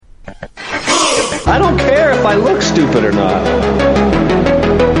I don't care if I look stupid or not.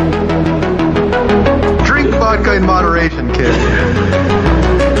 Drink vodka in moderation, kid.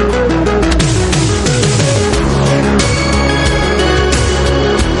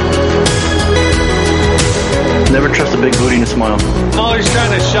 Never trust a big booty and a smile. I'm always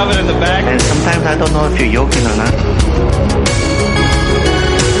trying to shove it in the back. And sometimes I don't know if you're joking or not.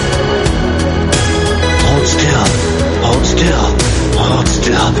 Hold still. Hold still. Hold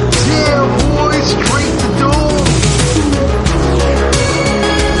still. Yeah, boy, straight to dome.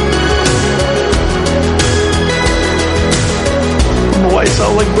 Why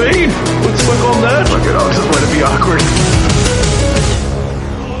sound like Bane? Let's look on that. Look it up, just let it be awkward.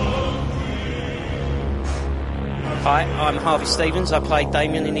 Hi, I'm Harvey Stevens. I play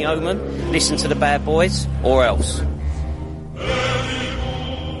Damien in The Omen. Listen to the Bad Boys, or else.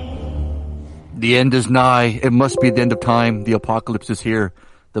 The end is nigh. It must be the end of time. The apocalypse is here.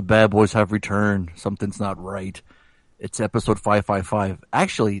 The bad boys have returned. Something's not right. It's episode 555.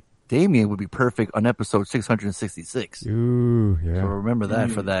 Actually, Damien would be perfect on episode 666. Ooh, yeah. So remember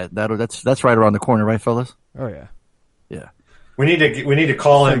that for that. That's right around the corner, right, fellas? Oh, yeah. Yeah. We need to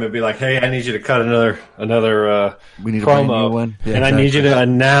call him and be like, hey, I need you to cut another we need to find a promo, new one. Yeah, and exactly. I need you to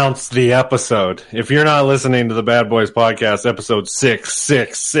announce the episode. If you're not listening to the Bad Boys podcast, episode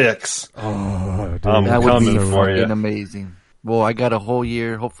 666, oh, dude. I'm that would coming be for you. Amazing. Well, I got a whole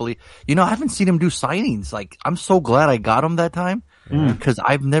year, hopefully. You know, I haven't seen him do signings. Like, I'm so glad I got him that time because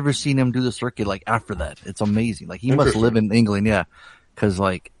I've never seen him do the circuit like after that. It's amazing. Like, he must live in England, yeah. Because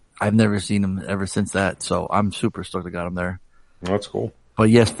like I've never seen him ever since that. So I'm super stoked I got him there. That's cool. But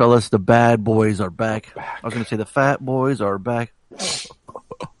yes, fellas, the bad boys are back. I was going to say the fat boys are back.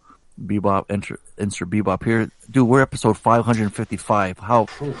 Bebop, insert Bebop here. Dude, we're episode 555.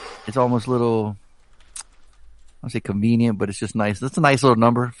 It's almost a little, I don't say convenient, but it's just nice. That's a nice little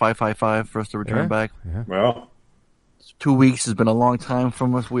number, 555, for us to return back. Yeah. Well, 2 weeks has been a long time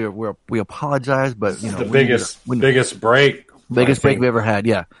from us. We apologize, but you know, the biggest break. Biggest break we ever had,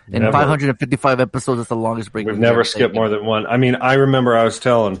 yeah. In 555 episodes, it's the longest break we've never skipped more than one. I mean, I remember I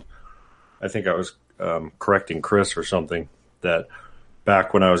think I was correcting Chris or something, that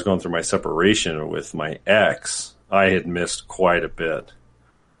back when I was going through my separation with my ex, I had missed quite a bit.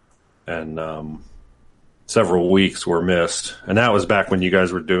 And several weeks were missed. And that was back when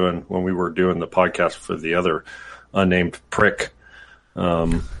when we were doing the podcast for the other unnamed prick.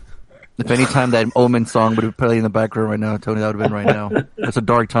 If any time that Omen song would have played in the background right now, Tony, that would have been right now. It's a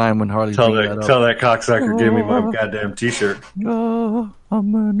dark time when Harley's tell that cocksucker give me my goddamn t-shirt. So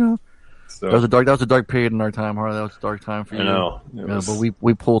that was a dark period in our time, Harley. That was a dark time for you. I know. But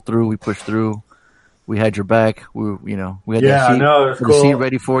we pulled through, we pushed through. We had your back. We had the seat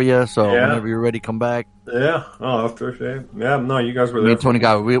ready for you. So whenever you're ready, come back. Yeah. Oh, after shame. Yeah. No, you guys were there. Me and Tony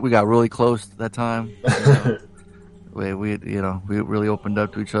got really close at that time. We really opened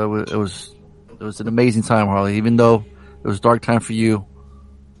up to each other. It was an amazing time, Harley. Even though it was a dark time for you,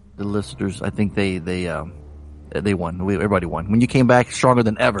 the listeners, I think they won. Everybody won. When you came back, stronger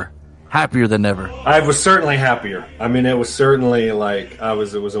than ever, happier than ever. I was certainly happier. I mean, it was certainly like it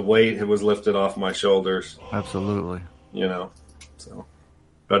was a weight. It was lifted off my shoulders. Absolutely. So.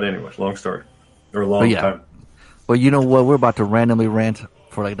 But anyway, long story or long time. But you know what? We're about to randomly rant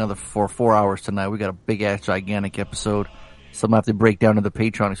for like another 4 hours tonight. We got a big ass gigantic episode. Some I have to break down to the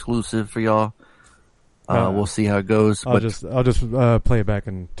Patreon exclusive for y'all. We'll see how it goes. I'll just play it back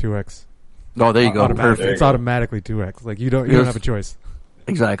in 2x. Oh, there you go. Perfect. It's automatically 2x. Like you don't have a choice.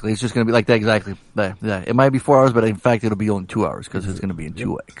 Exactly. It's just going to be like that. Exactly. Yeah. It might be 4 hours, but in fact, it'll be only 2 hours because it's going to be in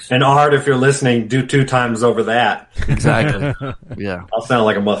 2x. And Art, if you're listening, do 2 times over that. Exactly. Yeah. I'll sound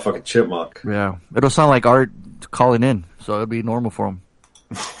like a motherfucking chipmunk. Yeah. It'll sound like Art calling in, so it'll be normal for him.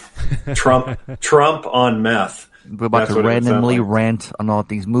 Trump on meth. We're about to randomly rant on all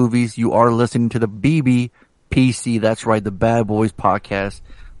things movies. You are listening to the BBPC. That's right, the Bad Boys podcast.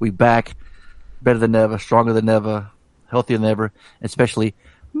 We back, better than ever, stronger than ever, healthier than ever, especially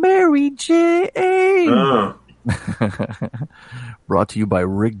Mary Jane. Brought to you by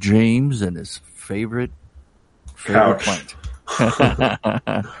Rick James and his favorite pint.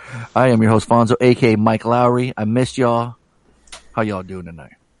 I am your host, Fonzo, a.k.a. Mike Lowry. I missed y'all. How y'all doing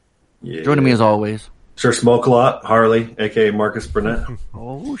tonight? Yeah. Joining me as always. Sure smoke a lot. Harley, a.k.a. Marcus Burnett.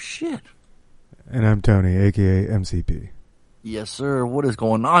 Oh, shit. And I'm Tony, a.k.a. MCP. Yes, sir. What is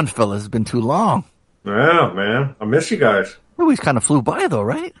going on, fellas? It's been too long. Yeah, man. I miss you guys. The weeks kind of flew by, though,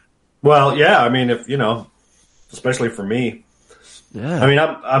 right? Well, yeah. I mean, especially for me. Yeah. I mean,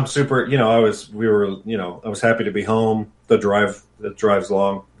 I'm super, I was happy to be home. The drive's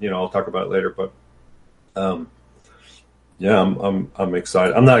long, I'll talk about it later, but, Yeah, I'm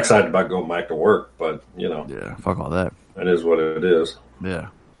excited. I'm not excited about going back to work, but Yeah, fuck all that. it is what it is. Yeah.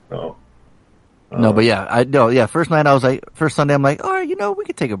 So, No, but yeah, first Sunday, I'm like, all right, we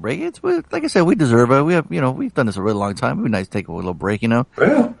could take a break. Like I said, we deserve it. We have, we've done this a really long time. It'd be nice to take a little break, yeah.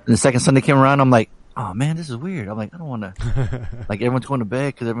 And the second Sunday came around, I'm like, oh man, this is weird. I'm like, I don't want to, like everyone's going to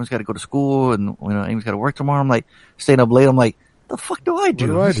bed because everyone's got to go to school and, Amy's got to work tomorrow. I'm like, staying up late. I'm like, the fuck do I do?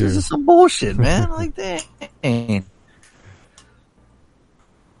 This is some bullshit, man. Like, dang.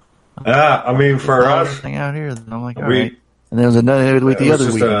 Yeah, I mean, for us, hang out here. And I'm like, all right. And there was another week the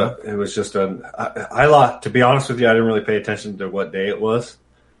other week. It was just to be honest with you, I didn't really pay attention to what day it was.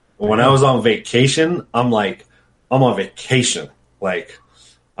 When I was on vacation, I'm on vacation. Like,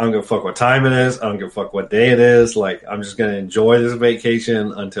 I don't give a fuck what time it is. I don't give a fuck what day it is. Like, I'm just going to enjoy this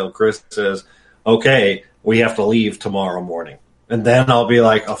vacation until Chris says, okay, we have to leave tomorrow morning. And then I'll be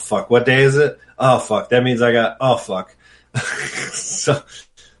like, oh, fuck, what day is it? Oh, fuck, that means oh, fuck.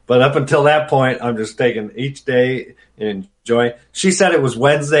 But up until that point, I'm just taking each day and enjoying. She said it was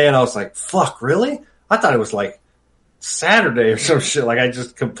Wednesday, and I was like, fuck, really? I thought it was like Saturday or some shit. Like, I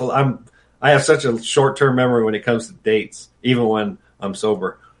have such a short-term memory when it comes to dates, even when I'm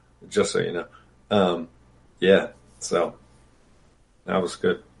sober, just so you know. Yeah, so that was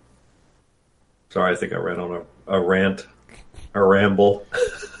good. Sorry, I think I ran on a rant, a ramble.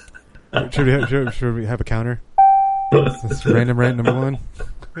 Should we have a counter? This random rant number one.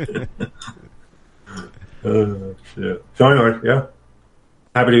 Shit. So anyway, yeah.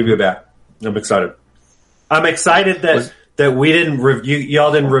 Happy to be back. I'm excited. I'm excited that we didn't review.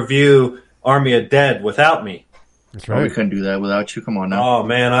 Y'all didn't review Army of Dead without me. That's right. We couldn't do that without you. Come on now. Oh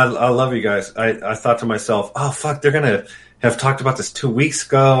man, I love you guys. I thought to myself, oh fuck, they're gonna have talked about this 2 weeks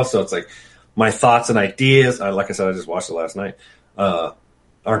ago. So it's like my thoughts and ideas. Like I said, I just watched it last night.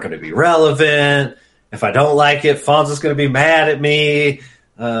 Aren't going to be relevant. If I don't like it, Fonzo's going to be mad at me.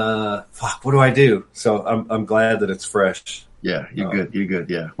 Fuck, what do I do? So I'm glad that it's fresh. Yeah, you're good. You're good.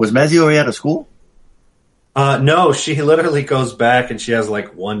 Yeah. Was Mazzy already out of school? No, she literally goes back and she has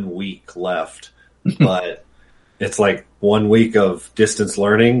like 1 week left, but it's like 1 week of distance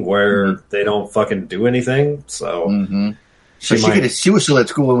learning where they don't fucking do anything. So she was still at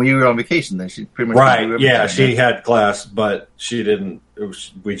school when you were on vacation. Then she pretty much right. Yeah, she had class, but she didn't.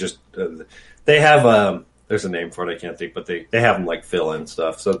 We just they have there's a name for it I can't think, but they have them like fill in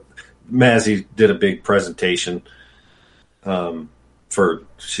stuff. So Mazzy did a big presentation. She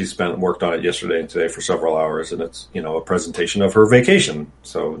worked on it yesterday and today for several hours, and it's a presentation of her vacation.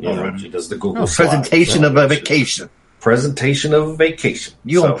 So she does the Google presentation of a vacation. Presentation of a vacation.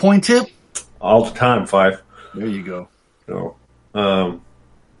 You on point tip all the time. 5. There you go. So,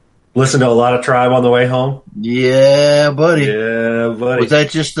 listen to a lot of Tribe on the way home. Yeah, buddy. Yeah, buddy. Was that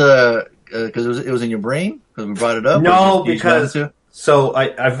just because it was in your brain because we brought it up? No, because so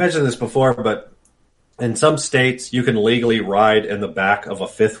I've mentioned this before, but in some states you can legally ride in the back of a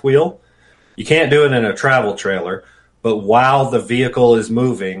fifth wheel. You can't do it in a travel trailer, but while the vehicle is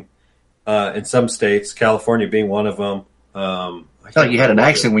moving, in some states, California being one of them. I felt like you had an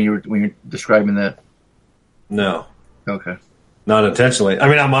accent when you were describing that. No. Okay. Not intentionally. I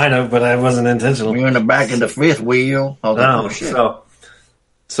mean, I might have, but I wasn't intentional. You're in the back of the fifth wheel. No, shit.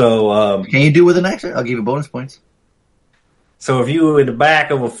 So can you do with an accent? I'll give you bonus points. So if you were in the back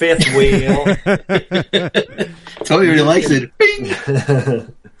of a fifth wheel, Tony really likes it.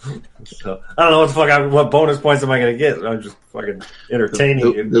 So I don't know what bonus points am I going to get? I'm just fucking entertaining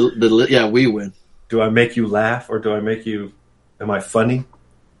you. Yeah, we win. Do I make you laugh or do I make you? Am I funny?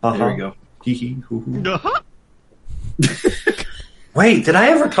 There we go. Hee hee hoo hoo. Wait, did I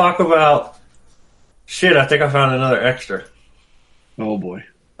ever talk about? Shit, I think I found another extra. Oh boy.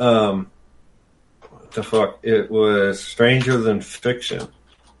 What the fuck? It was Stranger Than Fiction.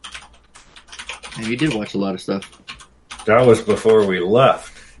 And you did watch a lot of stuff. That was before we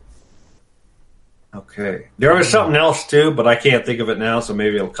left. Okay. There was something else too, but I can't think of it now, so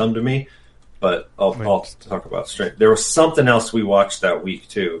maybe it'll come to me. But I'll talk about Stranger. There was something else we watched that week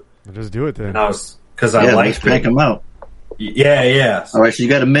too. Well, just do it then. And I liked let's crank them out. Yeah. All right, so you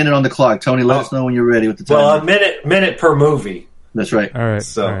got a minute on the clock. Tony, let us know when you're ready with the time. Well, a minute per movie. That's right. All right.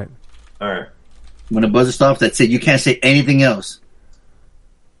 So, all right. When the buzzer stops, that's it. You can't say anything else.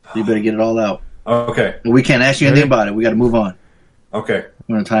 You better get it all out. Okay. We can't ask you anything about it. We got to move on. Okay.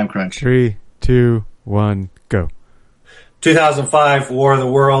 We're on a time crunch. 3, 2, 1, go. 2005, War of the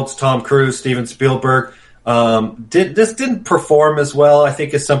Worlds, Tom Cruise, Steven Spielberg. This didn't perform as well, I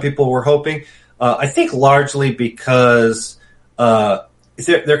think, as some people were hoping. I think largely because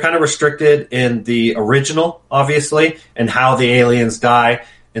they're kind of restricted in the original, obviously, and how the aliens die.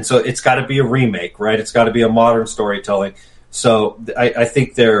 And so it's got to be a remake, right? It's got to be a modern storytelling. So I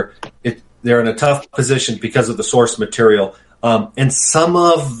think they're in a tough position because of the source material. And some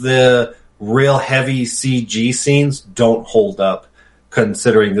of the real heavy CG scenes don't hold up,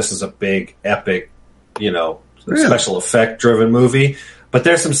 considering this is a big, epic, special effect driven movie. But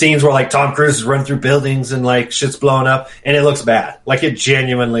there's some scenes where like Tom Cruise is running through buildings and like shit's blowing up, and it looks bad. Like it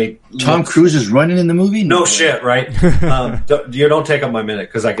genuinely. Tom Cruise is running in the movie? No shit, right? Don't take up my minute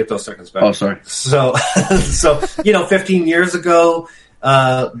because I get those seconds back. Oh, sorry. So 15 years ago,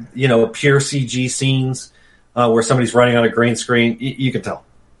 pure CG scenes where somebody's running on a green screen, you can tell,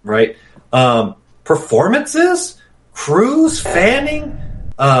 right? Performances, Cruise, Fanning,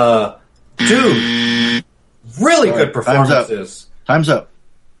 dude, really good performances. Time's up.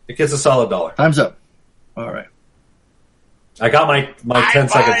 It gets a solid $1. Time's up. All right. I got my 10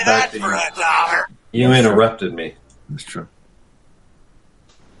 seconds back to you. You interrupted me. That's true.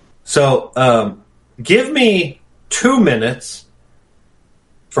 So, give me 2 minutes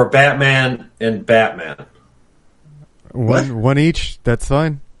for Batman and Batman. One each. That's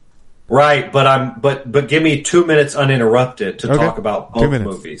fine. Right, but give me 2 minutes uninterrupted to talk about both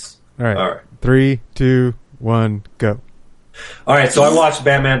movies. All right. 3, 2, 1, go. All right, so I watched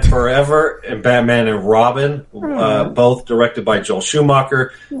Batman Forever and Batman and Robin, both directed by Joel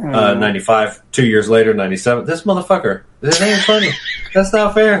Schumacher, 95, 2 years later, 97. This motherfucker, this ain't funny. That's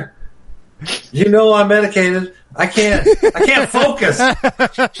not fair. You know I'm medicated. I can't focus.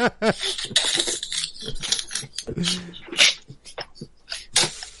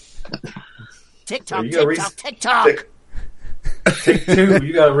 TikTok. Take two.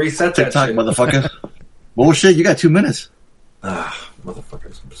 You gotta reset that TikTok, shit. motherfucker. Bullshit, you got 2 minutes.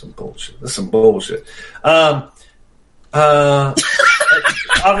 Motherfuckers, some bullshit. This is some bullshit.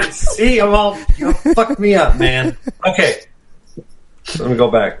 See, fuck me up, man. Okay. So let me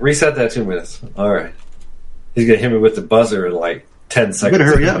go back. Reset that 2 minutes. All right. He's gonna hit me with the buzzer in like 10 seconds. You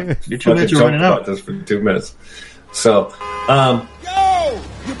better hurry up. Your 2 minutes are running out. This for 2 minutes. So, Yo,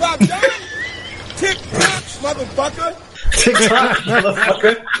 you about done? TikTok, motherfucker. TikTok,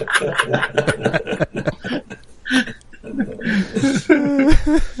 motherfucker.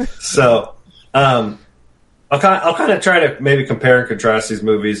 So, I'll kind of try to maybe compare and contrast these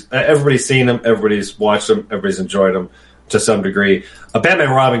movies. Everybody's seen them, everybody's watched them, everybody's enjoyed them to some degree. Batman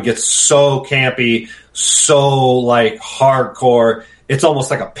and Robin gets so campy, so like hardcore. It's almost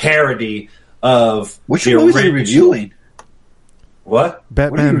like a parody of which movies are you reviewing? What?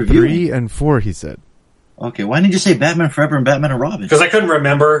 Batman 3 and 4, he said. Okay, why didn't you say Batman Forever and Batman and Robin? Because I couldn't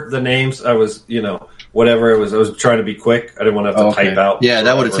remember the names. I was, whatever it was. I was trying to be quick. I didn't want to have to type out. Yeah,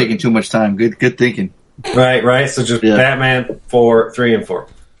 that would have taken too much time. Good thinking. Right. So just Batman 4, 3, and 4.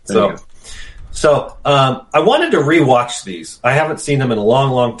 So I wanted to rewatch these. I haven't seen them in a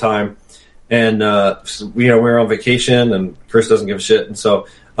long, long time, and we're on vacation, and Chris doesn't give a shit, and so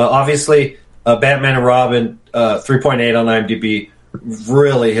obviously Batman and Robin 3.8 on IMDb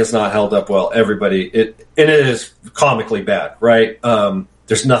really has not held up well. Everybody, it is comically bad, right?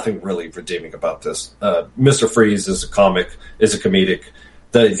 There's nothing really redeeming about this. Mr. Freeze is a comedic.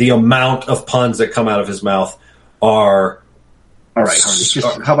 The amount of puns that come out of his mouth are all right.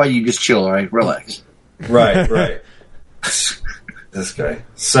 How about you just chill? All right, relax. Right. This guy.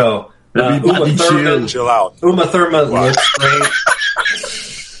 So Uma Thurman, chill out. Uma Thurman looks great.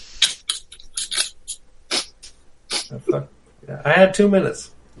 I had 2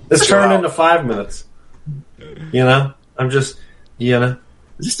 minutes. This turned into 5 minutes. I'm just, Is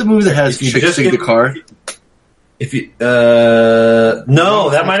this the movie that has fixing the car? If you, no,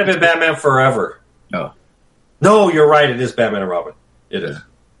 that might have been Batman Forever. No, you're right. It is Batman and Robin. It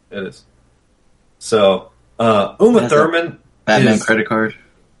is. So, Uma Thurman, Batman credit card.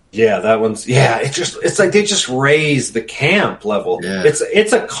 Yeah, that one's. Yeah, it's like they just raised the camp level. Yeah.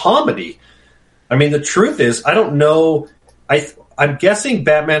 It's a comedy. I mean, the truth is, I don't know. I'm guessing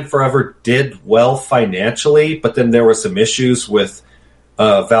Batman Forever did well financially, but then there were some issues with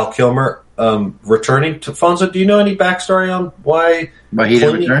Val Kilmer returning to Fonzo. Do you know any backstory on why he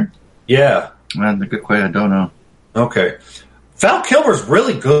didn't return? Yeah. Man, the good question. I don't know. Okay. Val Kilmer's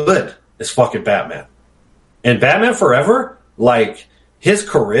really good as fucking Batman. And Batman Forever, like, his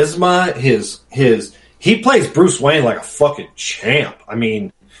charisma, he plays Bruce Wayne like a fucking champ. I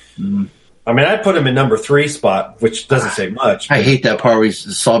mean, I'd put him in number 3 spot, which doesn't say much. I hate that part where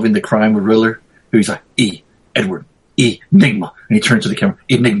he's solving the crime with Riddler. He's like, Edward, Enigma. And he turns to the camera,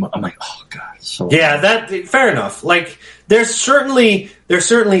 Enigma. I'm like, oh, God. So yeah, that fair enough. Like, they're certainly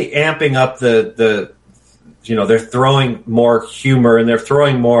amping up the they're throwing more humor and they're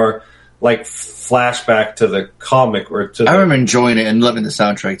throwing more like flashback to the comic or to. I remember enjoying it and loving the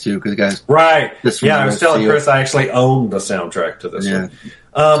soundtrack too, because guys, right? This I was telling Chris I actually owned the soundtrack to this one.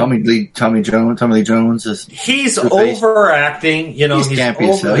 Tommy Lee Jones is he's overacting. You know, he's campy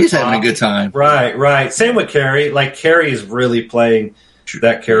as hell. He's having a good time. Right. Same with Carrie. Like Carrie is really playing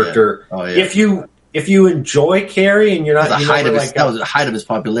that character. Yeah. Oh, yeah. If you enjoy Carrie and you're not, that was the height of his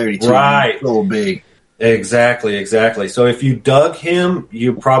popularity too. Right, so big. Exactly. So if you dug him,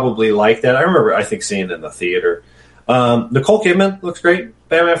 you probably like that. I remember, I think, seeing it in the theater. Nicole Kidman looks great.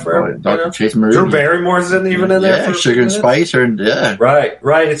 Batman Forever. Dr. Chase Meridian. Drew Barrymore's even in there. Yeah, Sugar and Spice. Right.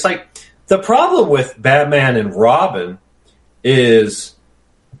 It's like the problem with Batman and Robin is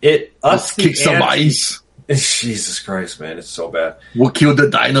it ups the kick some ice. Jesus Christ, man, it's so bad. What killed the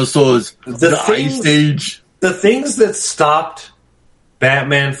dinosaurs? The Ice Age. The things that stopped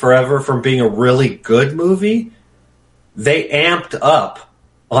Batman Forever from being a really good movie, they amped up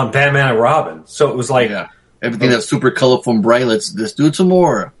on Batman and Robin. So it was like everything that's super colorful and bright. Let's do it some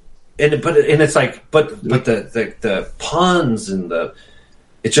more. And it's like, but the puns and and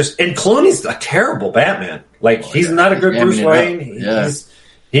Clooney's a terrible Batman. Like he's not a good Bruce Wayne.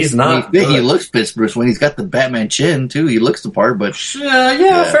 He's not. He looks pissed, Bruce Wayne. He's got the Batman chin too. He looks the part, but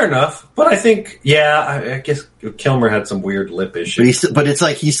fair enough. But I think, I guess Kilmer had some weird lip issues. But it's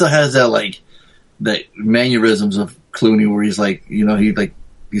like he still has that the mannerisms of Clooney, where he's like,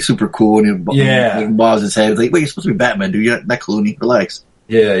 he's super cool and he bobs his head. Like, wait, you're supposed to be Batman, dude. You're not Clooney. Relax.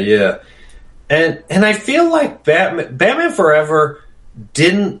 Yeah. And I feel like Batman Forever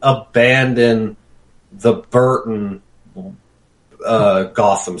didn't abandon the Burton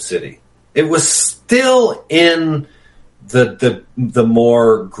Gotham City. It was still in the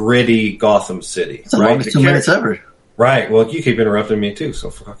more gritty Gotham City. It's the longest 2 minutes ever. Right. Well, you keep interrupting me too,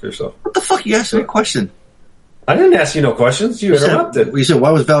 so fuck yourself. What the fuck? You asked me a question. I didn't ask you no questions. You interrupted. You said, why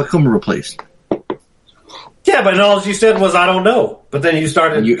was Val Kilmer replaced? Yeah, but all you said was, I don't know. But then you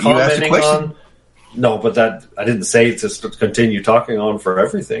started commenting on... No, but that I didn't say to continue talking on for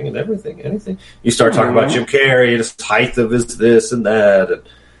anything. You start talking about Jim Carrey and his height of his this and that.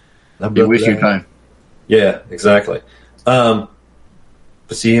 And you waste your time. Yeah, exactly. But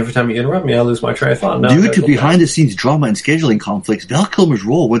see, every time you interrupt me, I lose my train of thought. Due to behind-the-scenes drama and scheduling conflicts, Val Kilmer's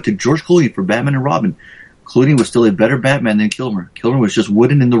role went to George Clooney for Batman and Robin. Clooney was still a better Batman than Kilmer. Kilmer was just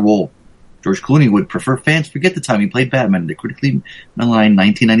wooden in the role. George Clooney would prefer fans forget the time he played Batman in the critically maligned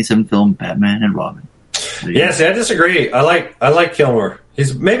 1997 film Batman and Robin. Yeah, see, I disagree. I like Kilmer.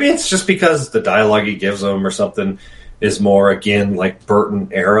 Maybe it's just because the dialogue he gives him or something is more, again, like Burton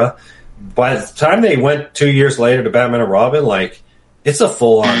era. By the time they went 2 years later to Batman and Robin, like, it's a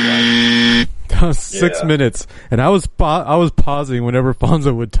full-on That was 6 minutes, and I was pausing whenever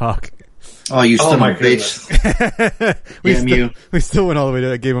Fonzo would talk. Oh, you son of a bitch. We still went all the way to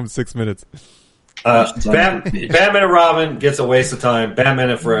that. Gave him 6 minutes. Batman and Robin gets a waste of time. Batman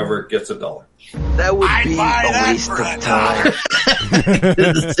and Forever gets $1. That would be a waste of time. At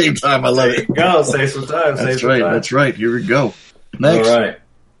the same time, I love it. Go, save some time. That's right. Here we go. Next. All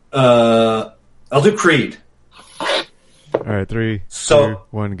right. I'll do Creed. All right, 3, 2,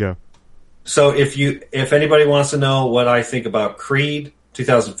 1, go. So if anybody wants to know what I think about Creed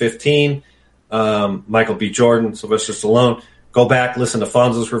 2015, Michael B. Jordan, Sylvester Stallone, go back, listen to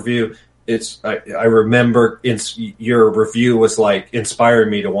Fonzo's review. I remember your review was like inspiring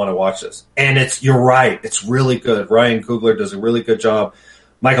me to want to watch this, and you're right, it's really good. Ryan Coogler does a really good job.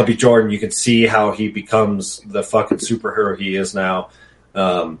 Michael B. Jordan, you can see how he becomes the fucking superhero he is now.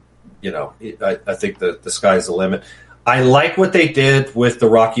 I think the sky's the limit. I like what they did with the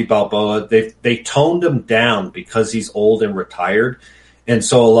Rocky Balboa. They toned him down because he's old and retired, and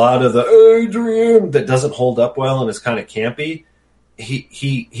so a lot of the Adrian that doesn't hold up well and is kind of campy.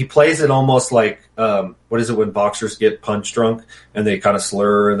 He plays it almost like what is it when boxers get punch drunk and they kind of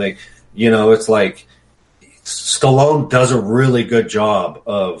slur and they, it's like Stallone does a really good job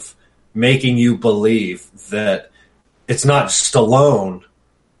of making you believe that it's not Stallone,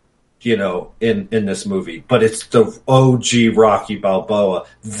 in this movie, but it's the OG Rocky Balboa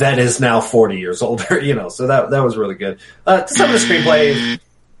that is now 40 years older, so that was really good. Some of the screenplay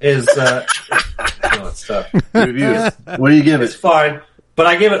is it's tough. Reviews. What do you give it? It's fine, but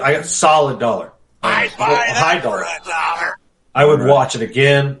I give it a solid $1. I'd buy that for $1. I would watch it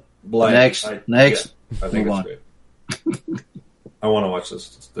again. Next. I think it's great. I want to watch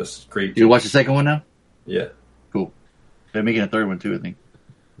this Creed. You watch the second one now? Yeah. Cool. They're making a third one too, I think.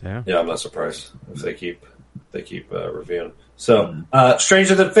 Yeah, I'm not surprised if they keep reviewing. So,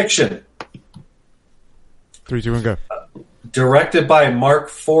 Stranger Than Fiction. 3, 2, 1, go. Directed by Mark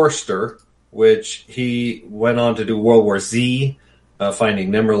Forster, which he went on to do World War Z. Finding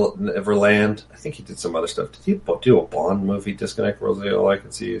Neverland. I think he did some other stuff. Did he do a Bond movie? Disconnect Rosie, All I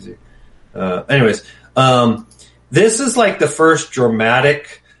Can See Is You. Anyways, this is like the first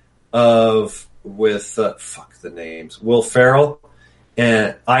dramatic with fuck the names. Will Ferrell,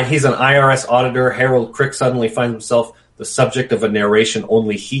 and he's an IRS auditor. Harold Crick suddenly finds himself the subject of a narration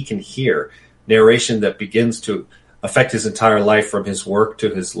only he can hear. Narration that begins to affect his entire life, from his work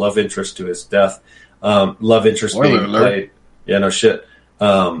to his love interest to his death. Love interest being played. Yeah, no shit.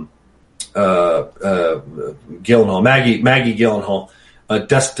 Gyllenhaal, Maggie Gyllenhaal.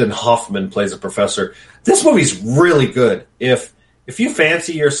 Dustin Hoffman plays a professor. This movie's really good. If you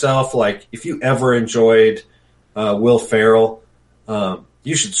fancy yourself, like if you ever enjoyed Will Ferrell,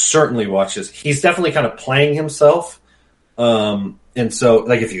 you should certainly watch this. He's definitely kind of playing himself. And so,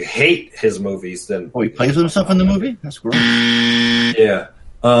 like, if you hate his movies, then he plays himself in the movie. That's great. Yeah.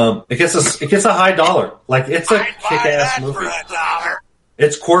 It gets a high dollar. Like, it's a kick-ass movie.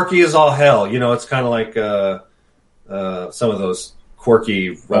 It's quirky as all hell. You know, it's kind of like some of those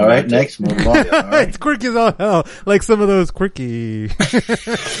quirky. All right, next move on. Right. It's quirky as all hell, like some of those quirky.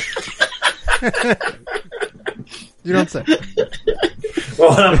 You know what I'm saying?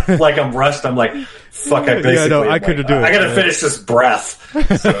 Well, I'm rushed. I'm like, fuck. I basically. I couldn't do it. I got to finish this breath.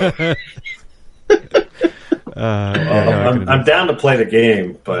 So. I'm down to play the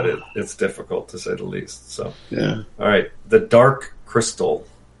game, but it's difficult to say the least. So yeah. All right, The Dark Crystal.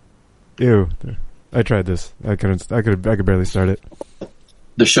 Ew! I tried this. I could barely start it.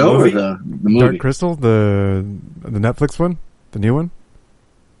 The show or the movie? Dark Crystal, the Netflix one, the new one.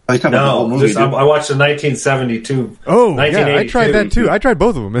 Oh, you're talking about the whole movie, I watched the 1972. Oh, yeah, I tried that too. I tried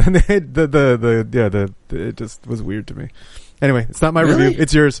both of them, and it just was weird to me. Anyway, it's not my review.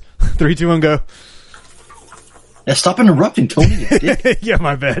 It's yours. 3, 2, 1, go. Yeah, stop interrupting, Tony. Yeah,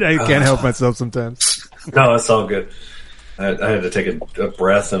 my bad. I can't help myself sometimes. No, it's all good. I had to take a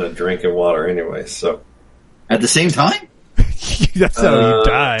breath and a drink of water anyway. So at the same time, that's how you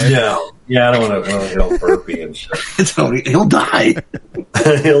die. Yeah. I don't want to burpee and shit. Tony, he'll die.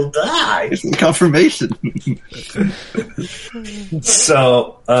 He'll die. It's confirmation.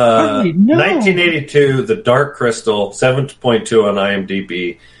 So, 1982, The Dark Crystal, 7.2 on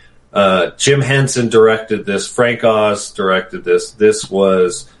IMDb. Jim Henson directed this. Frank Oz directed this. This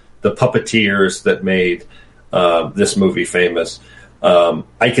was the puppeteers that made this movie famous.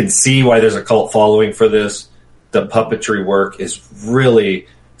 I can see why there's a cult following for this. The puppetry work is really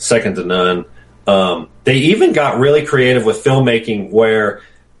second to none. They even got really creative with filmmaking where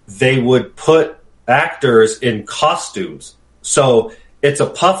they would put actors in costumes. So it's a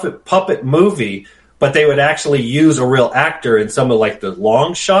puppet movie, but they would actually use a real actor in some of like the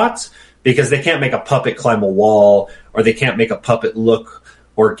long shots because they can't make a puppet climb a wall or they can't make a puppet look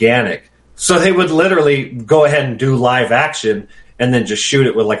organic. So they would literally go ahead and do live action and then just shoot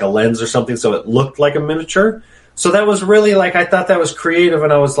it with like a lens or something so it looked like a miniature. So that was really like, I thought that was creative,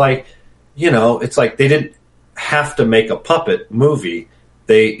 and I was like, you know, it's like they didn't have to make a puppet movie.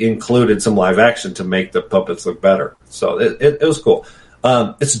 They included some live action to make the puppets look better. So it was cool.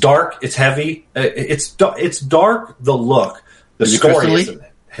 It's dark. It's heavy. It's dark. The look. The story isn't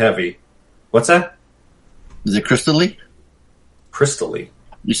heavy. What's that? Is it crystal-y? Crystal-y.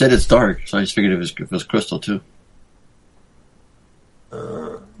 You said it's dark, so I just figured it was crystal too.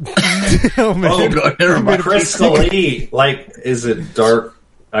 Oh man! Never mind. Crystal-y. Like, is it dark?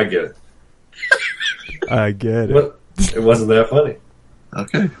 I get it. I get it. But it wasn't that funny.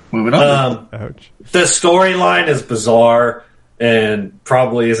 Okay, moving on. Ouch. The storyline is bizarre and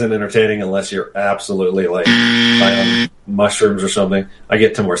probably isn't entertaining unless you're absolutely like high on mushrooms or something. I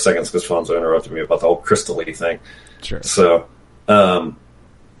get 10 more seconds because Fonzo interrupted me about the whole crystal-y thing. Sure. So,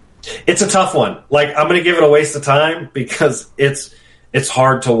 it's a tough one. Like, I'm going to give it a waste of time because it's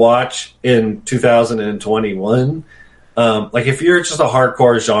hard to watch in 2021. Like, if you're just a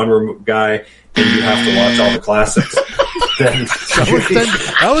hardcore genre guy and you have to watch all the classics, then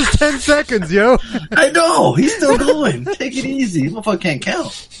that was 10 seconds, yo. I know, he's still going. Take it easy. This motherfucker can't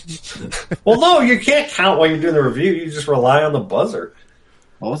count. Well, no, you can't count while you're doing the review. You just rely on the buzzer.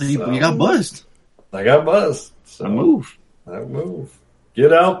 Oh, so you got buzzed. I got buzzed. So I move.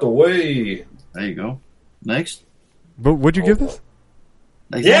 Get out the way. There you go. Next. But what'd you give this?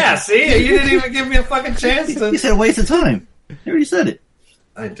 Exactly. Yeah, see? You didn't even give me a fucking chance to... You said waste of time. You already said it.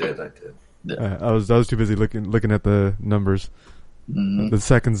 I did. I was too busy looking at the numbers. Mm-hmm. The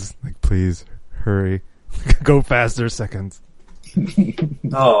seconds, like, please hurry, go faster, seconds.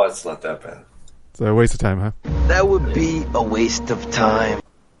 Oh, it's not that bad. It's a waste of time, huh? That would be a waste of time.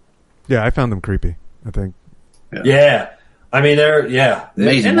 Yeah, I found them creepy. I think. Yeah. I mean, they're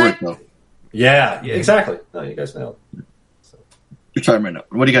amazing work though. Yeah, exactly. No, you guys nailed it. So. Your time right now.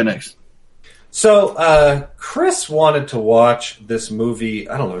 What do you got next? So, Chris wanted to watch this movie.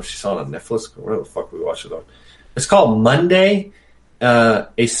 I don't know if she saw it on Netflix. Where the fuck we watched it on? It's called Monday.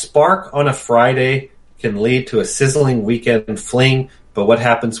 A spark on a Friday can lead to a sizzling weekend fling, but what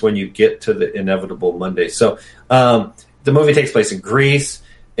happens when you get to the inevitable Monday? So, the movie takes place in Greece,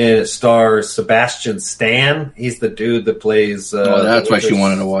 and it stars Sebastian Stan. He's the dude that plays... that's why she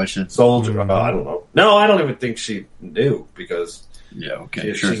wanted to watch it. Soldier. I don't know. No, I don't even think she knew, because... Yeah,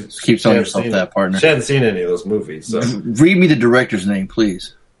 okay, sure. Keep telling yourself that, partner. She hadn't seen any of those movies. So. Read me the director's name,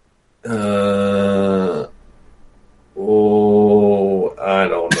 please. I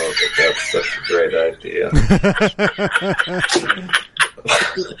don't know if that's such a great idea.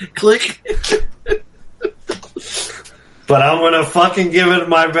 Click. But I'm going to fucking give it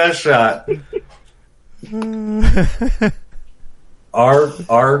my best shot.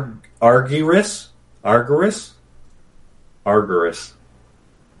 Argyris?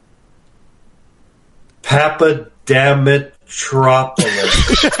 Papadamatropolis.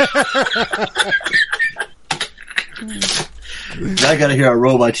 I gotta hear our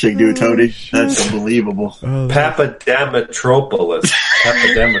robot chick do it, Tony. That's unbelievable. Papadamatropolis.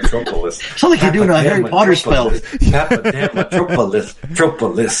 Sound like you're doing a Harry Potter spell. Papadamatropolis.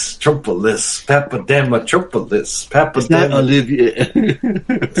 Tropolis. Papadamatropolis. It's not Olivia.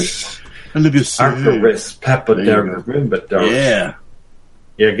 Olivia Argyris. Papadamatropolis. Yeah.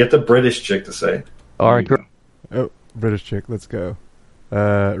 Yeah, get the British chick to say. Oh, British chick. Let's go.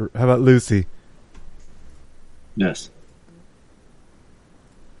 How about Lucy? Yes.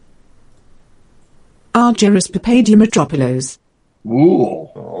 Argyris Papadamatropolis. Ooh.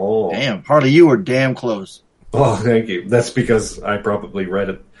 Oh. Damn, Harley, you were damn close. Oh, thank you. That's because I probably read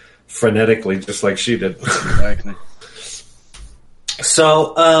it phonetically just like she did. Exactly.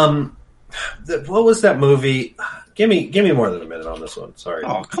 So, what was that movie? Give me more than a minute on this one. Sorry.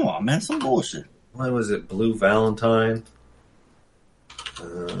 Oh, come on, man. Some bullshit. What was it? Blue Valentine?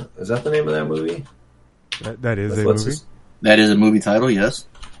 Is that the name of that movie? That is a movie? That is a movie title, yes.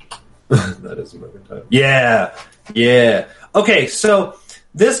 That is a movie title. Yeah. Okay, so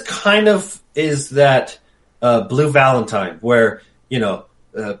this kind of is that Blue Valentine where,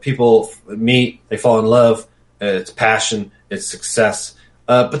 people meet, they fall in love, it's passion, it's success.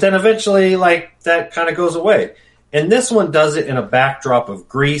 But then eventually, that kind of goes away. And this one does it in a backdrop of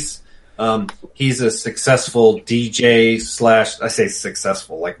Greece. He's a successful DJ / I say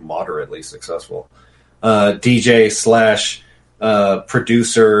successful, like moderately successful. DJ /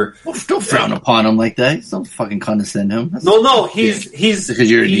 producer. Well, don't frown upon him like that. Don't fucking condescend him. No, he's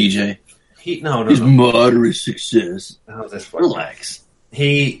because you're a DJ. He's moderate success. Oh, relax. What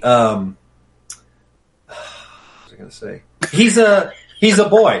was I gonna say? He's a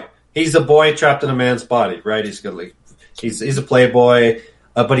boy. He's a boy trapped in a man's body, right? He's a playboy,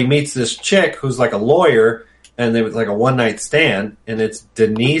 but he meets this chick who's like a lawyer, and they was like a one night stand, and it's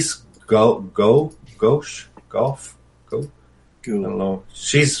Denise Goff. I don't know.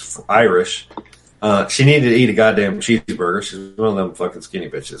 She's Irish. She needed to eat a goddamn cheeseburger. She's one of them fucking skinny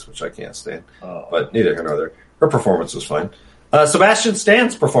bitches, which I can't stand. But neither here nor there. Her performance was fine. Sebastian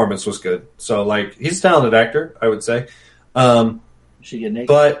Stan's performance was good. So, he's a talented actor, I would say. She get naked?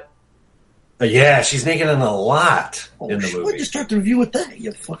 But, yeah, she's naked in a lot in the movie. Why'd you start the review with that,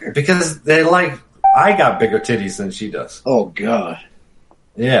 you fucker? Because I got bigger titties than she does. Oh, God.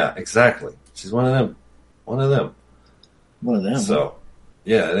 Yeah, exactly. She's one of them. So,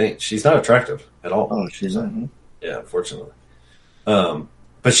 yeah, she's not attractive at all. Oh, she's not. Huh? Yeah, unfortunately.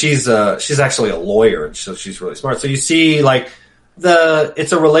 But she's actually a lawyer, and so she's really smart. So you see,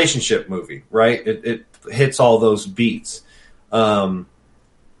 it's a relationship movie, right? It hits all those beats. But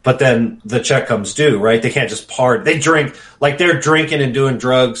then the check comes due, right? They can't just party. They drink, they're drinking and doing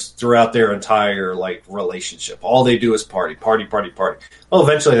drugs throughout their entire, relationship. All they do is party. Well,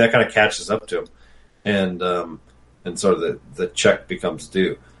 eventually that kind of catches up to them. And sort of the check becomes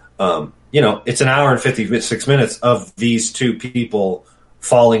due. It's an hour and 56 minutes of these two people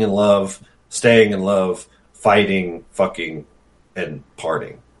falling in love, staying in love, fighting, fucking, and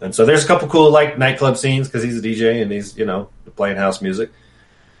partying. And so there's a couple cool nightclub scenes because he's a DJ and he's playing house music,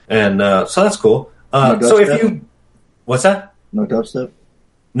 and so that's cool. So if you, what's that? No dubstep.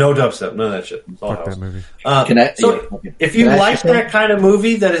 No dubstep, none of that shit. It's all Fuck house. that movie. If you like that kind of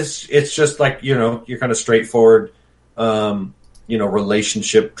movie, it's just you're kind of straightforward.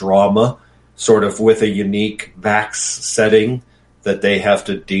 Relationship drama, sort of with a unique back setting that they have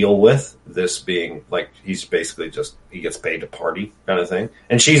to deal with. This being he's basically he gets paid to party kind of thing,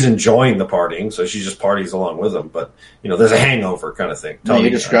 and she's enjoying the partying, so she just parties along with him. But there's a hangover kind of thing.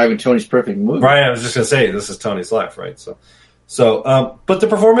 You're describing Tony's perfect movie, right? I was just gonna say this is Tony's life, right? So So, but the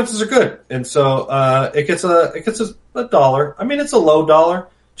performances are good, and so it gets a dollar. I mean, it's a low dollar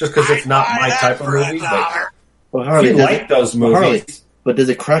just because it's not my type of movie. But well, Harley, if you like those movies, Harley, but does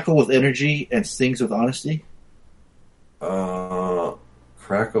it crackle with energy and stings with honesty?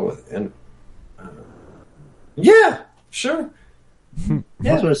 Crackle with yeah, sure.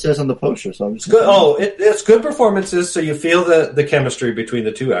 That's what it says on the poster. So I'm just good. Oh, it's good performances. So you feel the chemistry between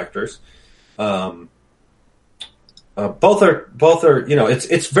the two actors. Both are. You know,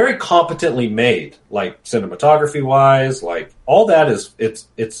 it's very competently made. Like cinematography wise, like all that is.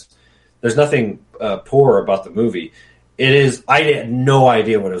 It's. There's nothing poor about the movie. It is. I had no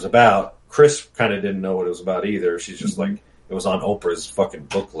idea what it was about. Chris kind of didn't know what it was about either. She's just like, it was on Oprah's fucking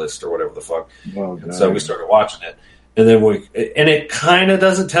book list or whatever the fuck. Oh, and so we started watching it. And then it kind of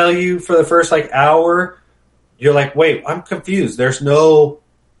doesn't tell you for the first like hour. You're like, wait, I'm confused. There's no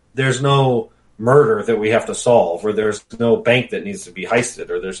murder that we have to solve, or there's no bank that needs to be heisted,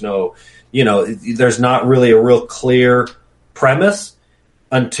 or there's no, there's not really a real clear premise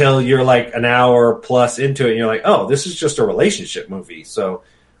until you're like an hour plus into it. And you're like, oh, this is just a relationship movie. So,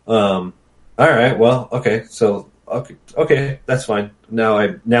 all right, well, okay. So, okay, that's fine. Now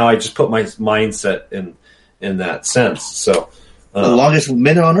I just put my mindset in that sense. So the longest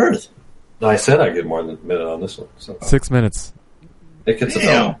minute on Earth. I said I get more than a minute on this one. So 6 minutes. It gets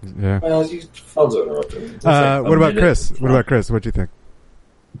about. Yeah. Well, you phones are interrupted. What about Chris? What about Chris? What do you think?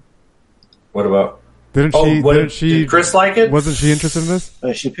 What about? Did Chris like it? Wasn't she interested in this?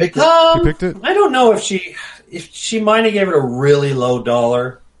 She picked it. She picked it. I don't know if she might have gave it a really low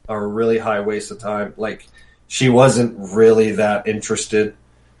dollar or a really high waste of time. Like she wasn't really that interested.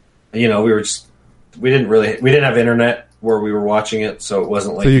 We didn't have internet where we were watching it, so it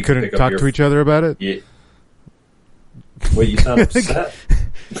wasn't like so you couldn't talk to each other about it. Yeah. Well, you sound upset.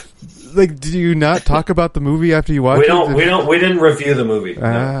 Like, do you not talk about the movie after you watch it? We didn't review the movie.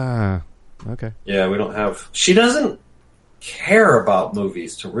 No. Okay. Yeah, we don't have. She doesn't care about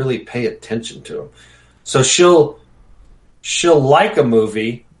movies to really pay attention to them, so she'll like a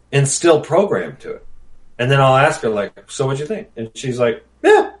movie and still program to it, and then I'll ask her like, "So what'd you think?" And she's like,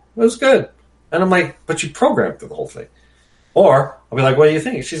 "Yeah, it was good." And I'm like, "But you programmed through the whole thing," or I'll be like, "What do you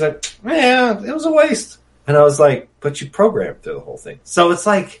think?" She's like, "Yeah, it was a waste." And I was like, "But you programmed through the whole thing," so it's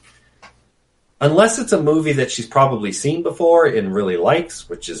like. Unless it's a movie that she's probably seen before and really likes,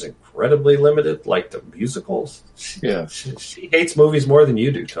 which is incredibly limited, like the musicals. She hates movies more than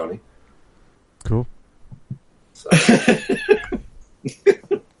you do, Tony. Cool. So.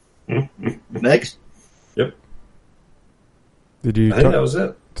 Next. Yep. I think that was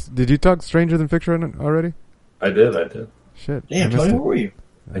it. Did you talk Stranger Than Fiction already? I did. Shit. Damn, Tony, where were you?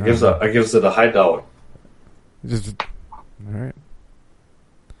 I gives it a high dollar. All right.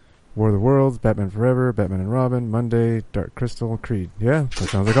 War of the Worlds, Batman Forever, Batman and Robin, Monday, Dark Crystal, Creed. Yeah, that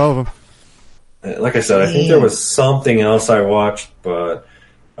sounds like all of them. Like I said, I think there was something else I watched, but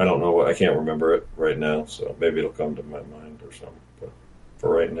I don't know what. I can't remember it right now, so maybe it'll come to my mind or something. But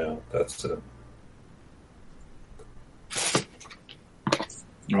for right now, that's it.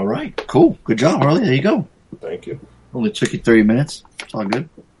 All right, cool. Good job, Harley. There you go. Thank you. Only took you 30 minutes. It's all good.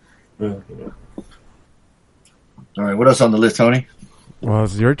 Yeah. All right, what else on the list, Tony? Well,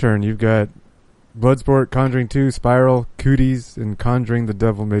 it's your turn. You've got Bloodsport, Conjuring 2, Spiral, Cooties, and Conjuring the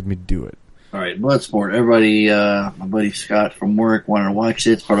Devil Made Me Do It. All right, Bloodsport. Everybody, my buddy Scott from work wanted to watch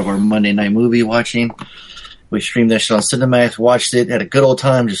it. It's part of our Monday night movie watching. We streamed that shit on Cinemax, watched it, had a good old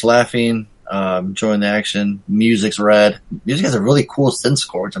time just laughing, enjoying the action. Music's rad. Music has a really cool synth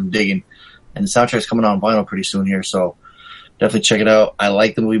score, which I'm digging. And the soundtrack's coming out on vinyl pretty soon here, so definitely check it out. I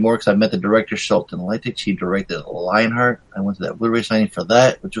like the movie more because I met the director, Shelton Leitich. He directed Lionheart. I went to that Blu-ray signing for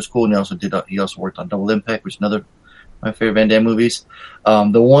that, which was cool. And he also worked on Double Impact, which is another my favorite Van Damme movies.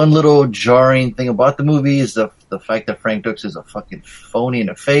 The one little jarring thing about the movie is the fact that Frank Dux is a fucking phony and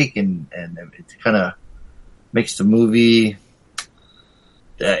a fake, and it kind of makes the movie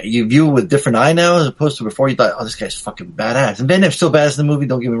you view it with a different eye now, as opposed to before you thought, oh, this guy's fucking badass. And Van Damme's still badass in the movie.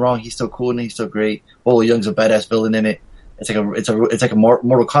 Don't get me wrong, he's still cool and he's still great. Bolo Young's a badass villain in it. It's like a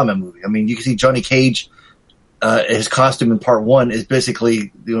Mortal Kombat movie. I mean, you can see Johnny Cage. His costume in part 1 is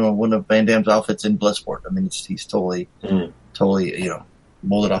basically one of Van Damme's outfits in Bloodsport. I mean, he's totally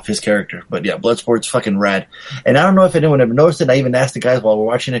molded off his character. But yeah, Bloodsport's fucking rad. And I don't know if anyone ever noticed it. I even asked the guys while we're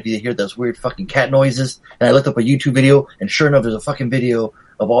watching if you hear those weird fucking cat noises. And I looked up a YouTube video, and sure enough, there's a fucking video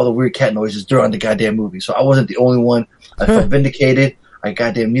of all the weird cat noises during the goddamn movie. So I wasn't the only one. I felt vindicated. I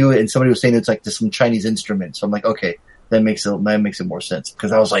goddamn knew it. And somebody was saying it's like some Chinese instrument. So I'm like, okay. That makes it more sense,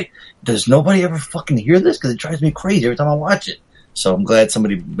 because I was like, does nobody ever fucking hear this? Because it drives me crazy every time I watch it. So I'm glad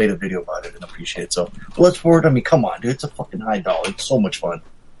somebody made a video about it and appreciate it. So Bloodsport, I mean, come on, dude. It's a fucking high dollar. It's so much fun.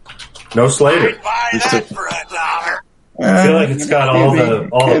 No Slater. Buy that for $1. I feel like it's got all the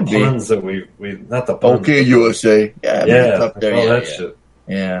puns that we not the puns. Okay, USA. Yeah, yeah, up there. all Yeah, that yeah. shit.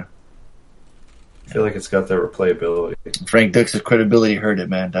 Yeah. I feel like it's got that replayability. Frank Dukes' credibility hurt it,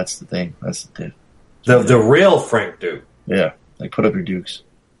 man. That's the thing. That's the thing. The real Frank Duke. Yeah, like put up your Dukes.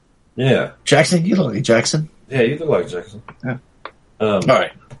 Yeah, Jackson, you look like Jackson. yeah, you look like Jackson. Yeah. All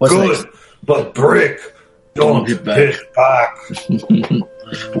right. What's good, next? but Brick don't hit back.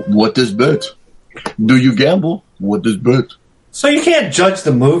 What does bet? Do you gamble? What does bet? So you can't judge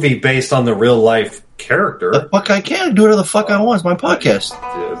the movie based on the real life character. The fuck I can do whatever the fuck I want. It's my podcast.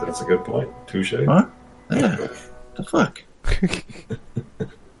 Yeah, that's a good point. Touche. Huh? Yeah. The fuck.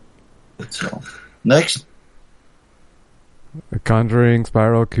 So next. Conjuring,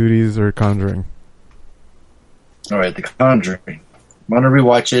 Spiral, Cooties, or Conjuring? All right, The Conjuring. I'm gonna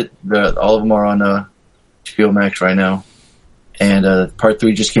rewatch it. All of them are on HBO Max right now, and Part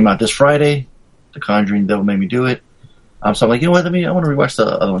 3 just came out this Friday. The Conjuring Devil Made Me Do It. So I'm like, you know what? I want to rewatch the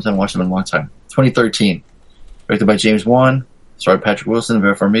other ones. I haven't watched them in a long time. 2013, directed by James Wan, starred Patrick Wilson,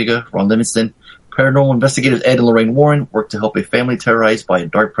 Vera Farmiga, Ron Livingston. Paranormal investigators Ed and Lorraine Warren work to help a family terrorized by a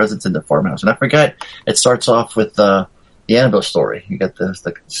dark presence in the farmhouse. And I forgot, it starts off with the Annabelle story. You got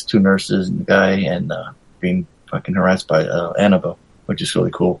the two nurses and the guy and being fucking harassed by Annabelle, which is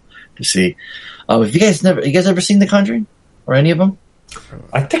really cool to see. If you guys ever seen The Conjuring or any of them?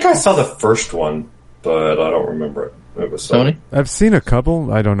 I think I saw the first one, but I don't remember it. It was Tony? I've seen a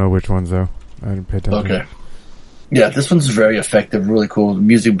couple. I don't know which ones though. I didn't pay attention. Okay. Yeah, this one's very effective, really cool. The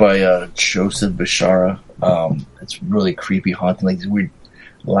music by Joseph Bishara. It's really creepy, haunting, like this weird,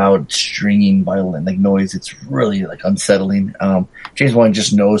 loud, stringing, violent like noise. It's really like unsettling. James Wan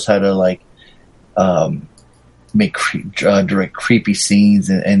just knows how to like make direct creepy scenes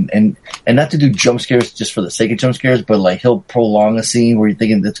and not to do jump scares just for the sake of jump scares, but like he'll prolong a scene where you're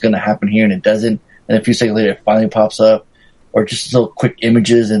thinking it's going to happen here and it doesn't, and a few seconds later it finally pops up. Or just little quick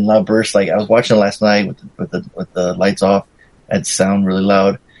images and loud bursts. Like I was watching it last night with the lights off, had sound really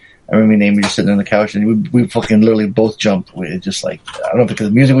loud. I remember me and Amy just sitting on the couch and we fucking literally both jumped. It just like, I don't know, because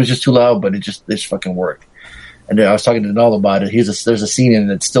the music was just too loud, but it just fucking worked. And then I was talking to Donald about it. There's a scene in it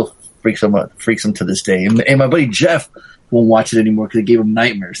that still freaks him to this day. And my buddy Jeff won't watch it anymore because it gave him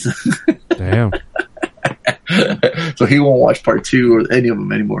nightmares. Damn. So he won't watch part 2 or any of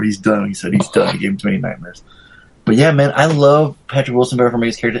them anymore. He's done. He said he's done. He gave him too many nightmares. But yeah, man, I love Patrick Wilson, Vera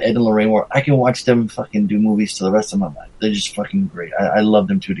Farmiga's character, Ed and Lorraine Warren. I can watch them fucking do movies to the rest of my life. They're just fucking great. I love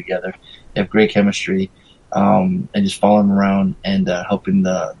them two together. They have great chemistry. And just following them around and helping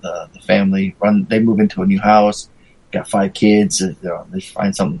the family run. They move into a new house, got 5 kids. They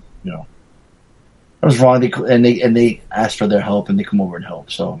find something, that was wrong. They ask for their help and they come over and help.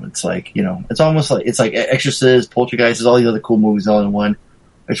 So it's like, it's almost like, it's like Exorcist, Poltergeist, all these other cool movies all in one.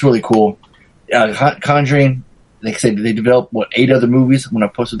 It's really cool. Conjuring. They said they developed 8 other movies when I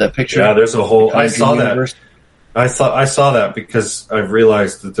posted that picture. Yeah, there's a whole. I saw universe. that. I saw that because I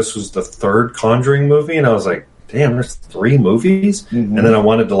realized that this was the 3rd Conjuring movie, and I was like, "Damn, there's 3 movies." Mm-hmm. And then I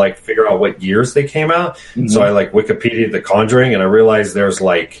wanted to like figure out what years they came out, so I like Wikipedia'd the Conjuring, and I realized there's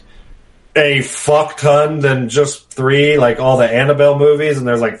like a fuck ton than just 3, like all the Annabelle movies, and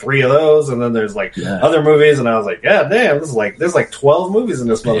there's like 3 of those, and then there's like other movies, and I was like, "Yeah, damn, this is like there's like 12 movies in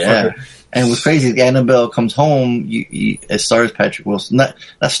this motherfucker." Yeah. And what's crazy, Annabelle comes home, it stars Patrick Wilson. Not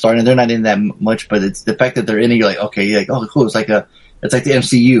starting, they're not in that much, but it's the fact that they're in it, you're like, okay, you're like, oh, cool, it's like the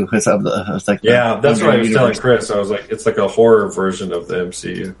MCU. It's like that's what I was telling Chris. I was like, it's like a horror version of the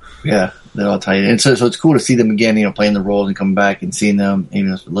MCU. Yeah, they're all tied in. And so it's cool to see them again, playing the roles and coming back and seeing them,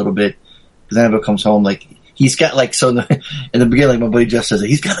 even just a little bit. Because Annabelle comes home, like, he's got like, so in the beginning, like my buddy Jeff says,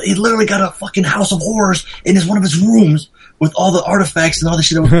 he literally got a fucking house of horrors in one of his rooms with all the artifacts and all the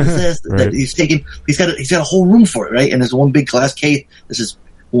shit that was possessed that he's taken. He's got a whole room for it, right? And there's one big glass case. This is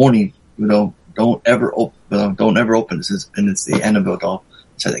warning, don't ever open this. And it's the Annabelle doll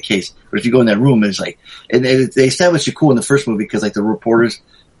inside that case. But if you go in that room, it's like, and they established it cool in the first movie because like the reporters,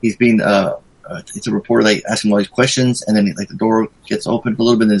 he's being, it's a reporter like asking all these questions, and then like the door gets opened a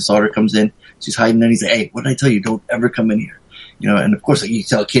little bit, and his daughter comes in. She's hiding, and he's like, "Hey, what did I tell you? Don't ever come in here." And of course, like, you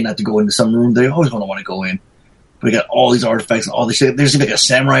tell a kid not to go into some room, they always want to go in. But he got all these artifacts and all this shit. There's like a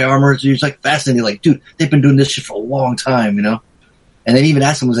samurai armor. So it's like fascinating. Like, dude, they've been doing this shit for a long time, And then even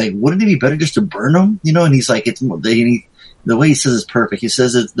asked him, was like, wouldn't it be better just to burn them? And he's like, the way he says it's perfect. He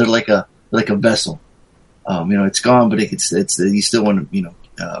says that they're like a vessel. It's gone, but it's you still want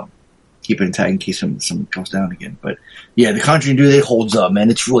to, keep it intact in case something goes down again. But yeah, The Conjuring, dude, it holds up, man.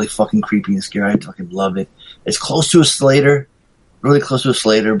 It's really fucking creepy and scary. I fucking love it. It's close to a Slater. really close to a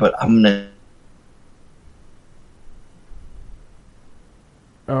Slater, but I'm gonna.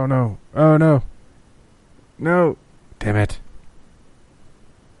 Oh no! Oh no! No! Damn it!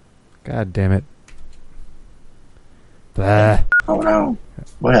 God damn it! Blah. Oh no!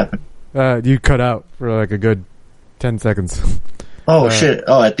 What happened? You cut out for like a good 10 seconds. Oh shit!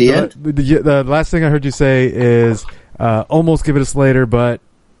 Oh, at the end. The last thing I heard you say is almost give it a Slater, but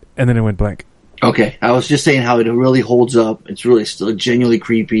and then it went blank. Okay, I was just saying how it really holds up. It's really still genuinely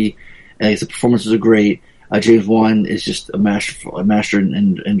creepy, and the performances are great. James Wan is just a master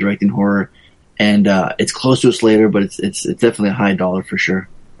in directing horror, and it's close to a Slater, but it's definitely a high dollar for sure.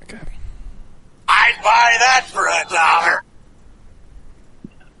 Okay. I'd buy that for $1.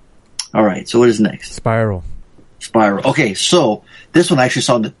 All right, so what is next? Spiral. Okay, so this one I actually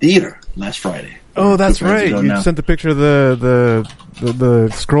saw in the theater last Friday. Oh, that's right. You sent the picture of the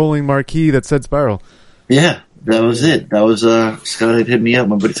scrolling marquee that said Spiral. Yeah, that was it. That was Scott had hit me up,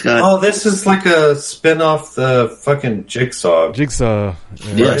 my buddy Scott. Oh, this is like a spin-off the fucking Jigsaw.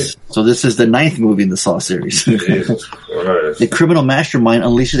 Yeah. Yes. So this is the 9th movie in the Saw series. Jesus Christ. The criminal mastermind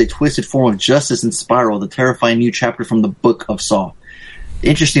unleashes a twisted form of justice in Spiral, the terrifying new chapter from the Book of Saw.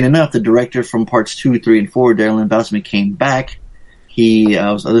 Interesting enough, the director from parts 2, 3, and 4, Darren Lynn Bousman, came back.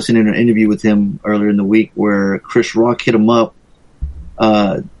 I was listening to an interview with him earlier in the week where Chris Rock hit him up.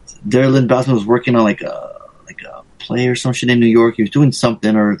 Darren Lynn Bousman was working on like a play or some shit in New York. He was doing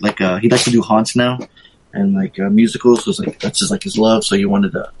something, or he likes to do haunts now and musicals. Was that's just like his love. So he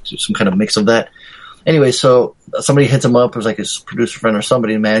wanted to do some kind of mix of that. Anyway, so somebody hits him up. It was like his producer friend or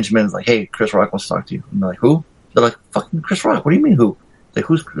somebody in management. Is like, hey, Chris Rock wants to talk to you. And they're like, who? They're like, fucking Chris Rock. What do you mean who? Like,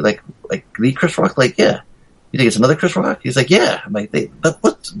 who's like the Chris Rock? Like, yeah. You think it's another Chris Rock? He's like, yeah. I'm like,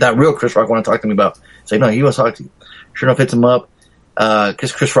 what's that real Chris Rock want to talk to me about? He's like, no, he wants to talk to you. Sure enough, hits him up.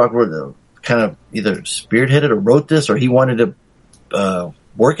 Because Chris Rock kind of either spearheaded or wrote this, or he wanted to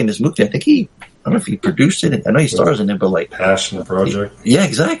work in this movie. I don't know if he produced it. I know he stars in it, but passion project. Yeah,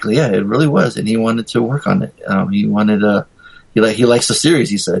 exactly. Yeah, it really was, and he wanted to work on it. He wanted he likes the series,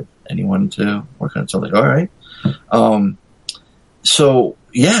 he said, and he wanted to work on it. So I'm like, all right. So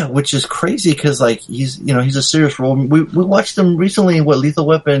yeah, which is crazy because he's a serious role. We watched him recently in Lethal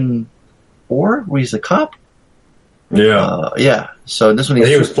Weapon 4, where he's a cop. Yeah, yeah. So this one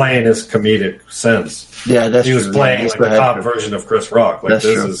he was playing his comedic sense. Yeah, that's he was true. playing the cop version of Chris Rock. This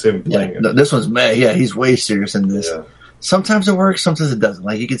is him playing it. No, this one's mad. Yeah, he's way serious in this. Yeah. Sometimes it works, sometimes it doesn't.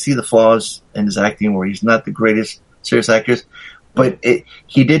 You can see the flaws in his acting where he's not the greatest serious actor, but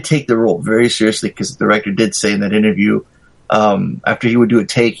he did take the role very seriously because the director did say in that interview. After he would do a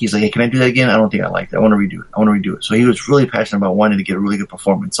take, he's like, hey, can I do that again? I don't think I liked it. I want to redo it. So he was really passionate about wanting to get a really good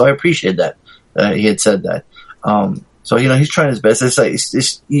performance. So I appreciate that. He had said that. So, he's trying his best. It's like,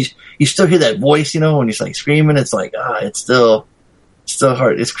 you still hear that voice, when he's screaming. It's like, it's still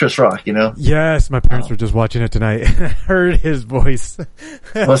hard. It's Chris Rock, Yes, my parents were just watching it tonight and I heard his voice.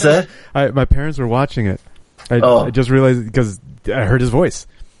 What's that? My parents were watching it. I just realized because I heard his voice.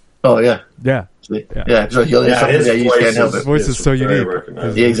 Oh, yeah. Yeah. Yeah, so you can't help it. His voice is so unique.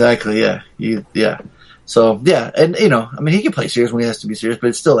 Yeah, exactly, yeah. So, yeah, and, he can play serious when he has to be serious, but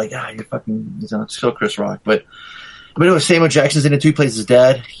it's still you're fucking, it's still Chris Rock. But anyway, Samuel Jackson's in it too. He plays his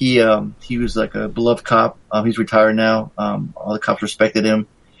dad. He was a beloved cop. He's retired now. All the cops respected him.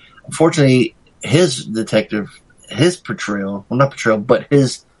 Unfortunately, his portrayal, well, not portrayal, but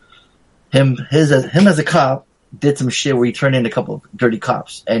him as a cop, did some shit where he turned in a couple of dirty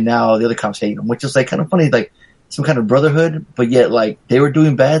cops, and now the other cops hate him, which is kind of funny, some kind of brotherhood, but yet they were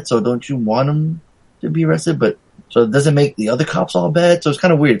doing bad, so don't you want them to be arrested? But so it doesn't make the other cops all bad, so it's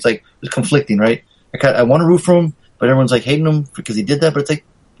kind of weird. It's it's conflicting, right? I want to root for him, but everyone's hating him because he did that. But it's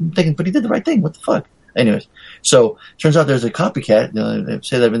I'm thinking, but he did the right thing. What the fuck? Anyways, so turns out there's a copycat. They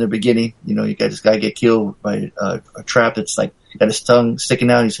say that in the beginning. You got this guy get killed by a trap that's got his tongue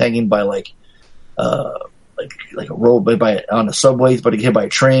sticking out. He's hanging by like a rope on the subway. He's about to get hit by a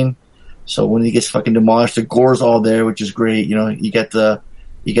train. So when he gets fucking demolished, the gore's all there, which is great. You get the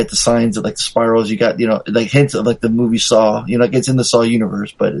signs of the spirals. You got hints of the movie Saw. It's in the Saw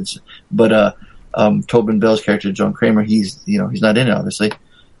universe, but Tobin Bell's character John Kramer, he's not in it obviously.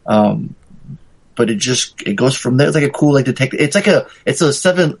 But it goes from there. It's a cool detective. It's a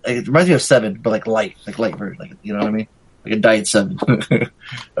 7. It reminds me of 7, but light version. You know what I mean? Like a Diet 7.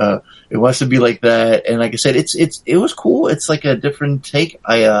 It wants to be like that, and like I said, it was cool. It's a different take.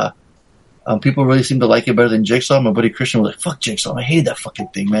 People really seem to like it better than Jigsaw. My buddy Christian was like, "Fuck Jigsaw! I hated that fucking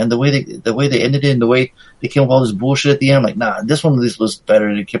thing, man. The way they ended it, and the way they came up with all this bullshit at the end. I'm like, nah, this one was better.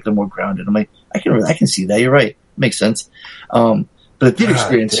 And it kept it more grounded. I'm like, I can see that. You're right. Makes sense. But the theater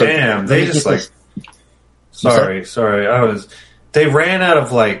experience. Damn, they just Sorry. they ran out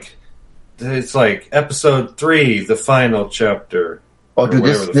of it's like episode 3, the final chapter. Oh, dude,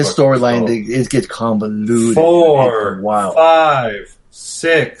 this storyline it gets convoluted. 4, wow, 5,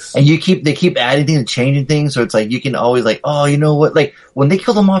 6, and they keep adding things and changing things, so it's like you can always like, oh, you know what? Like when they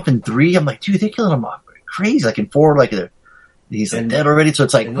killed him off in 3, I'm like, dude, they killed him off crazy. Like in 4, like he's dead already. So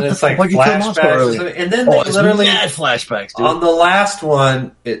it's like, what the fuck? Why'd you kill him off so early? And then they literally mad flashbacks, dude. On the last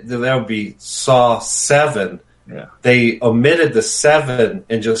one, that would be Saw 7. Yeah, they omitted the 7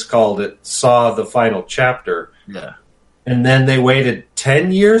 and just called it Saw the Final Chapter. Yeah. And then they waited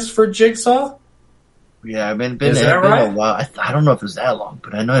 10 years for Jigsaw? Yeah, it's Is that right? a while. I don't know if it was that long,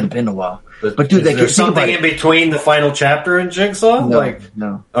 but I know it had been a while. But dude, there's something in between the final chapter and Jigsaw?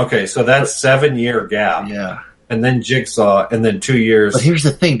 No. Okay, so that's 7-year gap. Yeah. And then Jigsaw, and then 2 years. But here's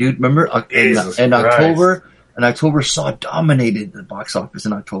the thing, dude. Remember, in October, Saw dominated the box office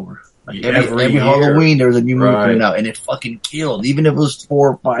in October. Like every Halloween, there was a new movie coming out, and it fucking killed. Even if it was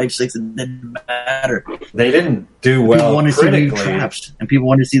 4, 5, 6, it didn't matter. They didn't do well. People wanted to see new traps, and people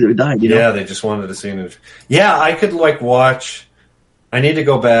wanted to see that it died. You know? Yeah, they just wanted to see new. Yeah, I could watch. I need to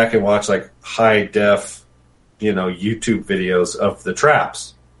go back and watch high def, YouTube videos of the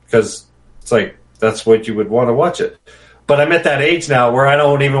traps, because it's that's what you would want to watch it. But I'm at that age now where I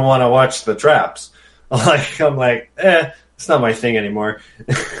don't even want to watch the traps. It's not my thing anymore.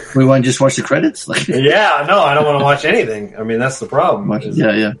 We want to just watch the credits? Yeah, no, I don't want to watch anything. I mean, that's the problem.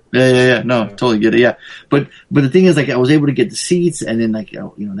 Yeah. No, totally get it. Yeah, but the thing is, I was able to get the seats, and then they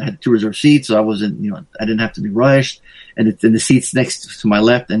had 2 reserved seats, so I wasn't, I didn't have to be rushed. And the seats next to my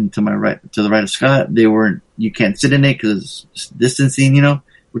left and to my right, to the right of Scott, you can't sit in it because it's distancing,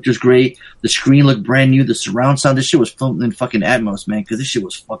 which was great. The screen looked brand new. The surround sound, this shit was filmed in fucking Atmos, man, because this shit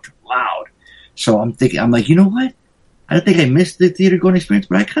was fucking loud. So I'm like, you know what? I don't think I missed the theater going experience,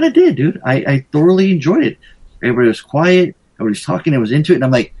 but I kind of did, dude. I thoroughly enjoyed it. Everybody was quiet. Everybody was talking. I was into it. And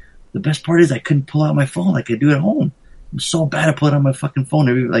I'm like, the best part is I couldn't pull out my phone like I do at home. I'm so bad at pulling out my fucking phone.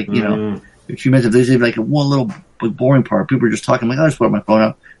 Every a few minutes, if there's even one little boring part, people are just talking. I'm like, I'll just pull my phone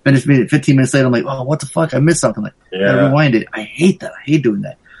out. 15 minutes later, I'm like, oh, what the fuck? I missed something. I rewind it. I hate that. I hate doing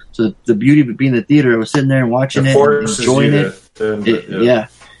that. So the beauty of being in the theater, I was sitting there and watching it, and enjoying it. Yeah.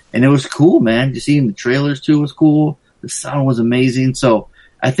 And it was cool, man. Just seeing the trailers too was cool. The sound was amazing. So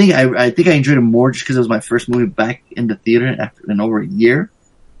I think I enjoyed it more just because it was my first movie back in the theater in over a year.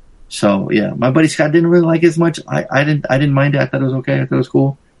 So yeah, my buddy Scott didn't really like it as much. I didn't mind it. I thought it was okay. I thought it was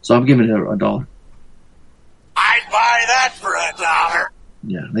cool. So I'm giving it $1. I'd buy that for $1.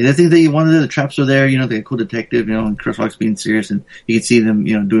 Yeah, the things that you wanted, the traps are there. The cool detective, and Chris Rock's being serious, and you can see them,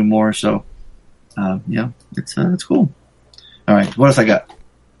 doing more. So it's cool. All right, what else I got?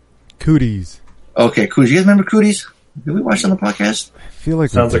 Cooties. Okay, Cooties. You guys remember Cooties? Did we watch it on the podcast? I feel like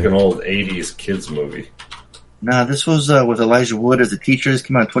sounds like an old 80s kids movie. Nah, this was with Elijah Wood as the teacher. This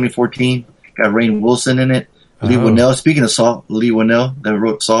came out in 2014. Got Rainn Wilson in it. Lee Winnell. Speaking of Saw, Lee Winnell that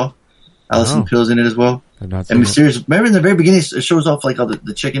wrote Saw. Allison Pill's in it as well. And Mysterious. Remember in the very beginning, it shows off all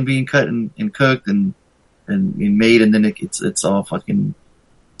the chicken being cut and cooked and made, and then it's all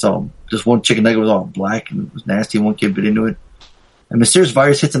just one chicken nugget was all black and it was nasty. One kid bit into it. A mysterious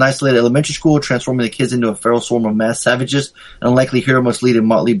virus hits an isolated elementary school, transforming the kids into a feral swarm of mass savages. An unlikely hero must lead a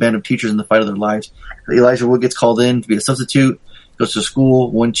motley band of teachers in the fight of their lives. Elijah Wood gets called in to be a substitute, goes to school.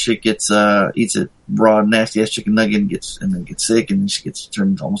 One chick eats a raw, nasty ass chicken nugget and then gets sick, and then she gets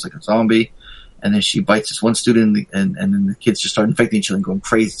turned into almost like a zombie. And then she bites this one student, and then the kids just start infecting each other and going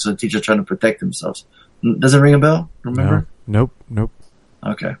crazy. So the teacher's trying to protect themselves. Does it ring a bell? Remember? Nope.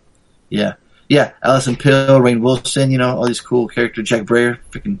 Okay. Yeah, Allison Pill, Rainn Wilson, all these cool characters. Jack Breyer,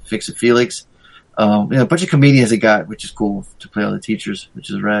 freaking Fix-It Felix. A bunch of comedians they got, which is cool to play all the teachers, which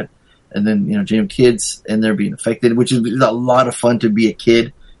is rad. And then, jam kids, and they're being affected, which is a lot of fun to be a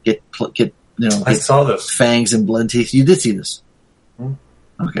kid. I saw this. Fangs and blood teeth. You did see this.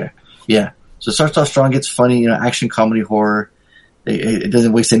 Okay. Yeah. So it starts off strong, gets funny, action, comedy, horror. It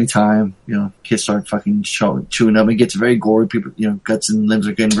doesn't waste any time. Kids start fucking chewing up. It gets very gory. People, guts and limbs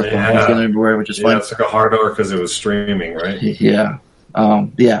are getting ripped off everywhere, which is fun. Yeah, it's like a hard R because it was streaming, right? Yeah.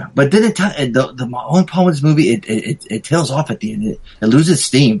 But then the only problem with this movie, it tails off at the end. It loses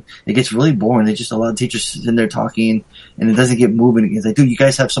steam. It gets really boring. There's just a lot of teachers sitting there talking, and it doesn't get moving. It's like, dude, you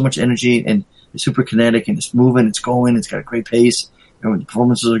guys have so much energy, and it's super kinetic, and it's moving, it's going, it's got a great pace. The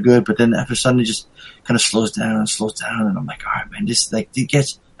performances are good, but then after suddenly it just kind of slows down, and I'm like, all right, man, this it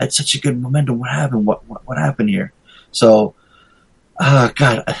gets at such a good momentum. What happened? What happened here? So,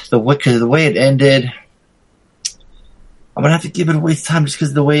 God, the way it ended, I'm gonna have to give it a waste of time just because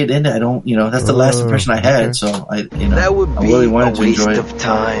of the way it ended. I don't, that's the last impression I had. So I really wanted to enjoy it.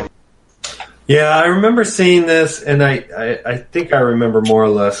 Time. Yeah, I remember seeing this, and I think I remember more or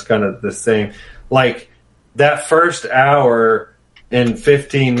less kind of the same. Like, that first hour and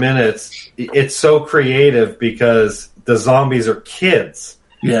 15 minutes, it's so creative because the zombies are kids.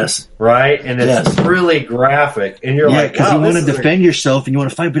 Yes. Right? And it's really graphic. And you're like, because you want to defend yourself and you want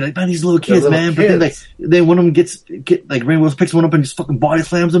to fight, but like, man, these little kids, man. But then one of them gets like Rainbow picks one up and just fucking body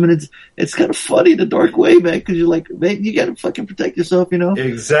slams them, and it's kind of funny the dark way, man, because you're like, man, you got to fucking protect yourself, you know?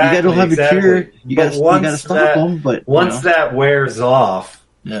 Exactly. You got to have a cure. You got to stop them. But once that wears off,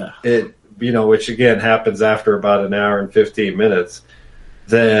 it which again happens after about an hour and 15 minutes,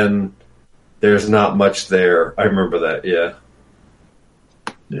 then there's not much there. I remember that, yeah.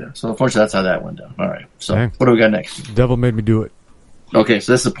 Yeah, so unfortunately that's how that went down. All right, so what do we got next? Devil Made Me Do It. Okay,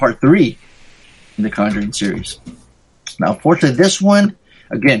 so this is part 3 in the Conjuring series. Now, unfortunately, this one,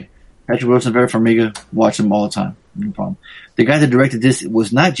 again, Patrick Wilson, Vera Farmiga, watch them all the time. No problem. The guy that directed this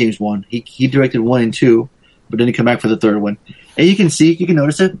was not James Wan. He directed 1 and 2, but then he came back for the 3rd one. And you can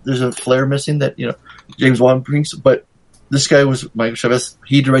notice it. There's a flare missing that, James Wan brings, but this guy was Michael Chavez.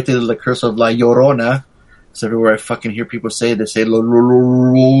 He directed The Curse of La Llorona. So everywhere I fucking hear people say it, they say La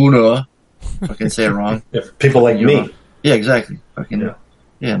Llorona. Fucking say it wrong. Yeah, people like me. Yeah, exactly. Fucking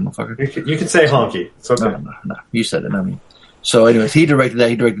yeah, motherfucker. You can say honky. It's okay. No. You said it, not me. So, anyways, he directed that.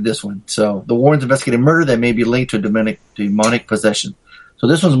 He directed this one. So, the Warrens investigate a murder that may be linked to demonic possession. So,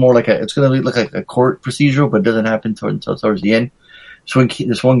 this one's more like it's going to look like a court procedural, but it doesn't happen until towards the end. So,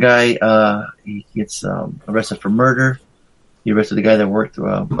 this one guy, he gets arrested for murder. He arrested the guy that worked.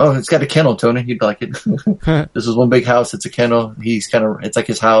 It's got a kennel, Tony. You'd like it. This is one big house. It's a kennel. It's like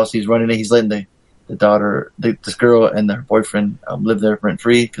his house. He's running it. He's letting the daughter, this girl and her boyfriend live there rent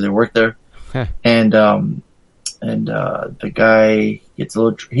free because they work there. And the guy gets a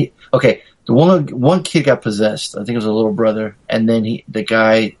little. The one kid got possessed. I think it was a little brother, and then the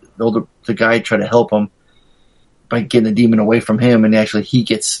guy tried to help him by getting the demon away from him, and actually he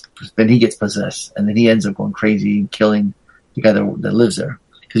gets possessed, and then he ends up going crazy and killing the guy that lives there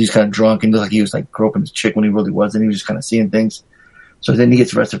because he's kind of drunk and looked like he was like groping his chick when he really wasn't. He was just kind of seeing things. So then he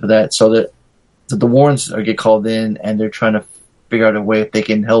gets arrested for that. So the Warrens get called in and they're trying to figure out a way if they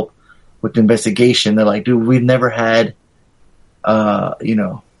can help with the investigation. They're like, dude, we've never had,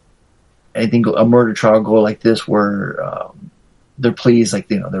 anything, a murder trial go like this where they're pleased, like,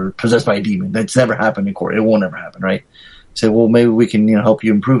 they're possessed by a demon. That's never happened in court. It won't ever happen, right? Say, well, maybe we can, help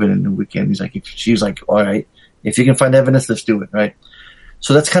you improve it. And we can. He's like, she's like, all right. If you can find evidence, let's do it, right?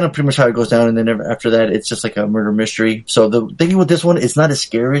 So that's kind of pretty much how it goes down, and then after that, it's just like a murder mystery. So the thing with this one, it's not as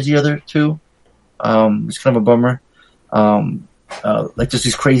scary as the other two. It's kind of a bummer. Like just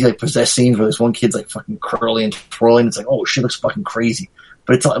these crazy like possessed scenes where this one kid's like fucking curling and twirling. It's like, oh shit, looks fucking crazy.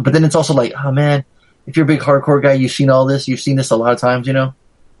 But then it's also like, oh man, if you're a big hardcore guy, you've seen all this. You've seen this a lot of times,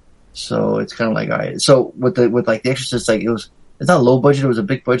 So it's kind of like, all right. So with like The Exorcist, like it's not low budget. It was a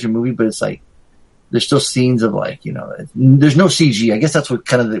big budget movie, but it's like. There's still scenes of like, there's no CG. I guess that's what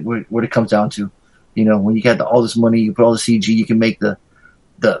kind of what it comes down to. When you got all this money, you put all the CG, you can make the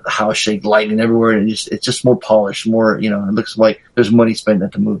house shake, lightning everywhere, and it's just more polished, more, it looks like there's money spent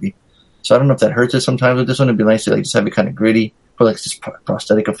at the movie. So I don't know if that hurts it sometimes with this one. It'd be nice to like just have it kind of gritty, put like just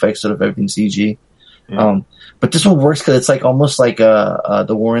prosthetic effects sort of everything CG. Yeah. But this one works because it's like almost like the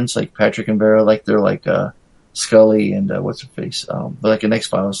Warrens, like Patrick and Vera, like they're like Scully and what's her face, but like an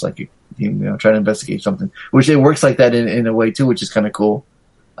X-Files, like trying to investigate something, which it works like that in a way too, which is kind of cool.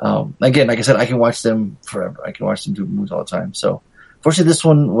 Again, like I said, I can watch them forever. I can watch them do movies all the time. So, fortunately, this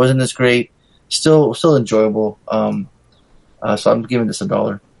one wasn't as great. Still enjoyable. So I'm giving this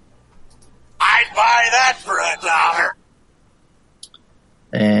 $1. I'd buy that for $1.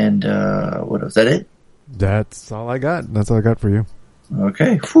 And what was that? It? That's all I got. That's all I got for you.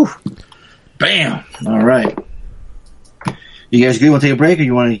 Okay. Whew. Bam. All right. You guys good? Want to take a break, or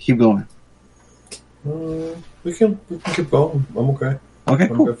you want to keep going? We can keep going. I'm okay. Okay,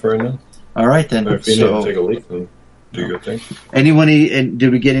 I'm cool. good for right now. All right then. If you need to take a leak, then do your thing.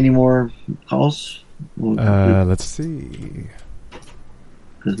 Did we get any more calls? Let's see.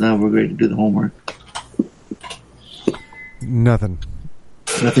 Because now we're ready to do the homework. Nothing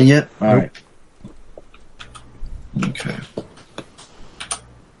yet. All right. Okay.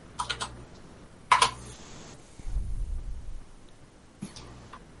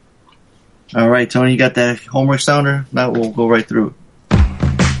 All right, Tony, you got that homework sounder? Now we'll go right through it.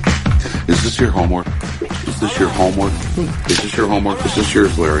 Is this your homework? Is this your homework? Is this your homework? Is this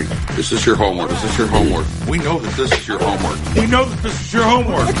yours, Larry? Is this your homework? Is this your homework? We know that this is your homework. We know that this is your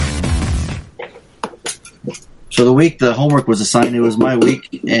homework. So the homework was assigned. It was my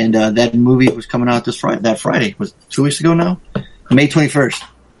week, and that movie was coming out that Friday. Was 2 weeks ago now? May 21st.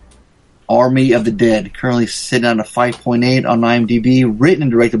 Army of the Dead, currently sitting on a 5.8 on IMDb, written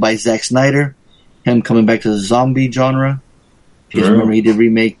and directed by Zack Snyder. Him coming back to the zombie genre. If you remember, he did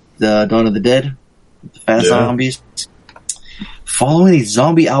remake the Dawn of the Dead, the fast zombies. Following a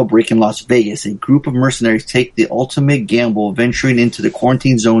zombie outbreak in Las Vegas, a group of mercenaries take the ultimate gamble, venturing into the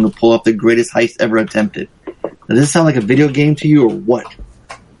quarantine zone to pull off the greatest heist ever attempted. Does this sound like a video game to you, or what?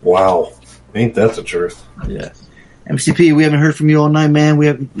 Wow. Ain't that the truth? Yeah. MCP, we haven't heard from you all night, man. We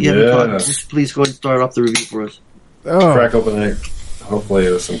haven't talked. Just please go ahead and start off the review for us. Oh. Crack open a,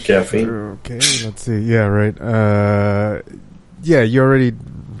 hopefully with some caffeine. Okay, let's see. Yeah, right. Yeah, you already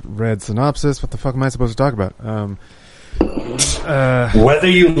read synopsis. What the fuck am I supposed to talk about? Whether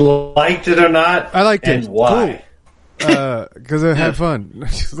you liked it or not, I liked it. And why? Cool. Because I had fun.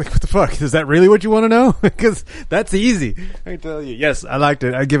 She's like, what the fuck? Is that really what you want to know? Because that's easy. I tell you, yes, I liked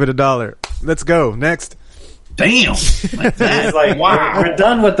it. I give it $1. Let's go. Next. Damn. Like that. It's like, wow. We're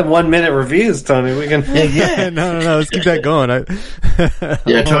done with the 1 minute reviews, Tony. We can. Yeah. No. Let's keep that going.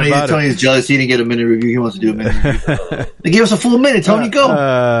 Tony's jealous. He didn't get a minute review. He wants to do a minute review. They gave us a full minute. Tony, go.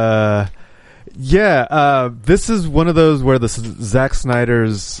 This is one of those where the Zack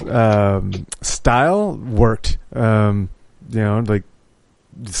Snyder's style worked. Like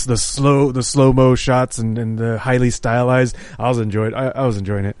the slow-mo shots and the highly stylized. I was enjoying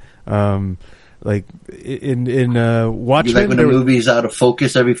it. Like in Watchmen, you like when the movie's out of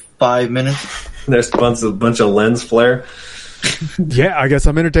focus every 5 minutes? There's a bunch of lens flare. Yeah, I guess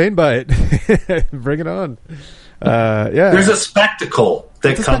I'm entertained by it. Bring it on. There's a spectacle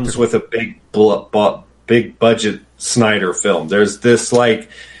that comes with a big budget Snyder film. There's this like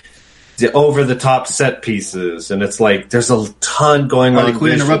the over the top set pieces, and it's like there's a ton going on.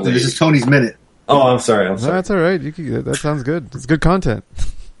 Quit interrupting. This is Tony's minute. Oh, I'm sorry. No, that's all right. That sounds good. It's good content.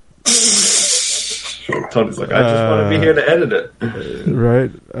 Tony's like, I just want to be here to edit it. Right.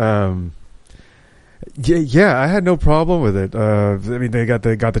 I had no problem with it. I mean, they got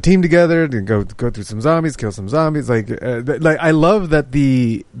the team together to go through some zombies, kill some zombies. Like I love that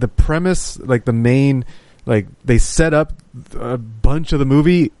the premise, like the main, like they set up a bunch of the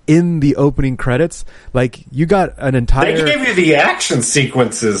movie in the opening credits. Like you got an entire. They gave you the action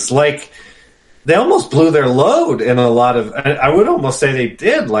sequences. Like they almost blew their load in a lot of. I would almost say they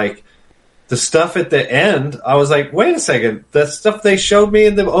did. Like. The stuff at the end, I was like, wait a second. That stuff they showed me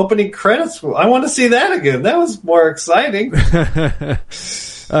in the opening credits, I want to see that again. That was more exciting. But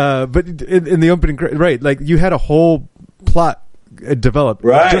in the opening credits, right, like you had a whole plot developed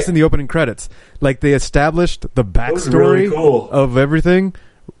just in the opening credits. Like they established the backstory of everything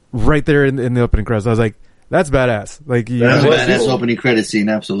right there in the opening credits. I was like, that's badass. Like that's a badass opening credit scene,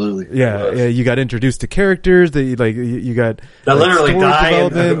 absolutely. Yeah, you got introduced to characters that you got that literally die.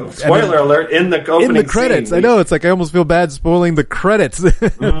 Spoiler alert! In the opening credits, scene. I know it's like I almost feel bad spoiling the credits.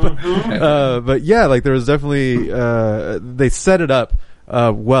 But yeah, like there was definitely they set it up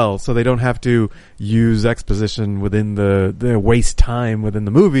well, so they don't have to use exposition within the waste time within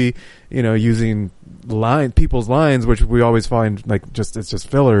the movie. Using people's lines, which we always find like it's just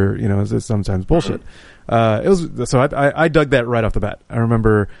filler. It's sometimes bullshit. I dug that right off the bat. I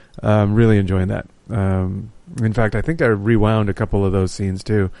remember really enjoying that. In fact, I think I rewound a couple of those scenes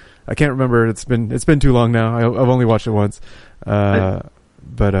too. I can't remember. It's been too long now. I've only watched it once, but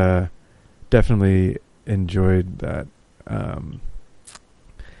definitely enjoyed that.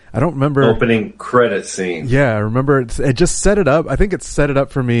 I don't remember opening credit scene. Yeah, I remember it just set it up. I think it set it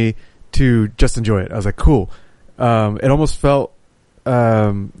up for me to just enjoy it. I was like, cool. It almost felt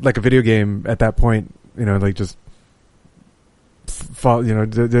like a video game at that point. Like just like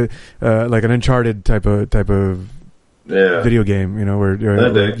an Uncharted type of video game.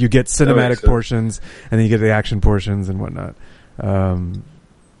 Where you get cinematic portions and then you get the action portions and whatnot.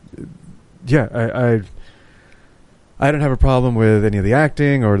 I didn't have a problem with any of the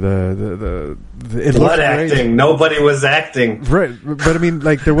acting or the blood acting. Nobody was acting, right? But I mean,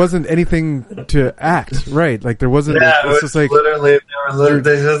 like there wasn't anything to act, right? Like there wasn't. Yeah, it was just like literally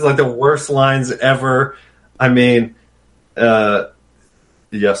they just like the worst lines ever. I mean, sorry,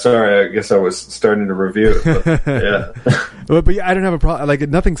 I guess I was starting to review it. But, yeah, but yeah, I didn't have a problem. Like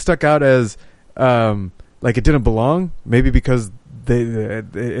nothing stuck out as like it didn't belong. Maybe because they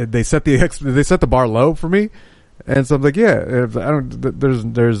set the bar low for me. And so I'm like,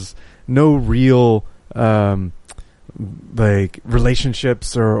 there's no real like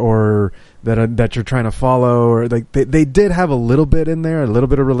relationships or that you're trying to follow, or like they did have a little bit in there, a little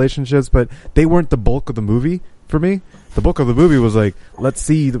bit of relationships, but they weren't the bulk of the movie for me. The bulk of the movie was like, let's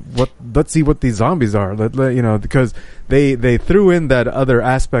see what these zombies are, because they threw in that other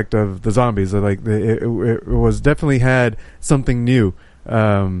aspect of the zombies. Like it was definitely had something new.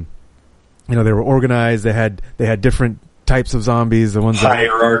 they were organized. They had different types of zombies. The ones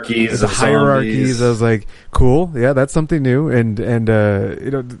hierarchies, the hierarchies. Zombies. I was like, cool, yeah, that's something new. And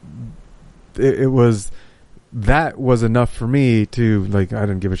it was enough for me to like. I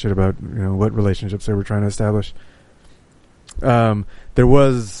didn't give a shit about what relationships they were trying to establish. There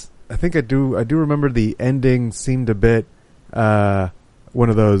was, I think I do remember the ending seemed a bit one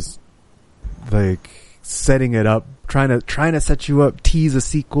of those like setting it up, trying to set you up, tease a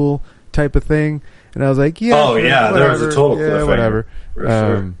sequel type of thing. And I was like, yeah, whatever. There was a total cliffhanger. Whatever.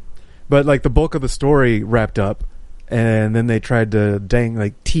 Sure. But like the bulk of the story wrapped up, and then they tried to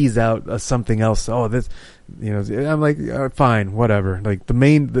tease out something else. Oh, this, I'm like, fine, whatever. Like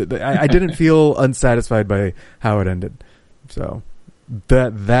I didn't feel unsatisfied by how it ended. So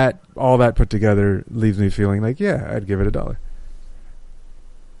that all that put together leaves me feeling like, yeah, I'd give it $1.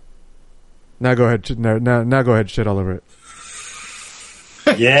 Now go ahead. Now go ahead. Shit all over it.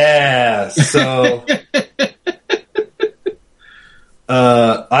 Yeah. So,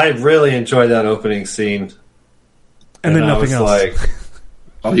 I really enjoyed that opening scene. And then nothing else. Like,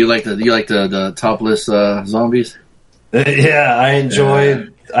 oh, you like the topless zombies? Yeah, I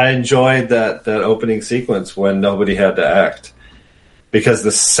enjoyed that opening sequence when nobody had to act, because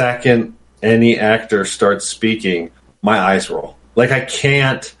the second any actor starts speaking, my eyes roll. Like I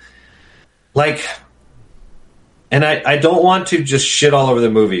can't. Like, and I don't want to just shit all over the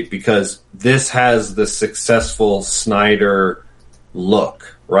movie, because this has the successful Snyder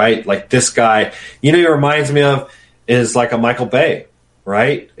look, right? Like this guy, he reminds me of is like a Michael Bay,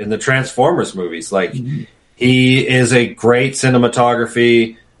 right? In the Transformers movies. Like he is a great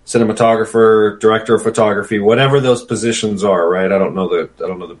cinematographer, director of photography, whatever those positions are, right? I don't know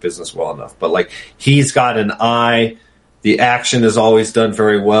the business well enough, but like he's got an eye. The action is always done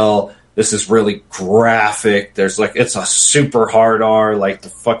very well. This is really graphic. There's like, it's a super hard R, like the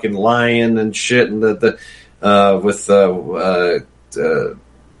fucking lion and shit, and with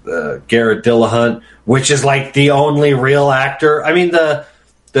Garrett Dillahunt, which is like the only real actor. I mean, the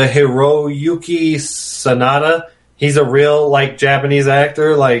Hiroyuki Sanada, he's a real like Japanese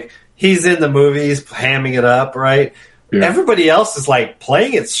actor. Like he's in the movies, hamming it up, right? Yeah. Everybody else is like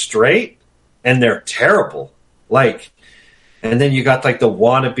playing it straight, and they're terrible. Like. And then you got like the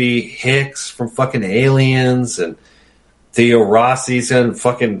wannabe Hicks from fucking Aliens, and Theo Rossi's in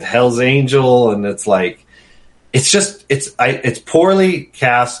fucking Hell's Angel, and it's like, it's poorly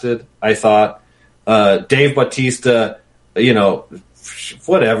casted. I thought Dave Bautista,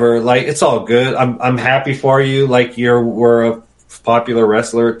 whatever. Like it's all good. I'm happy for you. Like we're a popular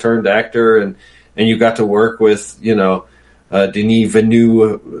wrestler turned actor, and you got to work with Denis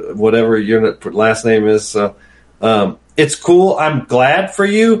Villeneuve, whatever your last name is. So. It's cool. I'm glad for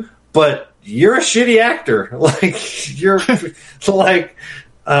you, but you're a shitty actor. Like you're like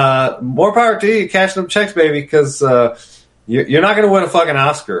more power to you. Cash them checks, baby, because you're not going to win a fucking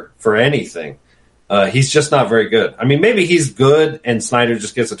Oscar for anything. He's just not very good. I mean, maybe he's good, and Snyder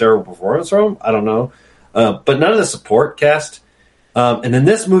just gets a terrible performance from him. I don't know, but none of the support cast. And then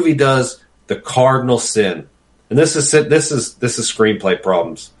this movie does the cardinal sin, and this is screenplay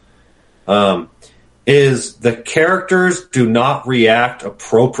problems. Is the characters do not react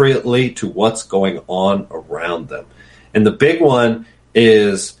appropriately to what's going on around them. And the big one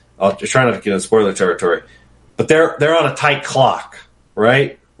is, I'll try not to get into spoiler territory, but they're on a tight clock,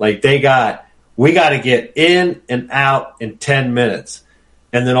 right? Like we got to get in and out in 10 minutes.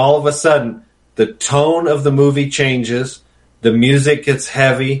 And then all of a sudden, the tone of the movie changes, the music gets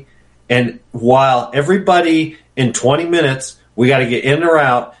heavy, and while everybody in 20 minutes, we got to get in or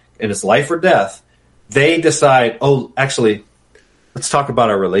out, and it's life or death, they decide, oh, actually, let's talk about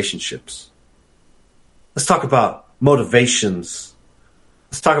our relationships. Let's talk about motivations.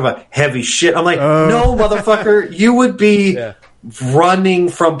 Let's talk about heavy shit. I'm like, no, motherfucker, you would be running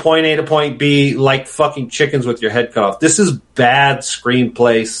from point A to point B like fucking chickens with your head cut off. This is bad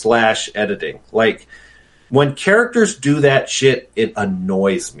screenplay / editing. Like, when characters do that shit, it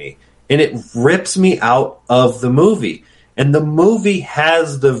annoys me. And it rips me out of the movie. And the movie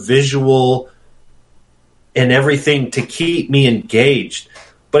has the visual and everything to keep me engaged.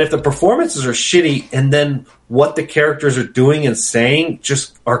 But if the performances are shitty and then what the characters are doing and saying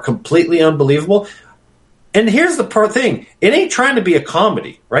just are completely unbelievable. And here's the thing. It ain't trying to be a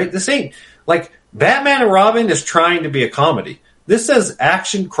comedy, right? This ain't like Batman and Robin is trying to be a comedy. This says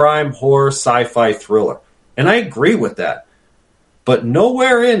action, crime, horror, sci-fi, thriller. And I agree with that. But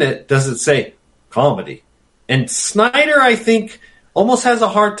nowhere in it does it say comedy. And Snyder, I think, almost has a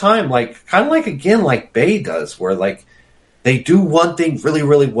hard time, like kind of like again like Bay does, where like they do one thing really,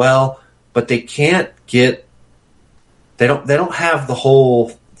 really well, but they can't get they don't have the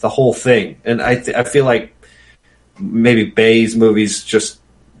whole the whole thing. And I feel like maybe Bay's movies just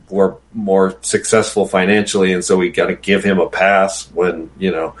were more successful financially, and so we got to give him a pass when,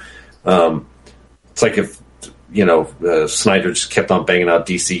 it's like if, Snyder just kept on banging out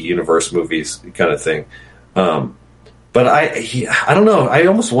DC Universe movies kind of thing. But I don't know. I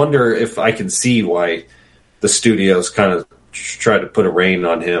almost wonder if I can see why the studios kind of try to put a rein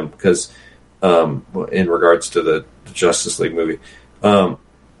on him, because in regards to the Justice League movie,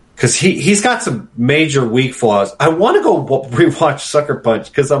 because he's got some major weak flaws. I want to go rewatch Sucker Punch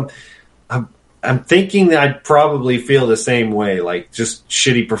because I'm thinking that I'd probably feel the same way, like just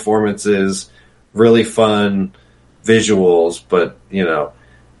shitty performances, really fun visuals, but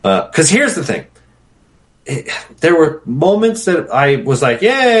because here's the thing. There were moments that I was like,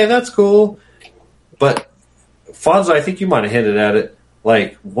 yeah, that's cool. But Fonzo, I think you might have hinted at it.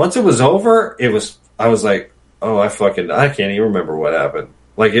 Like, once it was over, I was like, oh, I can't even remember what happened.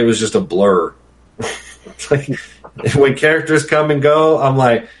 Like, it was just a blur. Like, when characters come and go, I'm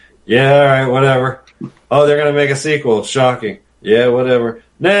like, yeah, all right, whatever. Oh, they're going to make a sequel. Shocking. Yeah, whatever.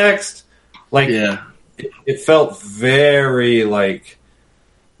 Next. Like, yeah. It felt very like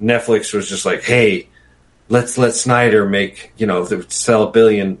Netflix was just like, hey, let's let Snyder make, sell 1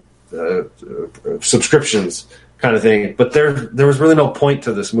 billion subscriptions kind of thing. But there was really no point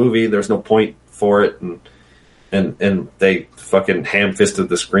to this movie. There's no point for it. And they fucking ham-fisted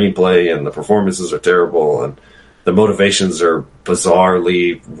the screenplay, and the performances are terrible, and the motivations are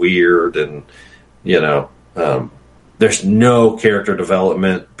bizarrely weird, and, there's no character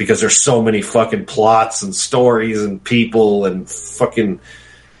development because there's so many fucking plots and stories and people and fucking...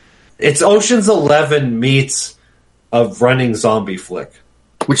 It's Ocean's 11 meets a running zombie flick.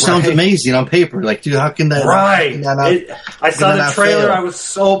 Which sounds amazing on paper. Like, dude, how can that... Right. I saw the trailer. Fail? I was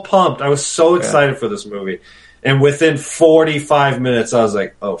so pumped. I was so excited for this movie. And within 45 minutes, I was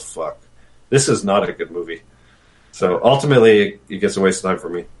like, oh, fuck. This is not a good movie. So, ultimately, it gets a waste of time for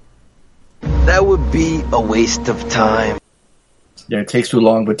me. That would be a waste of time. Yeah, it takes too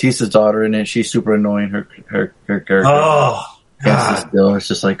long. Batista's daughter in it, she's super annoying. Her character. Oh, God. Still, it's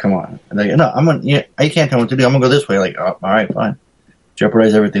just like, come on. And like, no, I can't tell what to do. I'm gonna go this way. Like, oh, all right, fine.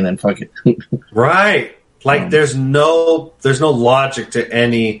 Jeopardize everything, then fuck it. Right. Like, there's no logic to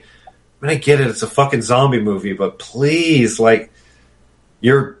any... I mean, I get it. It's a fucking zombie movie, but please, like,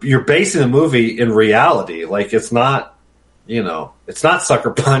 you're basing the movie in reality. Like, it's not, it's not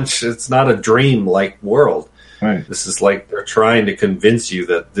Sucker Punch. It's not a dream-like world. Right. This is like they're trying to convince you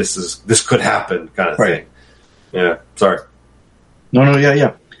that this could happen kind of thing. Yeah. Sorry. No,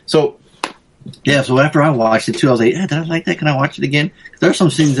 yeah. So after I watched it too, I was like, did I like that? Can I watch it again? Because there are some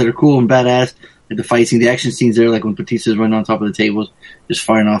scenes that are cool and badass. Like the fight scene, the action scenes there, like when Batista's running on top of the tables, just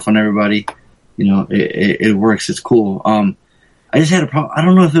firing off on everybody. It works. It's cool. I just had a problem. I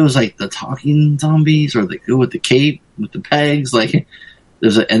don't know if it was like the talking zombies or with the cape, with the pegs. Like and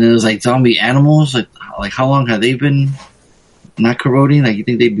then there's like zombie animals. Like how long have they been not corroding? Like you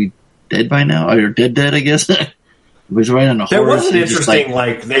think they'd be dead by now, or dead, I guess. Was right on a there horse. was an interesting,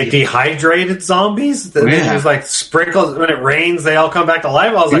 like they dehydrated zombies. It was like sprinkled when it rains, they all come back to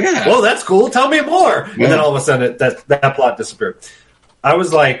life. I was like, whoa, that's cool. Tell me more. Yeah. And then all of a sudden, that plot disappeared. I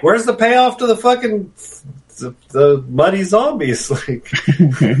was like, where's the payoff to the fucking the muddy zombies? Like,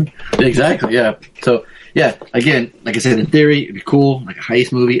 exactly, yeah. So yeah, again, like I said, in theory, it'd be cool, like a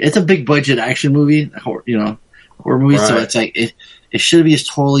heist movie. It's a big budget action movie, horror movie. Right. So it's like it should be just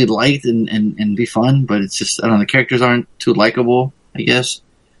totally light and be fun, but it's just, I don't know, the characters aren't too likable, I guess.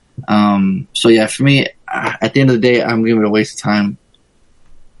 So yeah, for me, at the end of the day, I'm giving it a waste of time.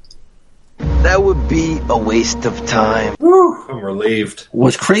 That would be a waste of time. Woo, I'm relieved.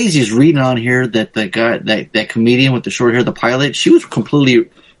 What's crazy is reading on here that the guy, that comedian with the short hair, the pilot, she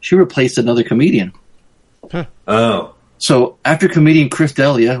replaced another comedian. Huh. Oh. So, after comedian Chris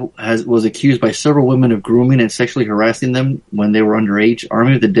D'Elia was accused by several women of grooming and sexually harassing them when they were underage,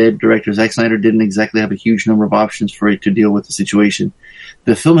 Army of the Dead director Zack Snyder didn't exactly have a huge number of options for it to deal with the situation.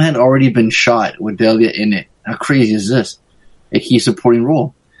 The film had already been shot with D'Elia in it. How crazy is this? A key supporting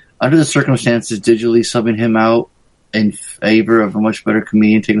role. Under the circumstances, digitally subbing him out in favor of a much better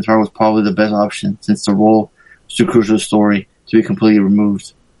comedian taking the part was probably the best option, since the role was too crucial to the story to be completely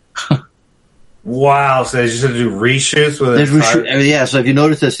removed. Wow, so they just had to do reshoots with it? Yeah, so if you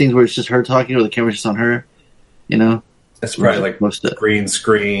notice the scenes where it's just her talking or the camera's just on her, That's probably like green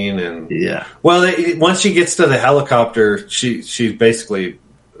screen and... Yeah. Well, once she gets to the helicopter, she's basically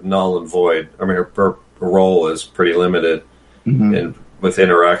null and void. I mean, her role is pretty limited in with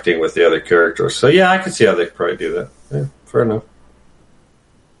interacting with the other characters. So yeah, I can see how they could probably do that. Yeah, fair enough.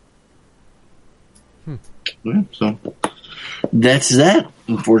 Yeah, so That's that,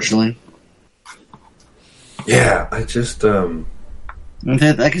 unfortunately. Yeah, I just like I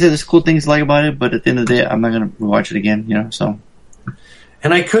said, there's cool things like about it, but at the end of the day, I'm not going to watch it again. So.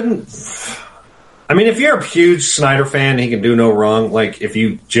 And I couldn't. I mean, if you're a huge Snyder fan, he can do no wrong. Like, if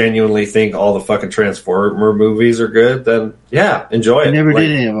you genuinely think all the fucking Transformer movies are good, then yeah, enjoy it. I never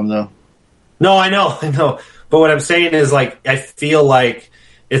did any of them though. No, I know. But what I'm saying is, like, I feel like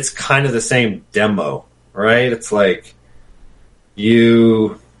it's kind of the same demo, right? It's like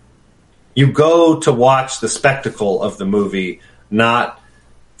you go to watch the spectacle of the movie, not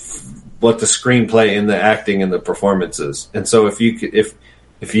what the screenplay and the acting and the performances. And so if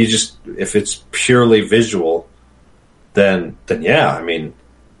it's purely visual, then yeah, I mean,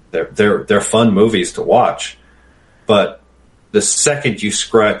 they're fun movies to watch. But the second you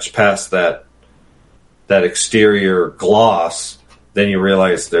scratch past that exterior gloss, then you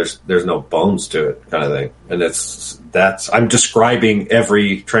realize there's no bones to it, kind of thing. And I'm describing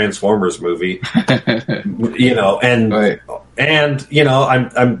every Transformers movie, and right. And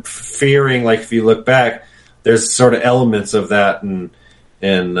I'm fearing, like, if you look back, there's sort of elements of that in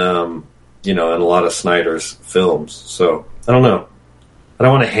a lot of Snyder's films. So I don't know. I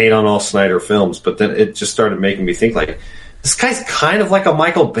don't want to hate on all Snyder films, but then it just started making me think, like, this guy's kind of like a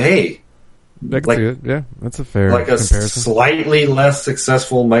Michael Bay. Yeah, that's a fair like comparison. A slightly less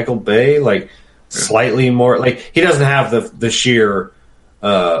successful Michael Bay, like slightly more, like, he doesn't have the sheer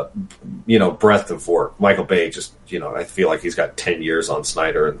breadth of work. Michael Bay just, I feel like he's got 10 years on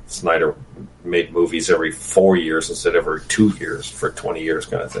Snyder, and Snyder made movies every 4 years instead of every 2 years for 20 years,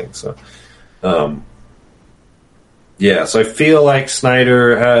 kind of thing. So so I feel like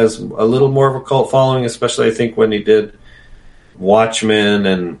Snyder has a little more of a cult following, especially I think when he did Watchmen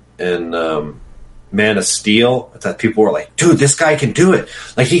and Man of Steel. I thought people were like, dude, this guy can do it.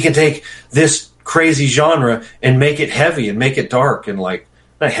 Like, he can take this crazy genre and make it heavy and make it dark, and, like,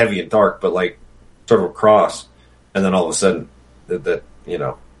 not heavy and dark, but, like, sort of a cross. And then all of a sudden, that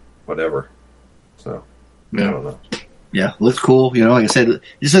whatever. So, yeah. I don't know. Yeah, looks cool. Like I said, it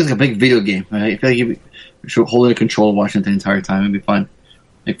just looks like a big video game. Right? I feel like you're holding a controller, watching it the entire time. It'd be fun.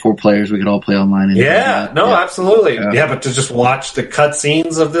 Like 4 players, we could all play online. Absolutely. Yeah, but to just watch the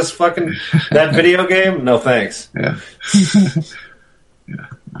cutscenes of this that video game, no thanks. Yeah. Yeah.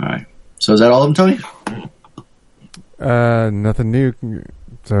 All right. So is that all of them, Tony? Nothing new.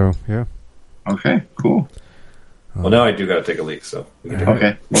 So yeah. Okay. Cool. Well, now I do got to take a leak, so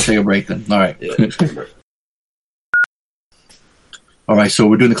okay, we'll take a break then. All right. Yeah. All right. So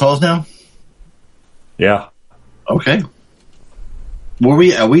we're doing the calls now. Yeah. Okay. Are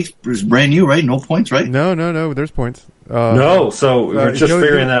we brand new, right? No points, right? No. There's points. No, so we're just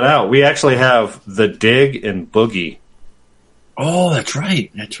figuring that out. We actually have the Dig and Boogie. Oh, that's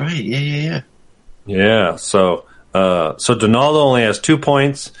right. Yeah. Yeah. So Donaldo only has 2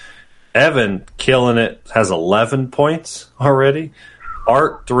 points. Evan, killing it, has 11 points already.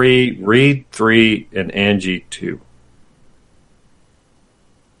 Art 3, Reed 3, and Angie 2.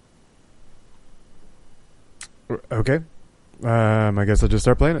 Okay. I guess I'll just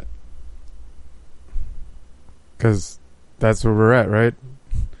start playing it. Because that's where we're at, right?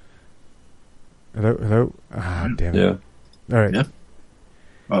 Hello? Ah, damn it. Yeah. All right. Yeah.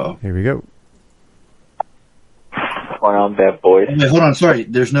 Uh-oh. Here we go. What's going on, bad boys? Wait, hold on. Sorry.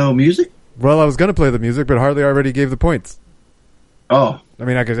 There's no music? Well, I was going to play the music, but Harley already gave the points. Oh. I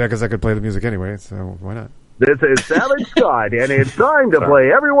mean, I could play the music anyway, so why not? This is Savage Scott, and it's time to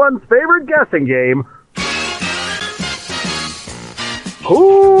play everyone's favorite guessing game,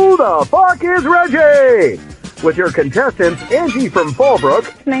 Who the Fuck is Reggie? With your contestants, Angie from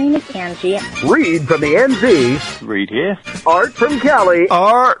Fallbrook. My name is Angie. Reed from the NZ. Reed here. Art from Cali.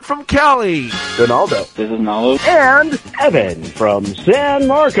 Art from Cali. Donaldo. This is Nalo. And Evan from San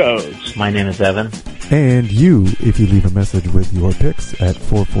Marcos. My name is Evan. And you, if you leave a message with your picks at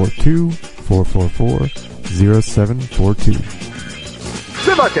 442-444-0742.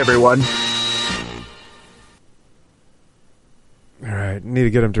 Good luck, everyone. All right, need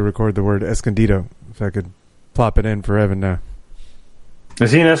to get him to record the word Escondido. If I could plop it in for Evan now.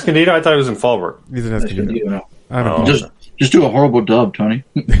 Is he in Escondido? I thought he was in Fallbrook. He's in Escondido. I don't know. Just do a horrible dub, Tony.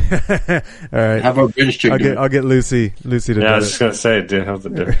 All right. Have our British chick do it. I'll get Lucy to do it. Yeah, I was just going to say, dude, have the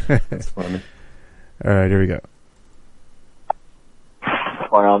dub. That's funny. All right, here we go.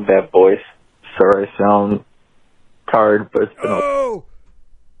 What's going on, bad boys? Sorry I sound tired, but it's been Oh!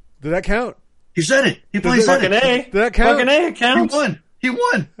 Did that count? He said it. He played fucking A. Did that count? Fucking A, it counts. He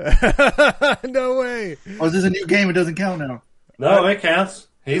won. No way. Oh, is this a new game? It doesn't count now. No, it counts.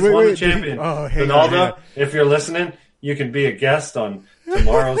 He's won the champion. Oh, hey, Ronaldo, if you're listening, you can be a guest on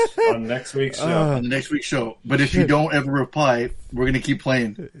tomorrow's on next week's show. On the next week's show. But if you don't ever reply, we're going to keep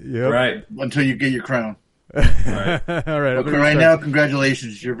playing. Yep. Right. Until you get your crown. Right. All right. Okay, right now,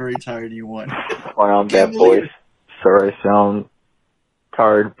 congratulations. You're very tired and you won. Well, I'm Bad Boys. Sorry I sound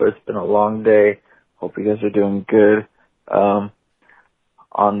tired, but it's been a long day. Hope you guys are doing good. On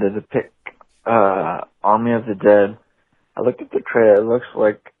the pick, Army of the Dead. I looked at the trailer. It looks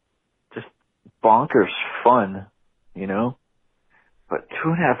like just bonkers fun, you know? But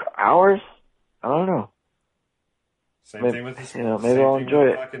 2.5 hours? I don't know. Same maybe, thing with this. You know, maybe I'll enjoy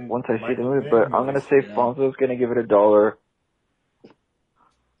it once I see the movie. But I'm gonna say Fonzo's gonna give it $1.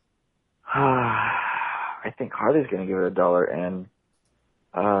 I think Harley's gonna give it $1, and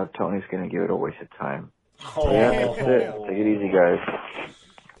Tony's gonna give it a waste of time. So yeah, that's it. Take it easy, guys.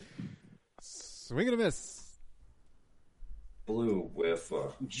 Swing and a miss. Blue with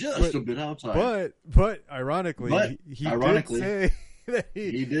just a bit outside. But ironically, he did say that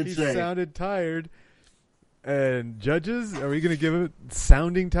he say sounded tired. And judges, are we going to give it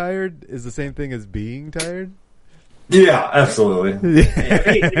sounding tired is the same thing as being tired? Yeah, absolutely. If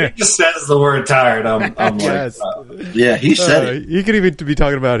he just says the word tired, I'm yes. like, yeah, he said it. He could even be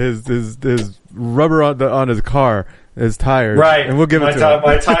talking about his rubber on his car is tired, right? And we'll give it to him.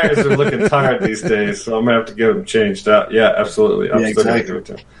 My tires are looking tired these days, so I'm gonna have to get them changed out. Yeah, absolutely. I'm still gonna give it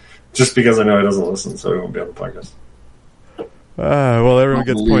to him, just because I know he doesn't listen, so he won't be on the podcast. Well, everyone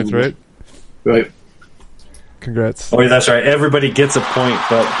gets points, right? Right. Congrats. Oh, yeah, that's right. Everybody gets a point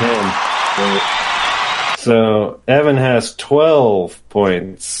but him. So Evan has 12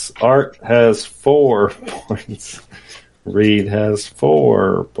 points. Art has 4 points. Reed has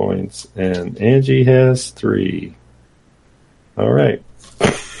 4 points. And Angie has 3. All right.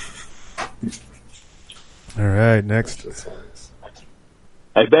 All right, next.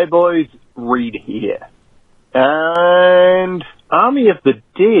 Hey, Bad Boys, Reed here. And Army of the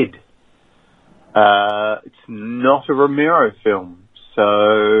Dead. It's not a Romero film,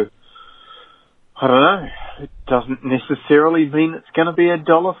 so I don't know. It doesn't necessarily mean it's going to be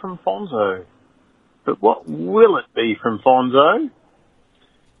 $1 from Fonzo. But what will it be from Fonzo?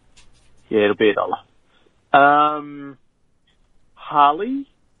 Yeah, it'll be $1. Harley,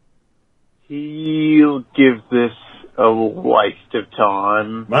 he'll give this a waste of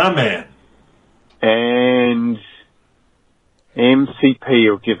time. My man. And MCP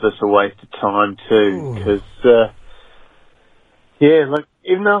will give this a waste of time too, because, yeah, look,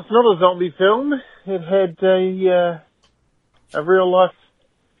 even though it's not a zombie film, it had a real life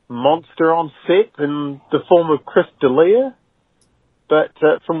monster on set in the form of Chris D'Elia. But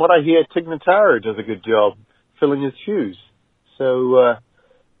from what I hear, Tig Notaro does a good job filling his shoes. So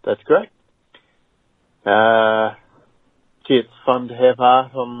that's great. Gee, it's fun to have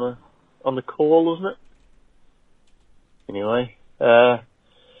Art on the call, isn't it? Anyway,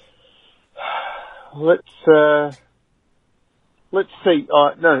 let's see.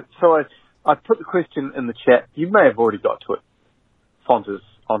 No, so I put the question in the chat. You may have already got to it. Fonz's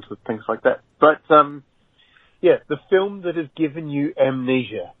onto things like that. But, yeah, the film that has given you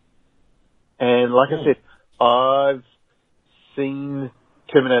amnesia. And like I said, I've seen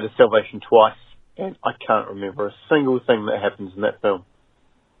Terminator Salvation twice, and I can't remember a single thing that happens in that film.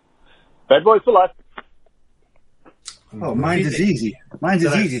 Bad Boys for life. Oh, mine's is easy. Mine's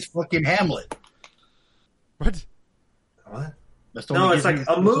is easy. It's fucking Hamlet. What? No, it's like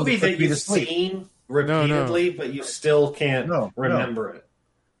a movie that you've seen repeatedly, but you still can't remember it.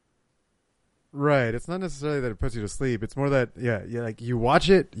 Right. It's not necessarily that it puts you to sleep. It's more that, like you watch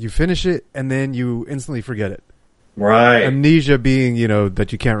it, you finish it, and then you instantly forget it. Right. Amnesia being,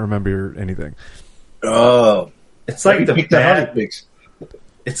 that you can't remember anything. Oh. It's like the bad.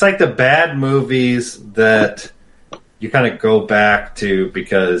 It's like the bad movies that you kind of go back to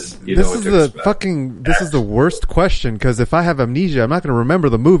because you know what to expect. This is the worst question, because if I have amnesia, I'm not going to remember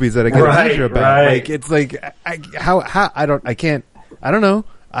the movies that I get amnesia about. Right. Like, it's like, I don't know.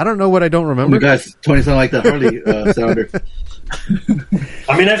 I don't know what I don't remember. Oh my gosh, Tony sounded like that Harley sounder.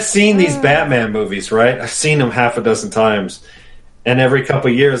 I mean, I've seen these Batman movies, right? I've seen them half a dozen times. And every couple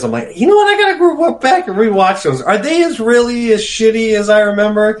of years, I'm like, you know what? I got to go back and rewatch those. Are they really as shitty as I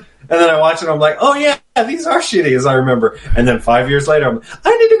remember? And then I watch it, I'm like, oh yeah, these are shitty as I remember. And then 5 years later,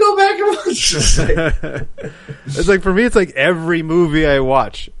 I need to go back and watch this. It's like, for me, it's like every movie I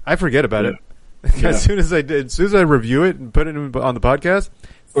watch, I forget about it. Yeah. As soon as I review it and put it on the podcast,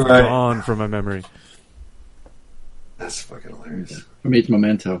 it's gone from my memory. That's fucking hilarious. For me, it's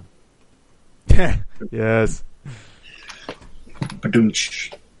Memento. Yes.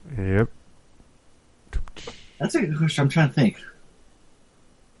 Yep. That's a good question. I'm trying to think.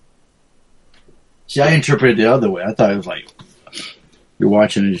 See, I interpreted it the other way. I thought it was like You're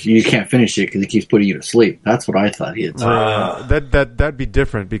watching it, you can't finish it because it keeps putting you to sleep. That's what I thought he had said. That'd be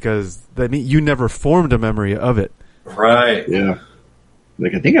different because that mean you never formed a memory of it. Right. Yeah.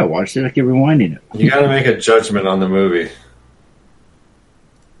 Like, I think I watched it. I keep rewinding it. You got to make a judgment on the movie.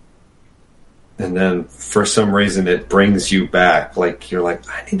 And then for some reason it brings you back. Like, you're like,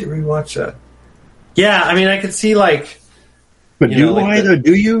 I need to rewatch that. Yeah, I mean, I could see, like... But do you?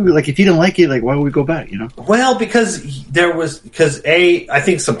 Like, if you don't like it, like, why would we go back, you know? Well, because I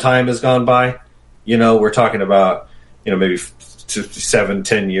think some time has gone by. You know, we're talking about, you know, maybe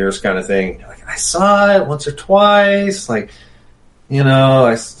 7-10 years kind of thing. Like, I saw it once or twice. Like, you know,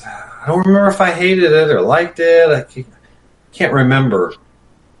 I don't remember if I hated it or liked it. I can't remember.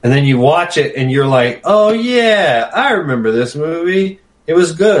 And then you watch it and you're like, oh, yeah, I remember this movie. It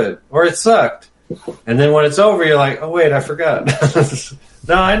was good. Or it sucked. And then when it's over, you're like, oh, wait, I forgot.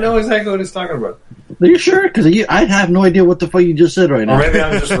 No, I know exactly what he's talking about. Are you sure? Because I have no idea what the fuck you just said right now. Or maybe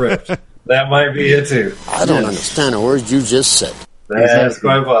I'm just ripped. That might be it, too. I don't understand a word you just said. That's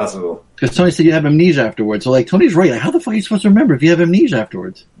quite possible. Because Tony said you have amnesia afterwards. So, like, Tony's right. Like, how the fuck are you supposed to remember if you have amnesia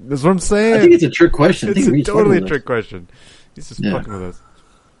afterwards? That's what I'm saying. I think it's a trick question. It's totally a trick question. He's just fucking with us.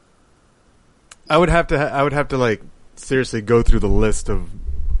 I would have to like seriously go through the list of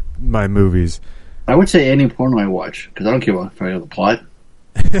my movies. I would say any porno I watch because I don't care about the plot.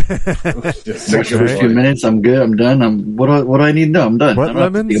 Watch it for a few minutes. I'm good. I'm done. What do I need to know? I'm done. What I don't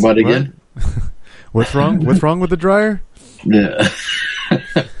have to think about it again. What's wrong? What's wrong with the dryer? Yeah.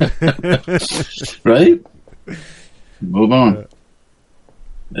 Right. Move on.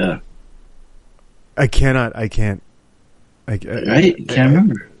 Yeah. I can't. Right? Can't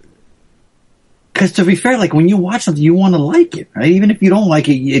remember. Because to be fair, like when you watch something, you want to like it, right? Even if you don't like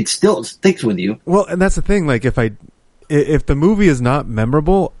it, it still sticks with you. Well, and that's the thing. Like if the movie is not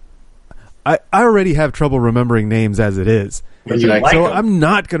memorable, I already have trouble remembering names as it is. So I'm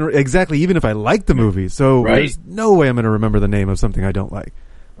not gonna even if I like the movie. So there's no way I'm gonna remember the name of something I don't like.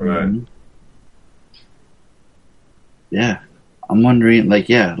 Right. Mm-hmm. Yeah, I'm wondering. Like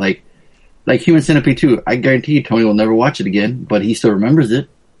Human Centipede 2. I guarantee you, Tony will never watch it again, but he still remembers it.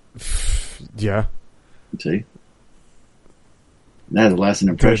 Yeah. See? That has a lasting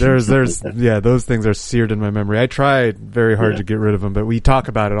impression. Those things are seared in my memory. I tried very hard to get rid of them, but we talk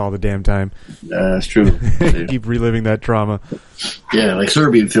about it all the damn time. That's true. Keep reliving that trauma. Yeah, like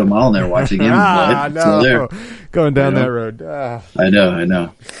Serbian film, I'll never watch again. No. Going down that road. I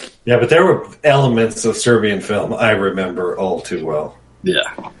know. Yeah, but there were elements of Serbian film I remember all too well.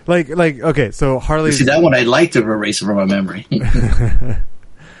 Yeah. Like okay, so Harley. See, that one I'd like to erase from my memory.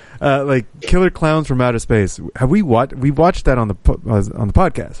 Like Killer Clowns from Outer Space. Have we watched? We watched that on the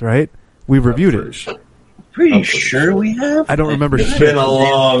podcast, right? We reviewed it. Pretty sure we have. I don't remember shit. It's been a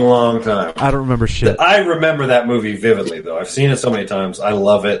long, long time. I don't remember shit. I remember that movie vividly, though. I've seen it so many times. I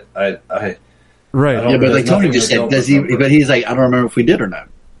love it. Right. Yeah, but like Tony just said, does he? But he's like, I don't remember if we did or not.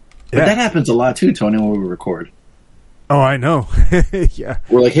 But that happens a lot too, Tony, when we record. Oh, I know. Yeah.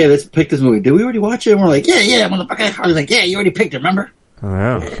 We're like, hey, let's pick this movie. Did we already watch it? And we're like, yeah, motherfucker. I was like, yeah, you already picked it, remember? Oh,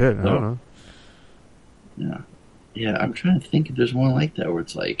 yeah, shit. I don't know. Yeah, I'm trying to think if there's one like that where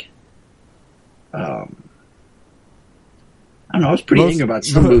it's like, I don't know. I was pretty angry about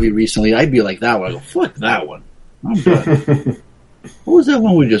some movie recently. I'd be like that one. I go, fuck that one. I'm done. What was that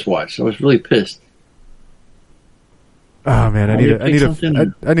one we just watched? I was really pissed. Oh man, I need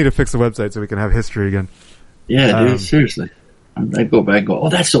to fix the website so we can have history again. Yeah, dude, seriously. I'd go back and go, oh,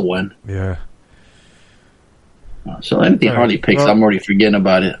 that's the one. Yeah. So anything Harley picks, I'm already forgetting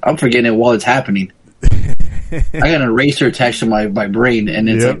about it. I'm forgetting it while it's happening. I got an eraser attached to my brain, and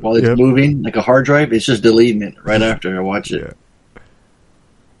it's like while it's moving, like a hard drive, it's just deleting it right after I watch it. Yeah.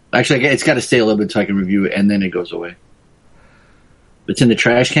 Actually, it's got to stay a little bit so I can review it, and then it goes away. It's in the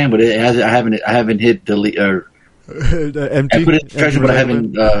trash can, but I haven't hit delete or empty. I put it in the trash, but I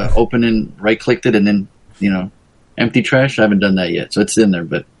haven't opened and right clicked it, and then empty trash. I haven't done that yet, so it's in there.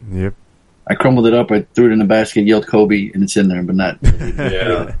 But I crumbled it up, I threw it in a basket, yelled Kobe, and it's in there, but not.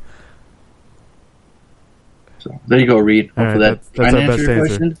 Yeah. So there you go, Reed. Hopefully that's our best answer.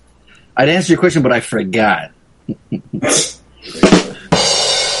 Question. I'd answer your question, but I forgot.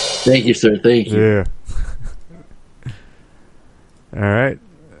 Thank you, sir. Thank you. Yeah. All right.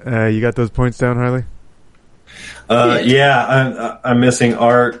 You got those points down, Harley? Yeah, I'm missing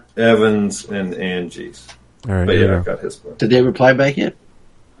Art, Evans, and Angie's. All right. But yeah, I got his point. Did they reply back yet?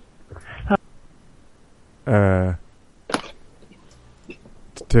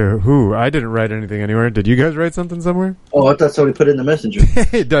 To who? I didn't write anything anywhere. Did you guys write something somewhere? Oh, I thought somebody put it in the messenger.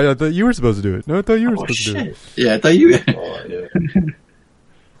 I thought you were supposed to do it. No, I thought you were supposed to do it. Yeah, I thought you. Oh,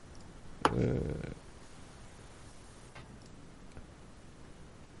 yeah.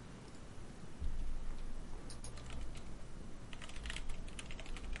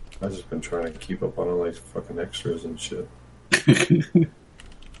 I've just been trying to keep up on all these fucking extras and shit.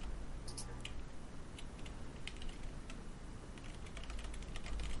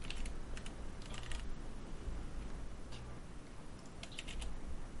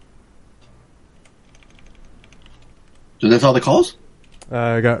 So that's all the calls?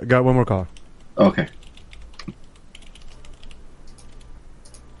 Got one more call. Okay.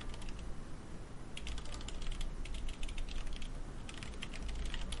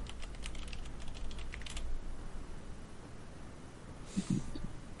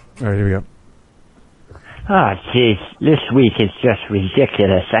 All right, here we go. Oh, jeez. This week is just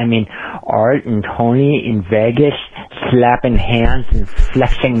ridiculous. I mean, Art and Tony in Vegas slapping hands and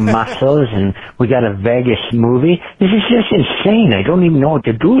flexing muscles, and we got a Vegas movie. This is just insane. I don't even know what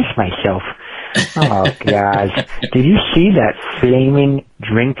to do with myself. Oh, God. Did you see that flaming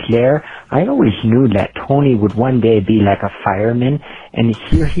drink there? I always knew that Tony would one day be like a fireman, and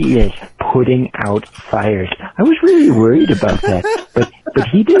here he is putting out fires. I was really worried about that, but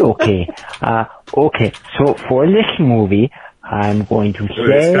he did okay. Okay, so for this movie, I'm going to say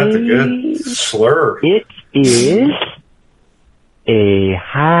It's got the good slur. It is a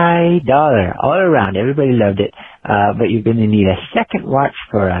high dollar all around. Everybody loved it, but you're going to need a second watch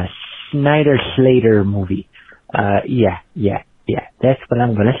for a Snyder Slater movie. Yeah. That's what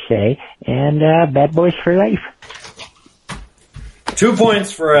I'm going to say. And Bad Boys for Life. 2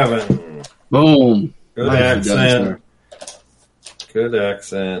 points for Evan. Boom. Good Nice accent. Good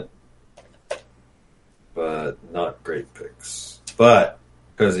accent. But not great picks. But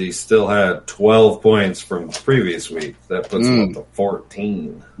because he still had 12 points from the previous week, that puts him up to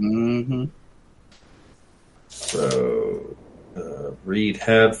 14. Mm-hmm. So Reed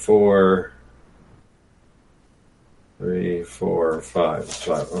had 4, 3, 4, 5.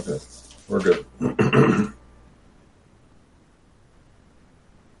 5. Okay. We're good.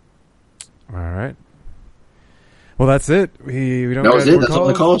 All right. Well, that's it. We don't. That was got it. more That's all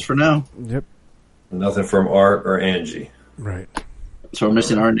the calls for now. Yep. Nothing from Art or Angie. Right. So we're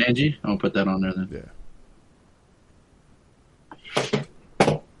missing Art and Angie? I'll put that on there then. Yeah.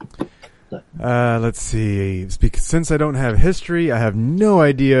 Let's see. Since I don't have history, I have no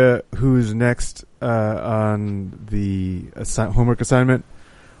idea who's next on the homework assignment.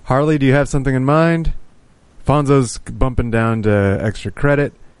 Harley, do you have something in mind? Fonzo's bumping down to extra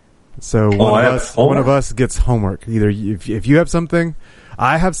credit. So one of us gets homework. Either if you have something,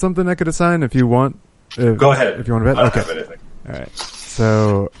 I have something I could assign if you want. Go ahead. If you want to bet. I don't Okay. have anything. All right.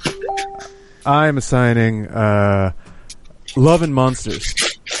 So I'm assigning Love and Monsters.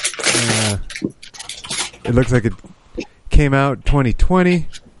 It looks like it came out 2020.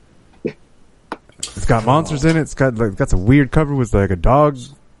 It's got monsters in it. It's got some weird cover with like a dog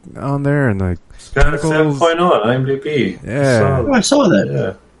on there and like It's got a tentacles. 7.0 on IMDb. Yeah. I saw that.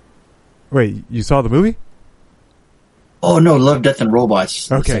 Yeah. Wait, you saw the movie? Oh, no, Love, Death, and Robots.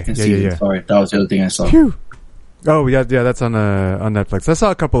 The Okay. second Yeah. season. Sorry, that was the other thing I saw. Phew. Oh, yeah, that's on Netflix. I saw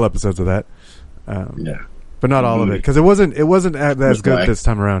a couple episodes of that. Yeah. But not all of it, because it wasn't as good black. this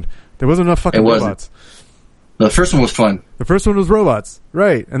time around. There wasn't enough fucking It wasn't. robots. The first one was fun. The first one was robots,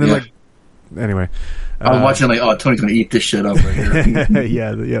 right? And then Yeah. anyway, I was watching like, oh, Tony's gonna eat this shit up right here.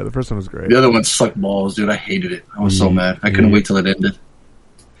 yeah, the first one was great. The other one sucked balls, dude. I hated it. I was so mad. I couldn't wait till it ended. I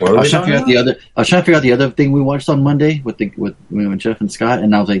What are we was trying to talking figure out I was trying to figure out the other thing we watched on Monday with Jeff and Scott,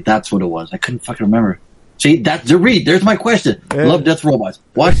 and I was like, that's what it was. I couldn't fucking remember. See, there's my question. Yeah. Love, Death, Robots.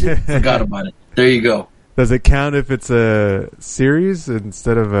 Watched it, forgot about it. There you go. Does it count if it's a series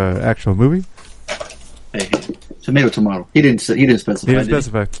instead of an actual movie? Hey, tomato. He didn't specify. He didn't did he?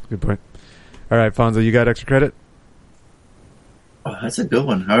 specify. Good point. All right, Fonzo, you got extra credit? Oh, that's a good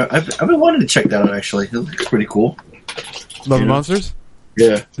one. I've been wanting to check that out, actually. It looks pretty cool. Love and Monsters?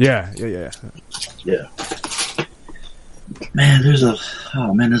 Yeah. Yeah. Yeah. Man, there's a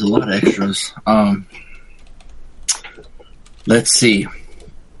lot of extras. Let's see.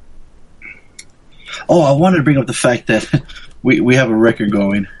 Oh, I wanted to bring up the fact that we have a record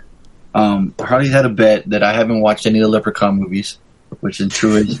going. Harley had a bet that I haven't watched any of the Leprechaun movies, which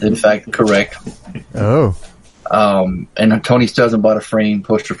is in fact correct. Oh. And Tony still hasn't bought a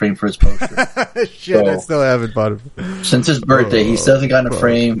poster frame for his poster. Shit, I still haven't bought it. Since his birthday, he still hasn't gotten a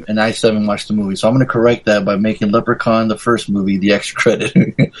frame, and I still haven't watched the movie. So I'm going to correct that by making Leprechaun, the first movie, the extra credit.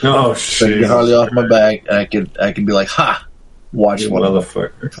 Oh, so shit. get Harley off my back, and I can be like, ha! Watch one.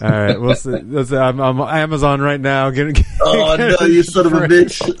 Motherfucker. All right, we'll see. I'm on Amazon right now. Oh, no, you son of a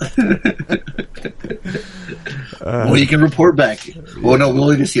bitch. Well, you can report back. Well, no,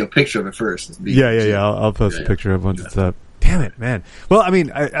 we'll need to see a picture of it first. Yeah. I'll post a picture of once it's up. Damn it, man. Well, I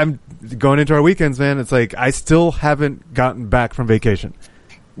mean, I'm going into our weekends, man. It's like I still haven't gotten back from vacation.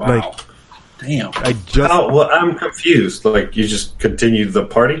 Wow. Like, damn. I just well, I'm confused. Like, you just continued the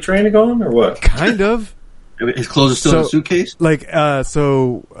party train going, or what? kind of. His clothes are still in the suitcase? Like,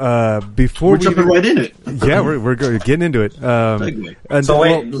 before We're jumping right in it. Yeah, we're getting into it. And So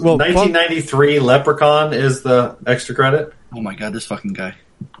wait, well, 1993 Leprechaun is the extra credit? Oh my god, this fucking guy.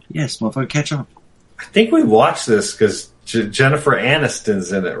 Yes, motherfucker, catch up. I think we watched this because Jennifer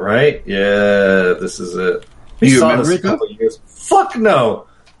Aniston's in it, right? Yeah, this is it. We You saw remember this it, a couple of years. Fuck no.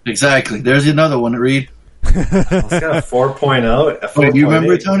 Exactly. There's another one to read. It's got a 4.0. Wait, do you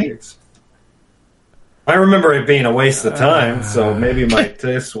remember it, Tony? I remember it being a waste of time, so maybe my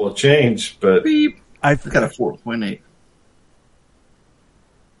taste will change. But I've got a 4.8.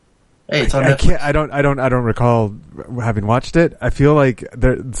 Hey, it's on I Netflix. can't. I don't recall having watched it. I feel like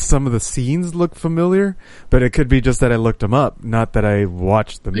some of the scenes look familiar, but it could be just that I looked them up, not that I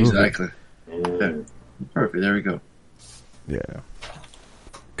watched the movie. Exactly. Yeah. Perfect. There we go. Yeah.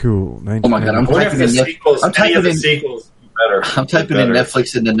 Cool. Oh my god, I'm typing in sequels better. I'm typing in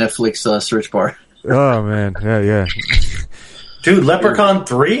Netflix in the Netflix search bar. Oh man, yeah. Dude, Leprechaun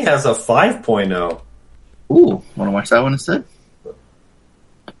 3 has a 5.0. Ooh, want to watch that one instead?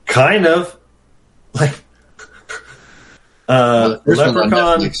 Kind of. Like,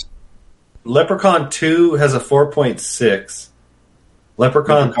 Leprechaun 2 has a 4.6.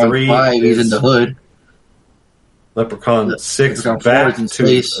 Leprechaun 3 5 is in the hood. Leprechaun 6 Leprechaun back 4 is in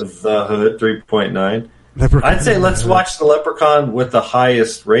to space. the hood, 3.9. Leprechaun. I'd say let's watch the Leprechaun with the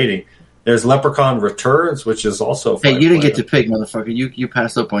highest rating. There's Leprechaun Returns, which is also 5. Hey, you didn't get to pick, motherfucker. You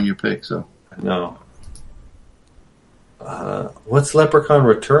passed up on your pick, so. No. What's Leprechaun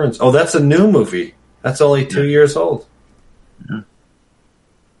Returns? Oh, that's a new movie. That's only 2 years old. Yeah.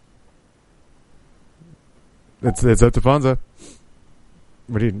 It's up to Fonza.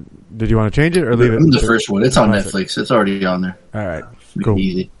 Did you want to change it or leave it? The first one. It's on Netflix. It's already on there. All right. Make Cool. it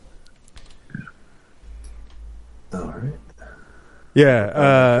easy. All right.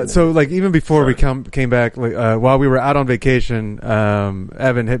 Yeah. So like even before we came back, like, while we were out on vacation,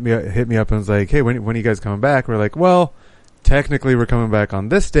 Evan hit me up and was like, "Hey, when are you guys coming back?" We're like, "Well, technically we're coming back on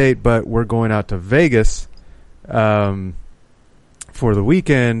this date, but we're going out to Vegas, for the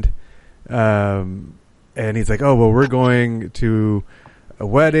weekend." And he's like, "Oh, well, we're going to a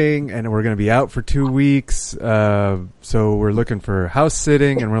wedding and we're going to be out for 2 weeks. So we're looking for house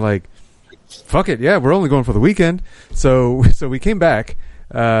sitting." And we're like, fuck it. Yeah, we're only going for the weekend. So we came back,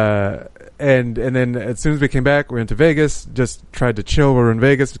 and then as soon as we came back, we went to Vegas, just tried to chill. We were in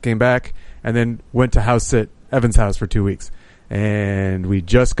Vegas, came back, and then went to house sit Evan's house for 2 weeks. And we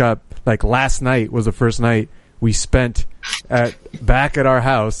just got, like, last night was the first night we spent back at our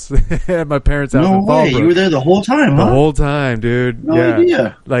house at my parents' house in No way. Fallbrook. You were there the whole time, The huh? whole time, dude. No yeah.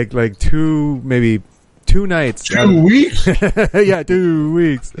 idea. Like maybe 2 nights. 2 weeks? Yeah, 2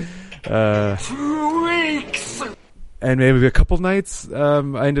 weeks. 2 weeks! And maybe a couple nights,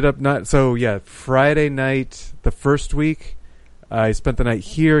 I ended up not. So yeah, Friday night, the first week, I spent the night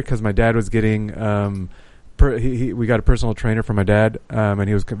here because my dad was getting, we got a personal trainer for my dad, and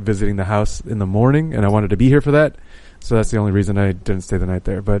he was visiting the house in the morning, and I wanted to be here for that. So that's the only reason I didn't stay the night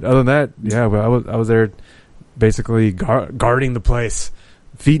there. But other than that, yeah, well, I was there basically guarding the place,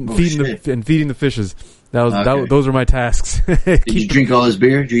 feeding the fishes. Those were my tasks. Did you drink all his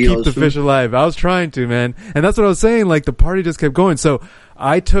beer? Did you eat all Keep his the food? fish alive. I was trying to, man, and that's what I was saying. Like the party just kept going. So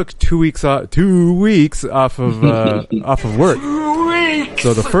I took 2 weeks off. 2 weeks off of off of work. 2 weeks!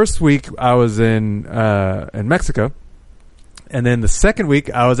 So the first week I was in Mexico, and then the second week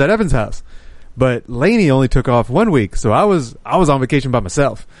I was at Evan's house. But Laney only took off 1 week, so I was on vacation by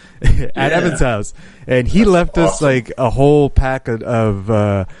myself at Evan's house, and he left us like a whole pack of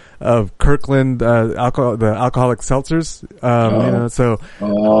Kirkland the alcoholic seltzers, you know. So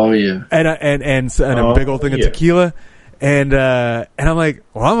and a big old thing of tequila. And I'm like,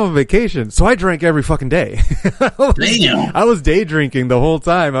 well, I'm on vacation, so I drank every fucking day. I was day drinking the whole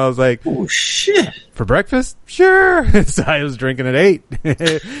time. I was like, oh shit, for breakfast? Sure. So I was drinking at 8.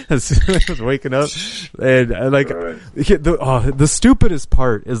 I was waking up, and the stupidest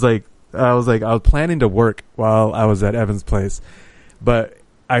part is like, I was planning to work while I was at Evan's place, but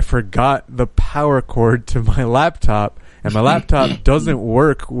I forgot the power cord to my laptop. And my laptop doesn't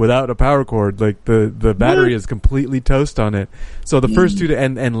work without a power cord. Like the battery is completely toast on it. So the first 2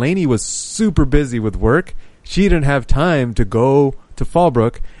 and Lainey was super busy with work. She didn't have time to go to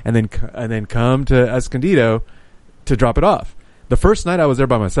Fallbrook and then come to Escondido to drop it off. The first night I was there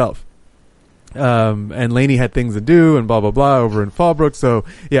by myself. And Lainey had things to do and blah blah blah over in Fallbrook. So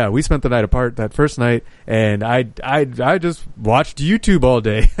yeah, we spent the night apart that first night, and I just watched YouTube all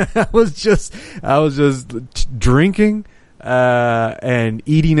day. I was just drinking, and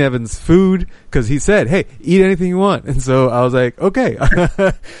eating Evan's food because he said, "Hey, eat anything you want." And so I was like, "Okay."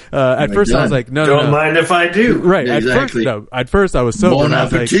 At first, I was like, "No, don't mind if I do." Right. Exactly. At first, I was sober. Bon And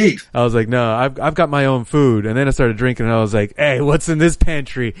appetit. I was like, "No, I've got my own food." And then I started drinking, and I was like, "Hey, what's in this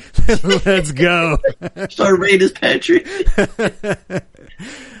pantry? Let's go." Start raiding his pantry.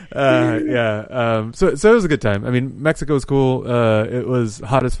 So it was a good time. I mean, Mexico was cool. It was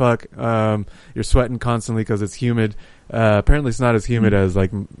hot as fuck. You're sweating constantly because it's humid. Apparently it's not as humid as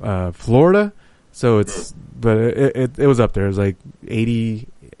like Florida. So but it was up there. It was like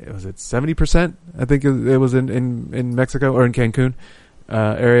 70%? I think it was in Mexico or in Cancun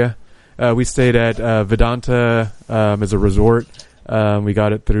area. We stayed at Vedanta as a resort. We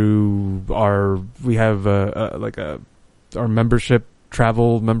got it through our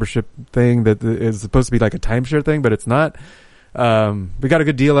travel membership thing that is supposed to be like a timeshare thing, but it's not. We got a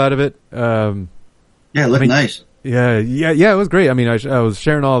good deal out of it. It looked nice. Yeah, it was great. I mean, I was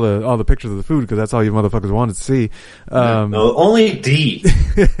sharing all the pictures of the food because that's all you motherfuckers wanted to see. No, only D.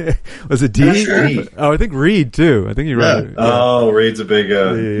 Was it D? Sure. Oh, I think Reed too. I think you're right. Yeah. Oh, Reed's a big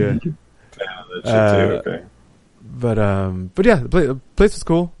fan of that shit too. Okay. But yeah, the place was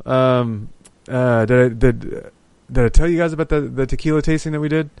cool. Did I tell you guys about the tequila tasting that we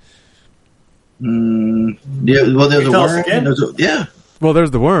did? Yeah. Well, there's a worm. Yeah. Well,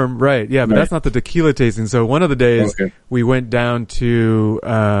 there's the worm, right? Yeah, but that's not the tequila tasting. So one of the days we went down to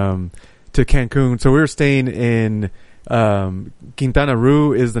Cancun. So we were staying in Quintana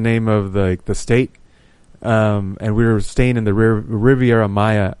Roo is the name of the state, and we were staying in the Riviera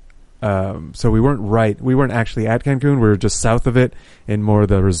Maya. So we weren't actually at Cancun. We were just south of it in more of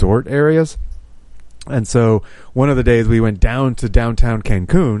the resort areas. And so one of the days we went down to downtown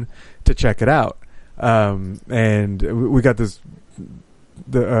Cancun to check it out. And we got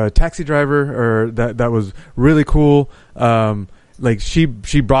the taxi driver that was really cool. Like she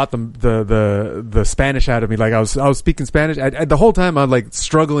brought the Spanish out of me. Like I was speaking Spanish. The whole time I'm like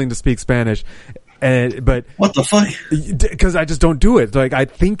struggling to speak Spanish. But what the fuck? Because I just don't do it. Like I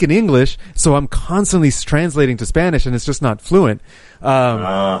think in English, so I'm constantly translating to Spanish, and it's just not fluent.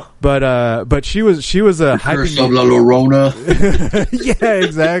 But she was Curse of La Llorona. Yeah,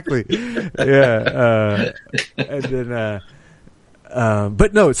 exactly. Yeah, and then.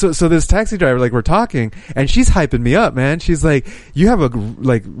 But no, so this taxi driver, like we're talking and she's hyping me up, man. She's like, you have a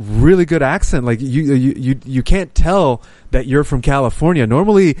like really good accent. Like you can't tell that you're from California.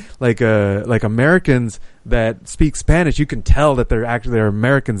 Normally like Americans that speak Spanish, you can tell that they're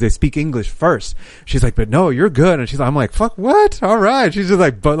Americans. They speak English first. She's like, but no, you're good. And I'm like, fuck what? All right. She's just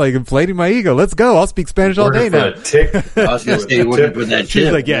like, but like inflating my ego. Let's go. I'll speak Spanish all day now. I was going to say, working for that tip.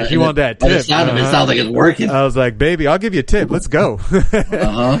 She's like, yeah, she want that tip. It sounds like it's working. I was like, baby, I'll give you a tip. Let's go.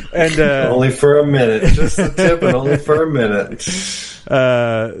 And only for a minute. Just a tip and only for a minute. So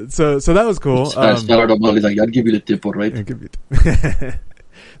that was cool. He's like, I'll give you the tip, all right?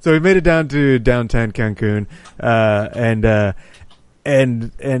 So we made it down to downtown Cancun,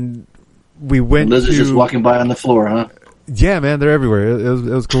 and we went. And Lizard's just walking by on the floor, huh? Yeah, man, they're everywhere. It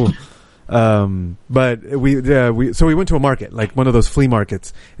was cool. But we went to a market, like one of those flea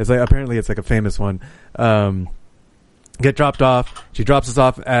markets. It's like apparently it's like a famous one. Get dropped off. She drops us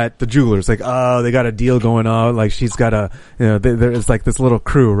off at the jeweler's. Like, oh, they got a deal going on. Like, she's got there's like this little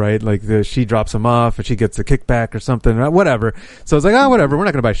crew, right? Like, she drops them off and she gets a kickback or something, whatever. So I was like, whatever. We're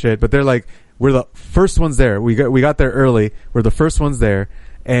not gonna buy shit. But they're like, we're the first ones there. We got there early. We're the first ones there.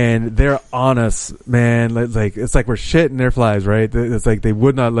 And they're on us, man. Like it's like we're shitting their flies, right? It's like they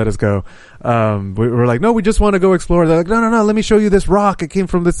would not let us go. We're like, no, we just want to go explore. They're like, no, let me show you this rock. It came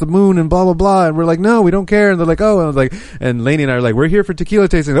from the moon and blah blah blah. And we're like, no, we don't care. And they're like, oh, and I was like, and Lainey and I are like, we're here for tequila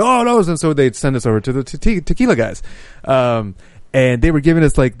tasting. Oh no, and so they'd send us over to the tequila guys. And they were giving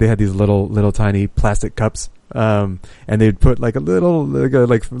us like they had these little tiny plastic cups. And they'd put like a little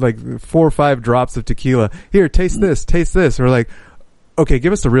like 4 or 5 drops of tequila. Here, taste this. We're like, okay,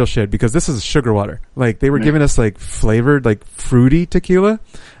 give us the real shit because this is sugar water. Like they were giving us like flavored, like fruity tequila.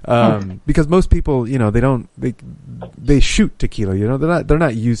 Because most people, you know, they shoot tequila, you know, they're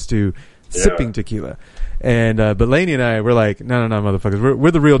not used to sipping tequila. And, but Lainey and I were like, no, motherfuckers, we're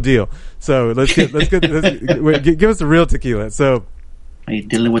the real deal. So let's give us the real tequila. So. Are you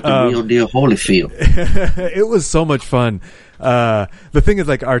dealing with the real deal Holyfield? It was so much fun. The thing is,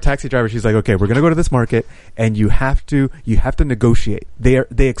 like, our taxi driver, she's like, okay, we're gonna go to this market and you have to negotiate.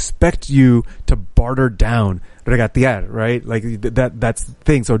 They expect you to barter down. Regatear, right? Like that's the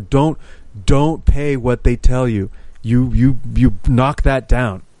thing. So don't pay what they tell you. You knock that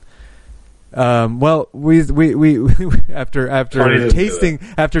down. Well, we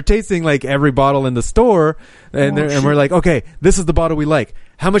after tasting like every bottle in the store, and we're like, okay, this is the bottle we like.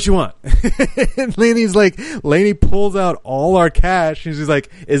 How much you want? And Laney pulls out all our cash, and she's like,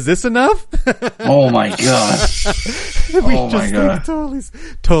 "Is this enough?" Oh my god! Like,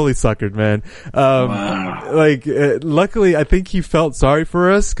 totally suckered, man. Wow. Luckily, I think he felt sorry for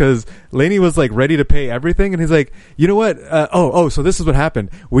us because Laney was like ready to pay everything, and he's like, "You know what? So this is what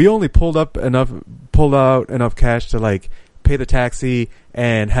happened. We only pulled out enough cash to like pay the taxi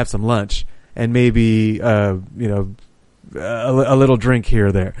and have some lunch, and maybe a little drink here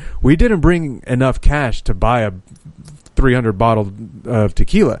or there. We didn't bring enough cash to buy a 300 bottle of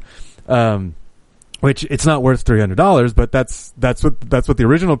tequila, which it's not worth $300, but that's what the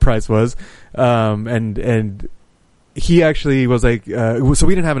original price was. And he actually was like, so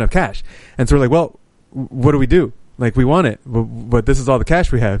we didn't have enough cash, and so we're like, well, what do we do? Like, we want it, but this is all the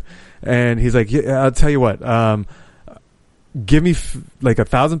cash we have. And he's like, yeah, I'll tell you what, give me like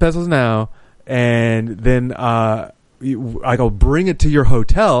 1,000 pesos now, and then I'll bring it to your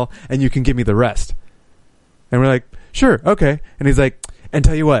hotel and you can give me the rest. And we're like, sure, okay. And he's like, and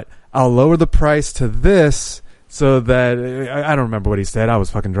tell you what, I'll lower the price to this so that I don't remember what he said. I was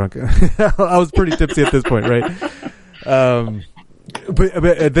fucking drunk. I was pretty tipsy at this point, right?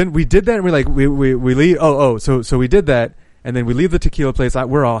 But then we did that, and we're like, we leave. So we did that, and then we leave the tequila place.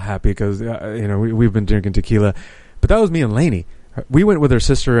 We're all happy because we've been drinking tequila, but that was me and Laney. We went with her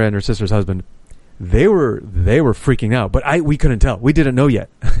sister and her sister's husband. They were freaking out, but we couldn't tell. We didn't know yet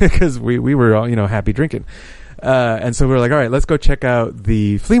because we were all, happy drinking. And so we were like, all right, let's go check out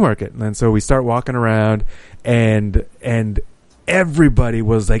the flea market. And so we start walking around, and everybody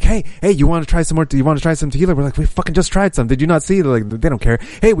was like, hey, you want to try some more? Do you want to try some tequila? We're like, we fucking just tried some. Did you not see? They're like, they don't care.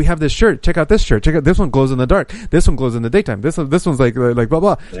 Hey, we have this shirt. Check out this shirt. Check out this one. Glows in the dark. This one glows in the daytime. This one's like blah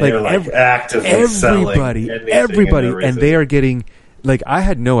blah. Actively everybody, and they are getting. Like, I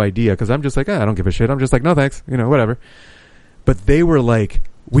had no idea because I'm just like, I don't give a shit. I'm just like, no thanks, whatever. But they were like,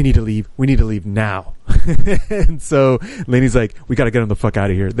 we need to leave now. And so Laney's like, we got to get them the fuck out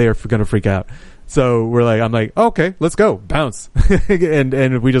of here. They are going to freak out. So I'm like, okay, let's go, bounce.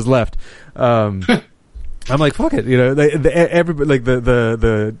 and we just left. I'm like, fuck it, everybody, like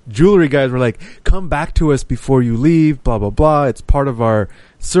the jewelry guys were like, come back to us before you leave, blah blah blah. It's part of our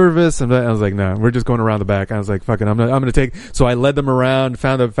service. And I was like, no, we're just going around the back. I was like, fucking, I'm gonna take. So I led them around,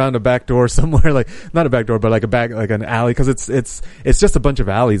 found a back door somewhere, like not a back door, but like an alley, because it's just a bunch of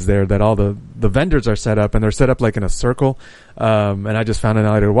alleys there that all the vendors are set up, and they're set up like in a circle. And I just found an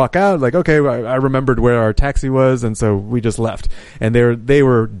alley to walk out. Like, okay, I remembered where our taxi was, and so we just left. And they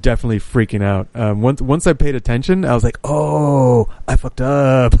were definitely freaking out. Once I paid attention, I was like, oh, I fucked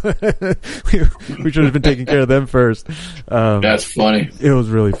up. we should have been taking care of them first. That's funny. It was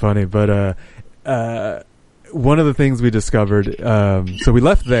really funny. But one of the things we discovered, so we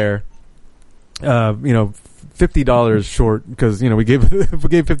left there, $50 short, because we gave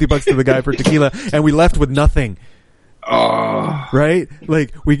 $50 to the guy for tequila, and we left with nothing. Oh, right?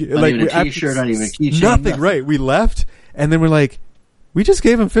 Like not even a t-shirt, not even a keychain. Nothing, right? We left, and then we're like, we just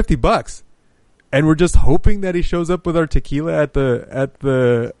gave him $50, and we're just hoping that he shows up with our tequila at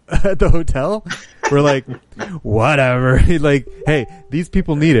the hotel. We're like, whatever. Like, hey, these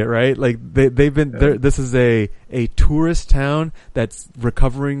people need it, right? Like they've been there. This is a tourist town that's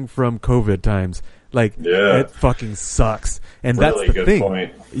recovering from COVID times. Like, it fucking sucks. And really that's the thing.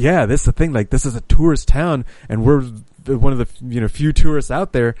 Point. Yeah, this is the thing. Like, this is a tourist town, and we're one of the few tourists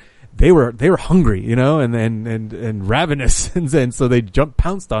out there. They were hungry, and ravenous, and so they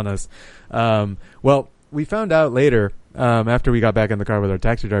pounced on us. Well, we found out later, after we got back in the car with our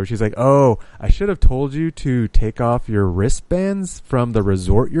taxi driver, she's like, "Oh, I should have told you to take off your wristbands from the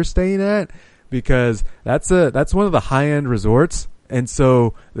resort you're staying at, because that's one of the high-end resorts." And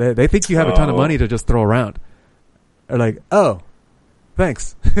so they think you have a ton of money to just throw around. They're like, oh,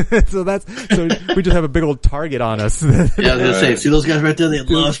 thanks. so we just have a big old target on us. Yeah, I was gonna say, see those guys right there? They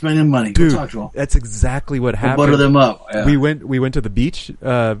love spending money. Dude, go talk to them. That's exactly what happened. Butter them up. Yeah. We went to the beach,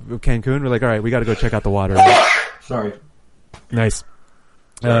 Cancun. We're like, all right, we got to go check out the water. Sorry. Nice.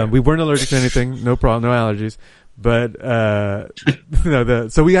 We weren't allergic to anything. No problem. No allergies. But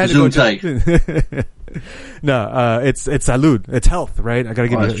so we had to go tight. No, it's salud. It's health, right? I gotta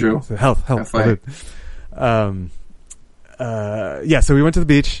give you true. Health. Salud. So we went to the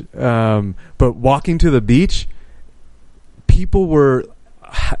beach, but walking to the beach, people were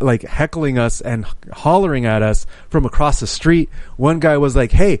like heckling us and hollering at us from across the street. One guy was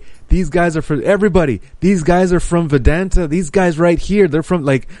like, hey, these guys are for everybody. These guys are from Vedanta. These guys right here, they're from,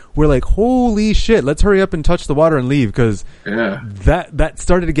 like, we're like, holy shit, let's hurry up and touch the water and leave, because that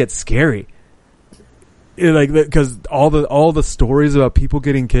started to get scary. like because all the stories about people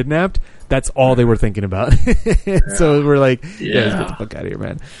getting kidnapped, that's all they were thinking about. So we're like, let's get the fuck out of here,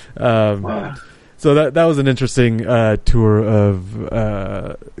 man. Wow. So that was an interesting tour of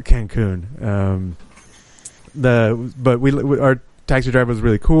Cancun. Our taxi driver was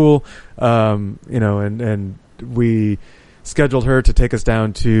really cool, and we scheduled her to take us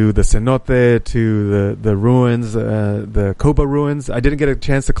down to the cenote, to the ruins, the Copa ruins. I didn't get a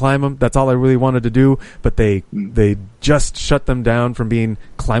chance to climb them. That's all I really wanted to do, but they just shut them down from being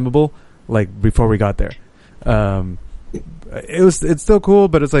climbable like before we got there. It's still cool,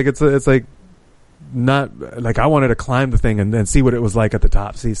 but it's like not like I wanted to climb the thing and see what it was like at the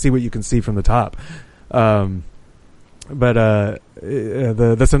top. See what you can see from the top. But the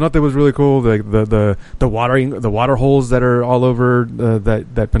cenote was really cool. The water holes that are all over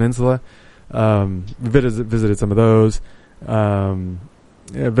that peninsula. Visited some of those.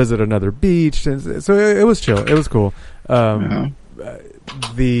 Visited another beach, and so it was chill. It was cool.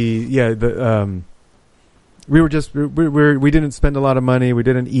 We didn't spend a lot of money. We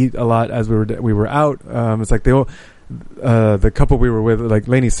didn't eat a lot as we were out. It's like the couple we were with, like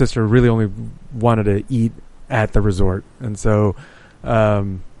Lainey's sister, really only wanted to eat at the resort, and so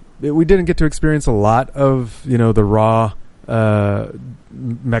we didn't get to experience a lot of the raw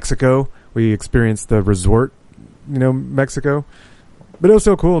Mexico. We experienced the resort, Mexico, but it was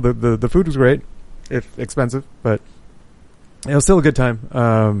so cool. The food was great, if expensive, but it was still a good time.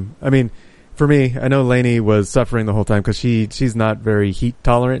 I mean, for me, I know Lainey was suffering the whole time because she's not very heat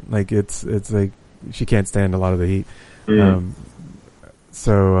tolerant. Like it's like she can't stand a lot of the heat.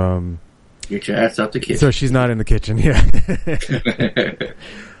 Get your ass out the kitchen. So she's not in the kitchen. Yeah.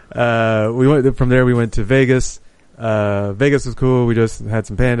 We went from there. We went to Vegas. Vegas was cool. We just had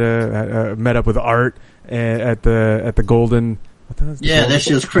some panda. Met up with Art at the Golden. That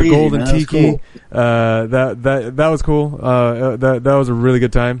shit was crazy. The Golden man. Tiki. Cool. That was cool. That was a really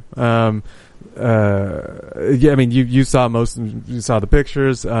good time. I mean, you saw the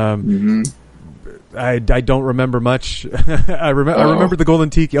pictures. I don't remember much. I remember the Golden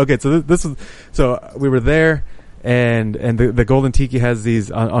Tiki. Okay, so so we were there, and the Golden Tiki has these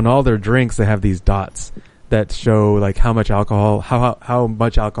on all their drinks. They have these dots that show like how much alcohol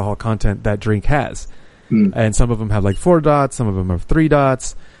content that drink has. And some of them have like 4 dots, some of them have 3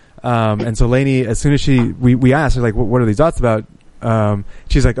 dots. And so Lainey, as soon as we asked her like, what are these dots about?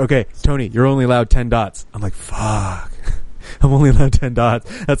 She's like, okay, Tony, you're only allowed 10 dots. I'm like, fuck. I'm only allowed 10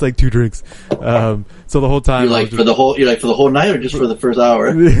 dots. That's like 2 drinks. So the whole time for the whole night or just for the first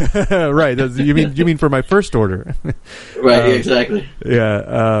hour? Right. You mean for my first order? Right. Exactly.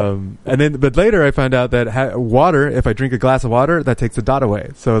 Yeah. But later I found out that water, if I drink a glass of water, that takes a dot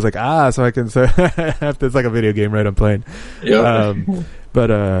away. So I was like, so I can, it's like a video game, right? I'm playing. Yeah.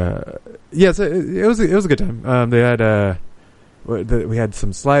 Yes, it was a good time. They had, we had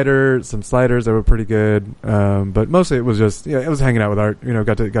some sliders that were pretty good, but mostly it was just it was hanging out with Art.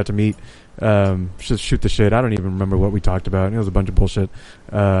 Got to meet, just shoot the shit. I don't even remember what we talked about. It was a bunch of bullshit.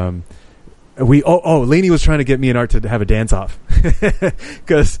 Lainey was trying to get me and Art to have a dance off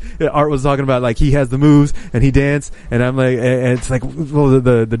because Art was talking about like he has the moves and he danced, and I'm like, and it's like, well,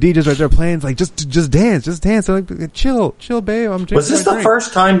 the DJ's right there playing. It's like just dance. I'm like, chill, babe. Was this the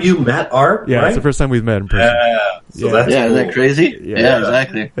first time you met Art? Yeah, right? It's the first time we've met in person. So that's cool. Isn't that crazy? Yeah,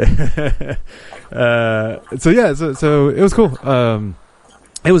 exactly. So it was cool.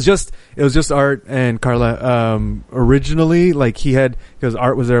 It was just Art and Carla. Originally, like because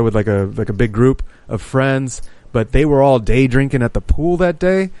Art was there with like a big group of friends, but they were all day drinking at the pool that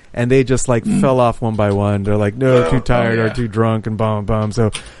day, and they just like fell off one by one. They're like, no, too tired or too drunk and bum.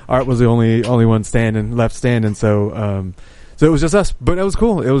 So Art was the only one left standing. So it was just us, but it was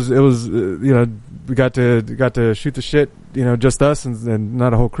cool. It was we got to shoot the shit, just us and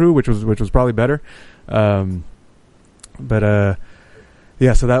not a whole crew, which was probably better.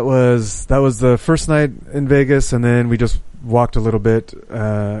 Yeah, so that was the first night in Vegas, and then we just walked a little bit.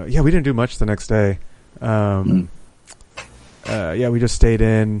 We didn't do much the next day. We just stayed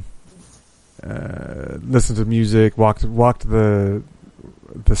in, listened to music, walked the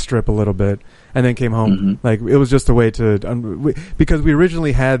strip a little bit, and then came home. Mm-hmm. Like it was just a way to because we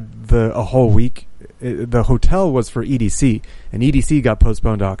originally had a whole week. The hotel was for EDC, and EDC got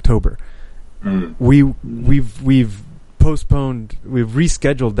postponed to October. We've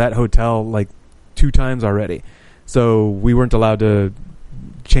rescheduled that hotel like 2 times already, so we weren't allowed to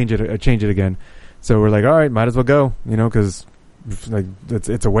change it again. So we're like, all right, might as well go, because like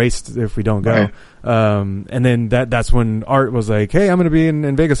it's a waste if we don't go. Right. And then that's when Art was like, hey, I'm going to be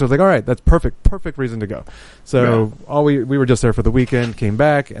in Vegas. So I was like, all right, that's perfect reason to go. So we were just there for the weekend, came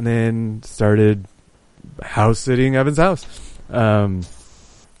back, and then started house sitting Evan's house.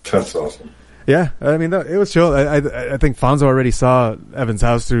 That's awesome. Yeah, I mean, it was chill. I think Fonzo already saw Evan's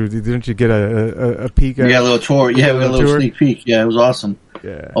house through. Didn't you get a peek? Yeah, a little tour. Yeah, we got a little sneak peek. Yeah, it was awesome.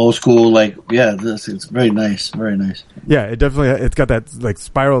 Yeah, old school. Like, yeah, it's very nice. Very nice. Yeah, it's got that like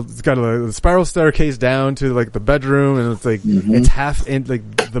spiral. It's got a spiral staircase down to like the bedroom, and it's like it's half in like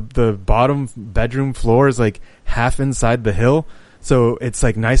the bottom bedroom floor is like half inside the hill. So it's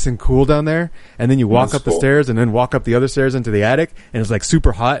like nice and cool down there, and then you walk up the stairs and then walk up the other stairs into the attic, and it's like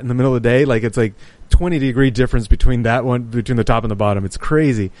super hot in the middle of the day. Like it's like 20-degree difference between the top and the bottom. It's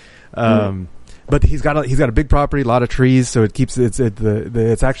crazy. But he's got a big property, a lot of trees, so it keeps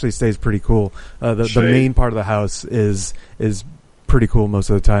it actually stays pretty cool. The main part of the house is pretty cool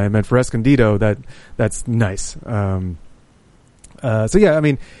most of the time, and for Escondido that's nice. So yeah, I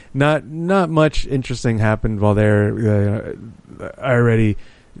mean, not much interesting happened while there. I already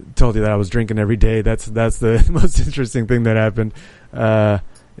told you that I was drinking every day. That's the most interesting thing that happened.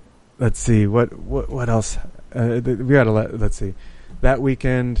 Let's see what else. Let's see. That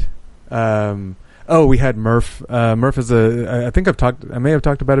weekend, we had Murph. Murph is I think I may have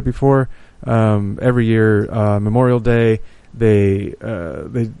talked about it before. Every year, Memorial Day, the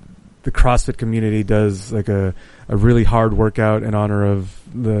CrossFit community does like a really hard workout in honor of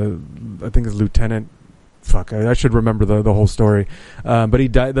I think it's Lieutenant. Fuck, I should remember the whole story. But he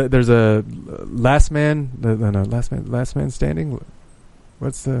died. There's a last man standing.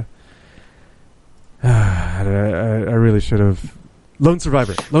 What's the? I really should have. Lone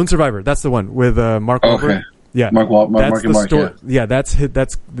Survivor. That's the one with Mark Wahlberg. Okay. Yeah, Mark and Mark. Yeah, that's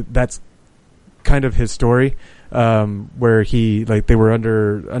kind of his story. Where he they were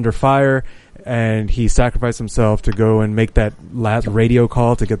under fire, and he sacrificed himself to go and make that last radio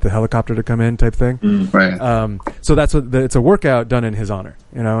call to get the helicopter to come in, type thing. Right. So that's it's a workout done in his honor,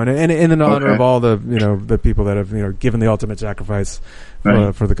 and in honor of all the the people that have given the ultimate sacrifice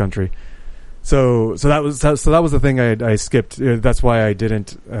for the country. So that was the thing I skipped. That's why I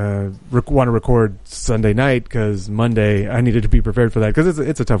didn't want to record Sunday night, because Monday I needed to be prepared for that, because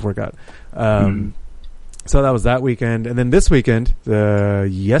it's a tough workout. So that was that weekend, and then this weekend,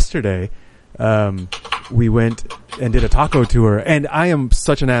 yesterday, we went and did a taco tour. And I am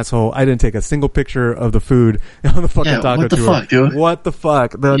such an asshole. I didn't take a single picture of the food on the fucking taco tour. What the fuck, dude? What the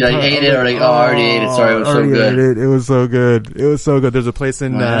fuck? I ate it. I already ate it. Sorry, it was so good. It was so good. It was so good. There's a place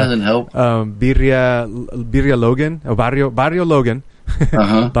in that doesn't help. Birria Logan, Barrio Logan,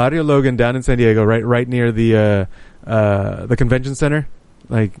 Barrio Logan, down in San Diego, right near the convention center.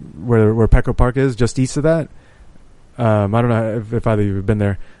 Like where Petco Park is, just east of that. I don't know if either of you have been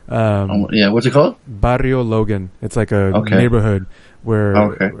there. What's it called? Barrio Logan. It's like a neighborhood where.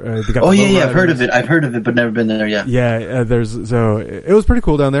 They got I've heard of it, but never been there. Yeah. Yeah, it was pretty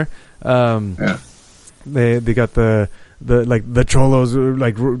cool down there. They got the cholos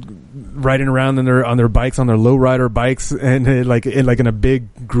like riding around on their bikes, on their lowrider bikes, and in a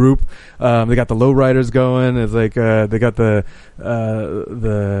big group. They got the lowriders going. It's like they got the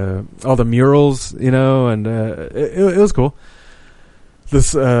all the murals, and it was cool.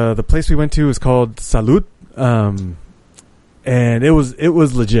 This the place we went to is called Salud, and it was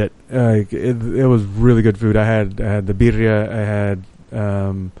legit. It was really good food. I had the birria. I had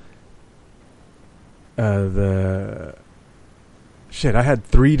I had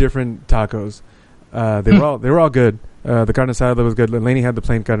 3 different tacos. They were all good. The carne asada was good. Lainey had the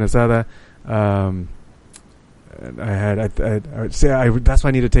plain carne asada. That's why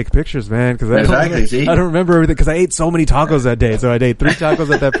I need to take pictures, man, because I don't remember everything, because I ate so many tacos that day. So I ate 3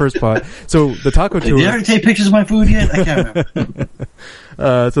 tacos at that first spot. So the taco tour. Did you already take pictures of my food yet? I can't remember.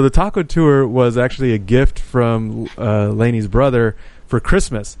 So the taco tour was actually a gift from Lainey's brother for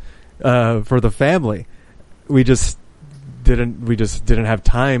Christmas, for the family. We just didn't have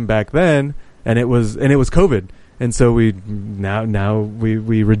time back then, and it was COVID, and so we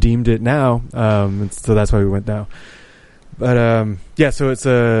redeemed it now, and so that's why we went now. But so it's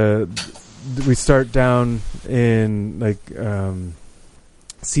we start down in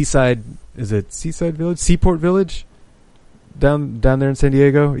Seaside. Is it Seaside Village? Seaport Village? Down there in San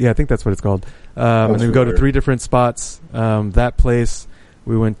Diego? Yeah, I think that's what it's called. And then we go to 3 different spots. That place,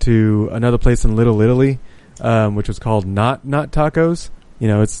 we went to another place in Little Italy, which was called Not Tacos.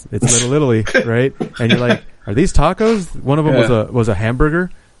 It's Little Italy, right? And you're like, are these tacos? One of them was a hamburger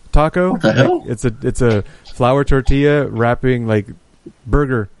taco. What the hell? It's a flour tortilla wrapping like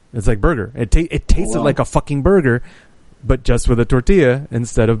burger. It's like burger. It tasted like a fucking burger, but just with a tortilla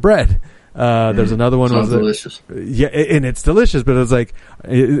instead of bread. There's another one. Sounds delicious. Yeah, and it's delicious, but it's like,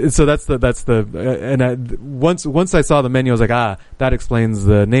 so that's the, and once I saw the menu, I was like, that explains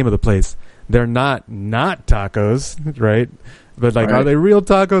the name of the place. they're not tacos, right? But like, Right. are they real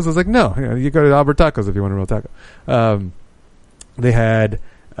tacos? I was like, no. You go to Albert Tacos if you want a real taco. They had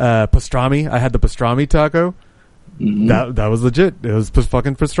pastrami. I had the pastrami taco. Mm-hmm. That was legit. It was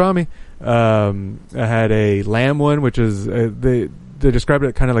fucking pastrami. I had a lamb one, which is they described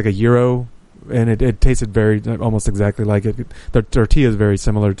it kind of like a gyro, and it tasted very almost exactly like it. The tortilla is very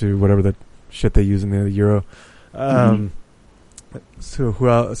similar to whatever the shit they use in the gyro.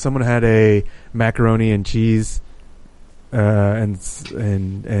 So someone had a macaroni and cheese, and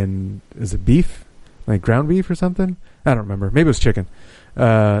is it beef, like ground beef or something? I don't remember. Maybe it was chicken.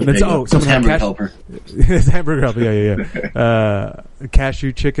 Someone had hamburger helper. It's hamburger helper. Yeah.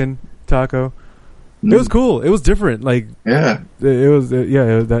 Cashew chicken taco. It was cool. It was different. Like, Yeah. it was.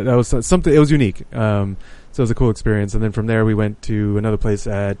 That was something. It was unique. So it was a cool experience. And then from there, we went to another place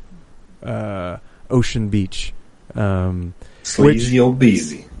at Ocean Beach. Sleazy old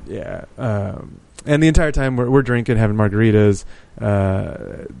Beezy. Yeah. And the entire time we're drinking, having margaritas.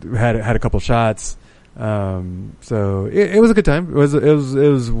 Had a couple shots. So it was a good time. It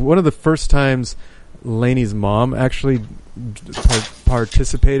was one of the first times Lainey's mom actually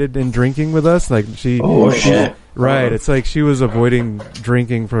participated in drinking with us. Like shit. Right. It's like she was avoiding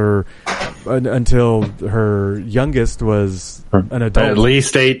drinking for until her youngest was an adult, At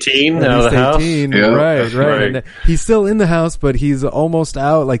least 18 out of the house. 18, Yeah. right. Right. And he's still in the house, but he's almost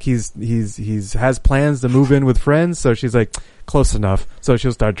out. Like he's has plans to move in with friends. So she's like, close enough. So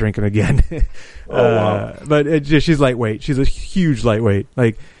she'll start drinking again. Wow. But she's lightweight. She's a huge lightweight.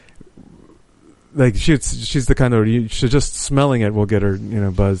 Like she's the kind of just smelling it will get her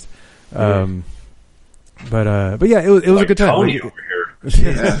buzzed. But yeah, it was a good time. Tony over here.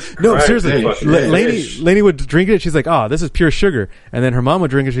 No, Right. seriously. Hey, Lainey would drink it. She's like, "Oh, this is pure sugar." And then her mom would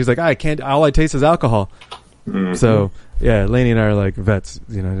drink it. She's like, "I can't. All I taste is alcohol." Mm-hmm. So yeah, Lainey and I are like vets.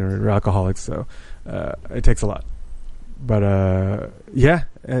 We're alcoholics. So it takes a lot. But yeah,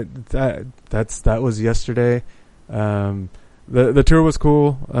 that was yesterday. The tour was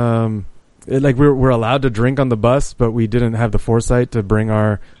cool. We're allowed to drink on the bus, but we didn't have the foresight to bring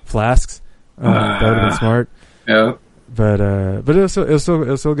our flasks. That would have been smart. Yeah. But it was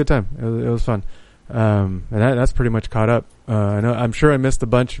still a good time. It was fun. And that's pretty much caught up. I'm sure I missed a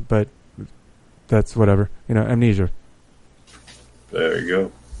bunch, but that's whatever. Amnesia. There you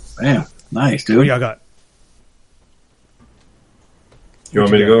go. Damn. Nice, dude. What y'all got? You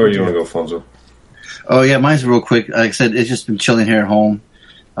want me to go or you want to go, Fonzo? Oh, yeah, mine's real quick. Like I said, it's just been chilling here at home,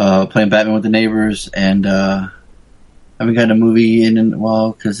 playing Batman with the neighbors, and haven't gotten a movie in a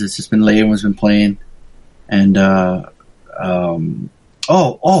while because it's just been late. Everyone's been playing. And, fuck.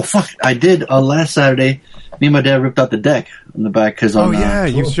 I did, last Saturday, me and my dad ripped out the deck on the back. Cause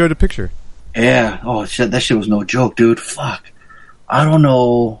you showed a picture. Yeah. Oh, shit, that shit was no joke, dude. Fuck. I don't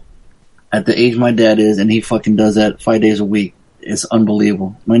know at the age my dad is, and he fucking does that 5 days a week. It's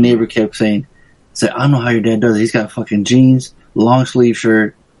unbelievable. My neighbor kept saying, I don't know how your dad does it. He's got fucking jeans, long sleeve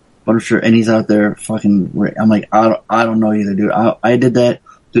shirt, button shirt, and he's out there fucking. I'm like, I don't know either, dude. I did that,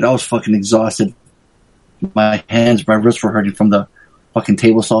 dude. I was fucking exhausted. My wrists were hurting from the fucking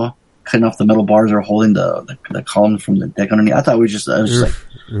table saw, cutting off the metal bars that are holding the columns from the deck underneath. I thought I was just yeah.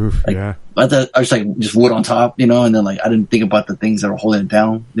 I thought I was like just wood on top, and then like I didn't think about the things that were holding it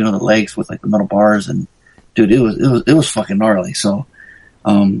down, the legs with like the metal bars, and dude, it was fucking gnarly. So,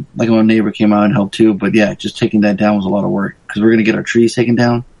 like my neighbor came out and helped too, but yeah, just taking that down was a lot of work because we're gonna get our trees taken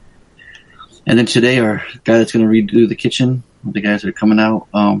down, and then today our guy that's gonna redo the kitchen, the guys that are coming out,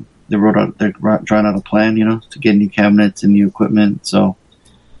 they're drawing out a plan, to get new cabinets and new equipment, so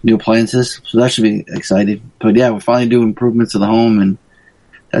new appliances. So that should be exciting. But yeah, we're finally doing improvements to the home, and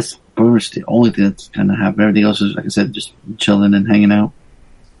that's pretty much the only thing that's kind of happened. Everything else is, like I said, just chilling and hanging out.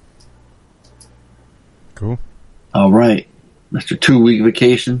 Cool. All right, Mr. 2-week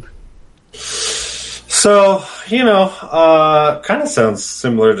vacation. So, kind of sounds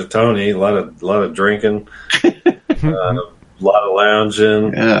similar to Tony. A lot of drinking, a lot of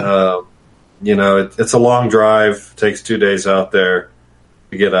lounging. Yeah. It's a long drive. Takes 2 days out there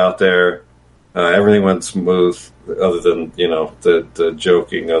to get out there. Everything went smooth, other than the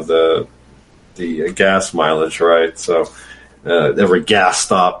joking of the gas mileage, right? So every gas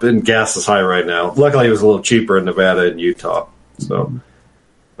stop, and gas is high right now. Luckily, it was a little cheaper in Nevada and Utah, so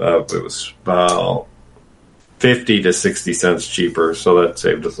it was about 50 to 60 cents cheaper. So that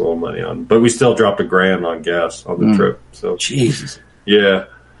saved us a little money on. But we still dropped $1,000 on gas on the trip. So Jesus, yeah.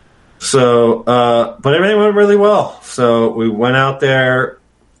 So, but everything went really well. So we went out there.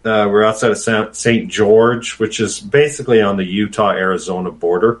 We're outside of St. George, which is basically on the Utah-Arizona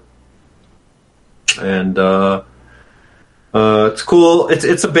border. And It's cool.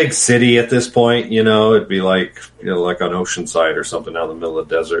 It's a big city at this point. It'd be like like on Oceanside or something out in the middle of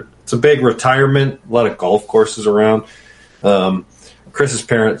the desert. It's a big retirement. A lot of golf courses around.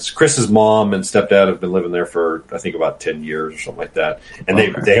 Chris's mom and stepdad have been living there for I think about 10 years or something like that. And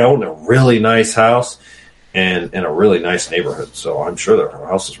they own a really nice house and in a really nice neighborhood. So I'm sure their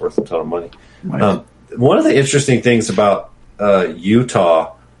house is worth a ton of money. Right. One of the interesting things about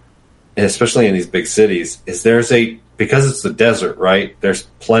Utah, especially in these big cities, is because it's the desert, right? There's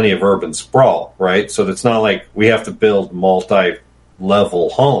plenty of urban sprawl, right? So it's not like we have to build multi-level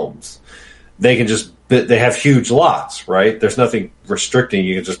homes. They have huge lots, right? There's nothing restricting.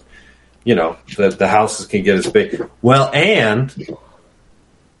 You can just, the houses can get as big. Well, and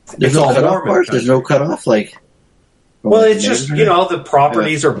there's no cutoff parts. There's no cutoff, Well, it's just the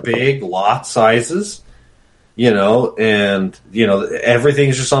properties are big lot sizes, and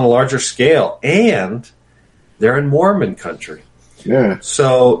everything's just on a larger scale, and they're in Mormon country. Yeah.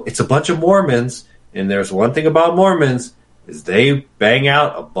 So it's a bunch of Mormons, and there's one thing about Mormons is they bang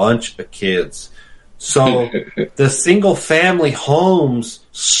out a bunch of kids. So the single family homes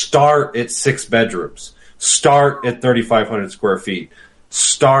start at 6 bedrooms, start at 3,500 square feet,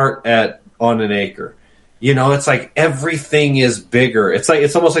 start on an acre. It's like everything is bigger. It's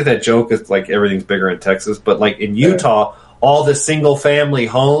almost like that joke. It's like everything's bigger in Texas, but like in Utah, all the single family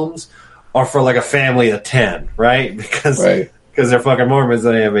homes are for like a family of 10, right? Because they're fucking Mormons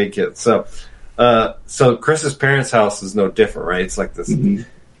and they have 8 kids. So Chris's parents' house is no different, right? It's like this. Mm-hmm.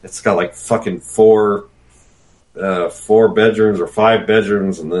 It's got like fucking 4 bedrooms or 5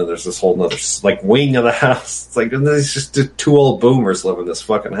 bedrooms, and then there's this whole nother like wing of the house. It's like there's just 2 old boomers live in this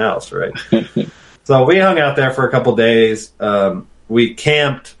fucking house, right? So we hung out there for a couple days. We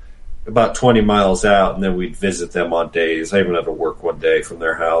camped about 20 miles out, and then we'd visit them on days. I even had to work one day from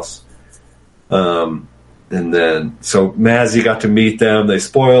their house. And then, so Mazzy got to meet them. They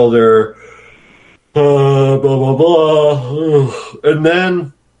spoiled her. Blah, blah, blah.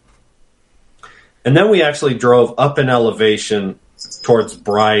 And then we actually drove up in elevation towards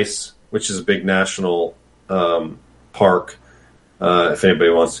Bryce, which is a big national park. If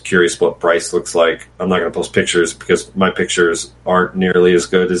anybody wants curious what Bryce looks like, I'm not going to post pictures because my pictures aren't nearly as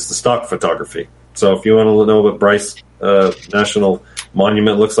good as the stock photography. So if you want to know what Bryce National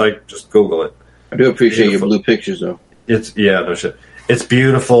Monument looks like, just Google it. I do appreciate your blue pictures, though. No shit. It's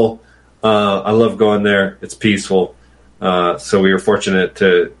beautiful. I love going there. It's peaceful. So we were fortunate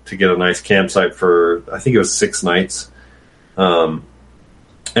to get a nice campsite for, I think it was 6 nights. And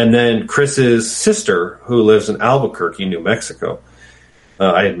then Chris's sister, who lives in Albuquerque, New Mexico,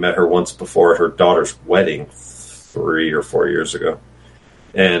 I had met her once before at her daughter's wedding 3 or 4 years ago.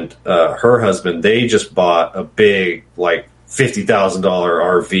 And her husband, they just bought a big, like, $50,000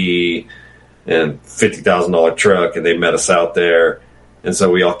 RV and $50,000 truck, and they met us out there. And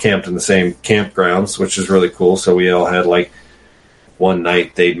so we all camped in the same campgrounds, which is really cool. So we all had, like, one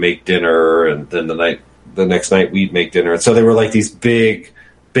night they'd make dinner, and then the next night we'd make dinner. And so they were like these big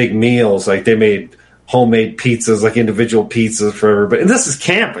meals. Like, they made homemade pizzas, like individual pizzas for everybody. And this is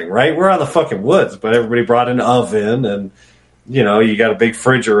camping, right? We're out of the fucking woods, but everybody brought an oven, and you got a big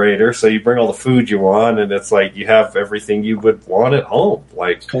refrigerator, so you bring all the food you want, and it's like you have everything you would want at home.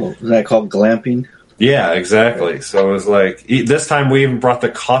 Like, is that called glamping? Yeah, exactly. So it was like, this time we even brought the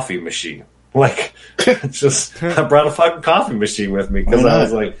coffee machine. Like, I brought a fucking coffee machine with me because I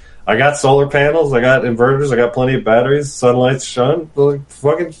was like, I got solar panels, I got inverters, I got plenty of batteries, sunlight's shone. Like,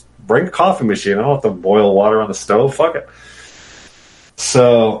 fucking bring a coffee machine. I don't have to boil water on the stove. Fuck it.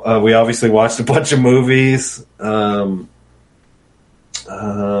 So we obviously watched a bunch of movies. And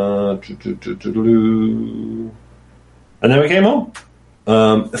then we came home.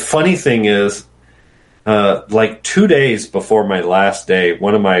 The funny thing is, like 2 days before my last day,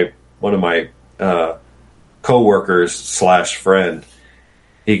 one of my coworkers / friend,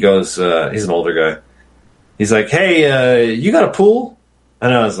 he goes, he's an older guy. He's like, "Hey, you got a pool?"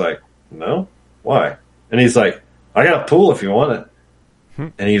 And I was like, "No, why?" And he's like, "I got a pool if you want it."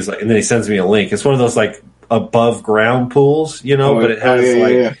 And he's like, and then he sends me a link. It's one of those like above ground pools, but it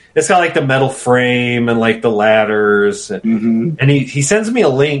has it's got like the metal frame and like the ladders. And he sends me a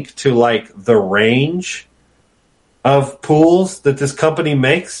link to like the range of pools that this company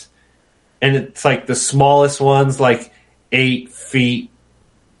makes. And it's like the smallest ones, like 8 feet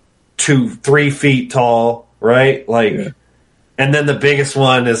to 3 feet tall, right? Like, and then the biggest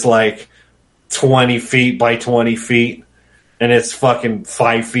one is like 20 feet by 20 feet. And it's fucking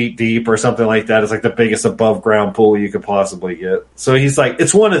 5 feet deep or something like that. It's like the biggest above ground pool you could possibly get. So he's like,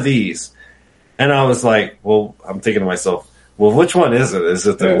 "It's one of these." And I was like, well, I'm thinking to myself, well, which one is it? Is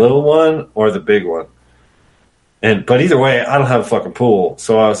it the little one or the big one? But either way, I don't have a fucking pool.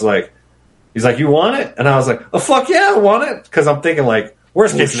 So I was like, he's like, you want it? And I was like, oh, fuck yeah, I want it. Because I'm thinking, like,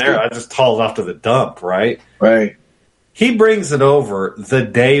 worst case scenario, I just haul it off to the dump, right? Right. He brings it over the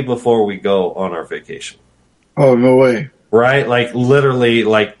day before we go on our vacation. Oh, no way. Right? Like, literally,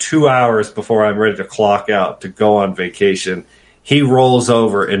 like 2 hours before I'm ready to clock out to go on vacation, he rolls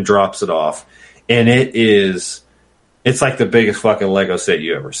over and drops it off. And it's like the biggest fucking Lego set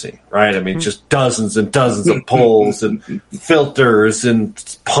you ever see, right? I mean, just dozens and dozens of poles and filters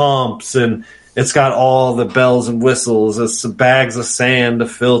and pumps, and it's got all the bells and whistles. It's some bags of sand to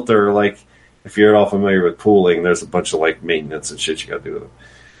filter. Like, if you're at all familiar with pooling, there's a bunch of like maintenance and shit you got to do with them.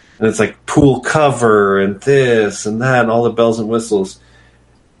 And it's like pool cover and this and that and all the bells and whistles.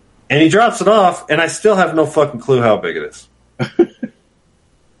 And he drops it off, and I still have no fucking clue how big it is.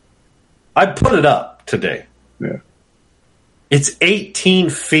 I put it up today. Yeah. It's 18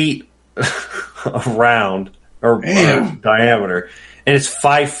 feet around or diameter, and it's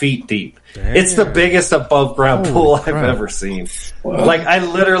 5 feet deep. Damn. It's the biggest above ground pool I've ever seen. Wow. Like, I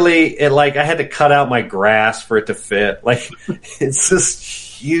literally, I had to cut out my grass for it to fit. Like, it's just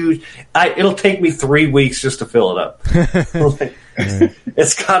huge. It'll take me 3 weeks just to fill it up. Like,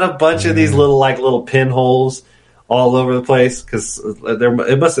 it's got a bunch of these little pinholes all over the place because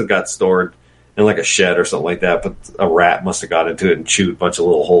it must have got stored in like a shed or something like that, but a rat must have got into it and chewed a bunch of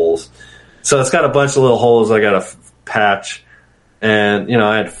little holes. So it's got a bunch of little holes I got to patch, and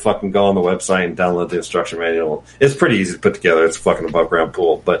I had to fucking go on the website and download the instruction manual. It's pretty easy to put together. It's a fucking above ground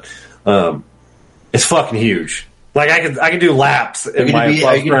pool, but it's fucking huge. Like, I can do laps in my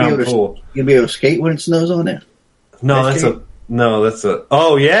above ground pool. You gonna be able to skate when it snows on there? That's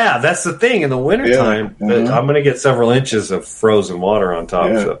oh yeah, that's the thing. In the wintertime, I'm going to get several inches of frozen water on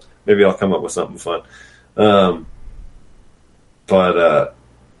top, so maybe I'll come up with something fun. But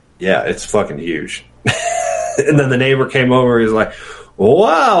it's fucking huge. And then the neighbor came over, he's like,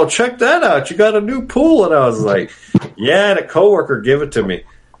 wow, check that out, you got a new pool. And I was like, yeah, and a coworker gave it to me.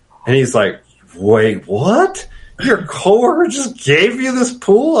 And he's like, wait, what? Your coworker just gave you this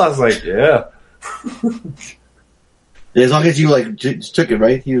pool? I was like, yeah. As long as you just took it,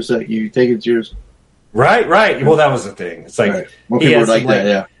 right? He was like, you take it, it's yours. Right. Well, that was the thing. It's like, people would like that,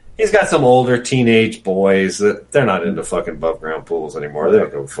 yeah. He's got some older teenage boys that they're not into fucking above ground pools anymore. They don't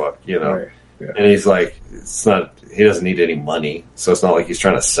give a fuck, Right. Yeah. And he's like, he doesn't need any money, so it's not like he's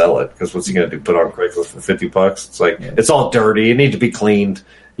trying to sell it, because what's he going to do? Put it on Craigslist for $50? It's like, it's all dirty. It needs to be cleaned,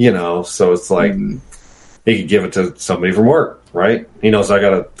 so it's like, he could give it to somebody from work, right? He knows I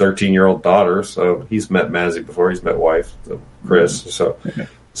got a 13-year-old daughter, so he's met Mazzy before. He's met wife, Chris. So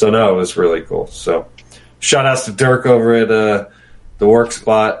no, it was really cool. So shout outs to Dirk over at the work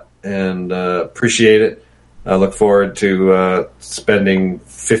spot, and appreciate it. I look forward to spending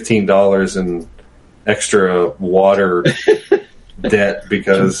 $15 in extra water debt,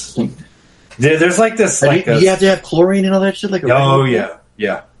 because there's like this. You have to have chlorine and all that shit. Oh yeah.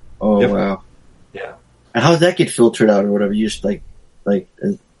 Oh wow. Yeah. And how does that get filtered out or whatever? You just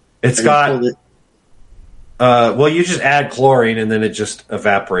it's got. Well, you just add chlorine and then it just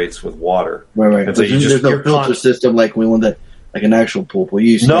evaporates with water. Right. And so there's no filter system like we want that, like an actual pool.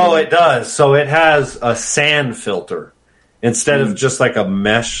 No, it does. So it has a sand filter instead of just like a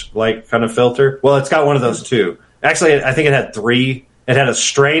mesh like kind of filter. Well, it's got one of those too. Actually, I think it had 3. It had a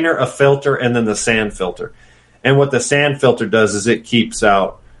strainer, a filter, and then the sand filter. And what the sand filter does is it keeps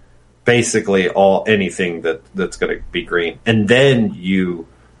out basically anything that's going to be green, and then you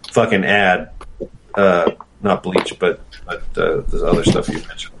fucking add not bleach, but the other stuff you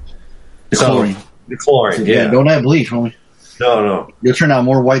mentioned. Chlorine. The chlorine, yeah. Don't add bleach, homie. No. You'll turn out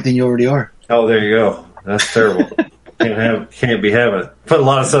more white than you already are. Oh, there you go. That's terrible. Can't be having it. Put a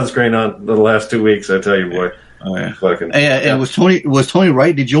lot of sunscreen on the last 2 weeks, I tell you, boy. Oh yeah. And was Tony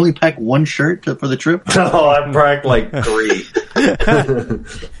right? Did you only pack one shirt for the trip? No, I packed like 3.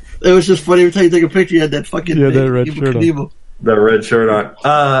 It was just funny every time you take a picture. You had that fucking that red shirt on. That red shirt on.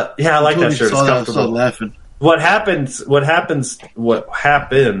 I like that shirt. It's comfortable. I was laughing. What happened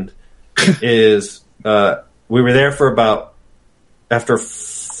is we were there for after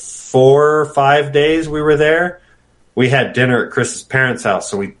 4 or 5 days we were there, we had dinner at Chris's parents' house,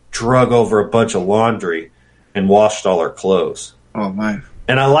 so we drug over a bunch of laundry and washed all our clothes. Oh my.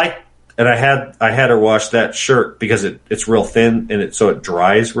 And I had her wash that shirt because it's real thin and so it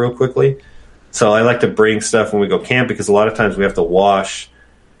dries real quickly. So I like to bring stuff when we go camp, because a lot of times we have to wash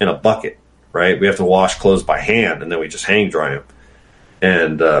in a bucket, right? We have to wash clothes by hand and then we just hang dry them.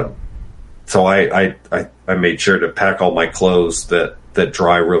 And so I made sure to pack all my clothes that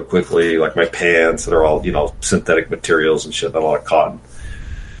dry real quickly, like my pants that are all synthetic materials and shit, not a lot of cotton.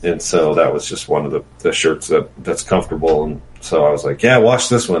 And so that was just one of the shirts that's comfortable. And so I was like, yeah, wash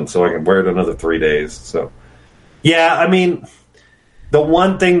this one so I can wear it another 3 days. So, yeah, I mean, the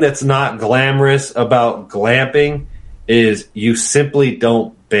one thing that's not glamorous about glamping is you simply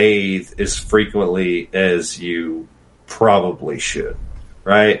don't bathe as frequently as you probably should,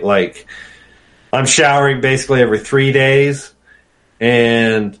 right? Like, I'm showering basically every 3 days,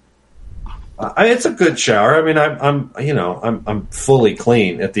 and it's a good shower. I mean, I'm fully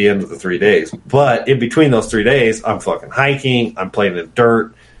clean at the end of the 3 days, but in between those 3 days, I'm fucking hiking, I'm playing in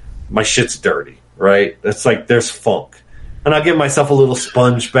dirt, my shit's dirty, right? It's like there's funk. And I give myself a little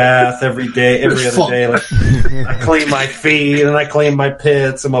sponge bath every other day. Like, I clean my feet and I clean my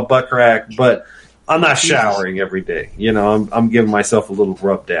pits and my butt crack, but I'm not showering every day. You know, I'm giving myself a little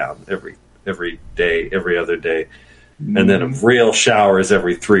rub down every day, every other day, and then a real shower is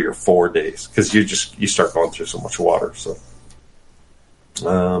every 3 or 4 days because you start going through so much water. So,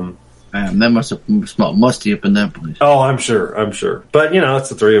 man, that must have smelled musty up in that place. Oh, I'm sure. But, you know, it's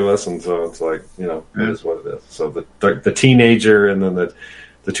the three of us, and so it's like, you know, it is what it is. So the teenager and then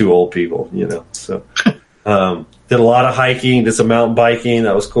the two old people, you know. So did a lot of hiking, did some mountain biking.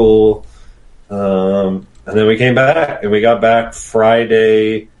 That was cool. And then we came back, and we got back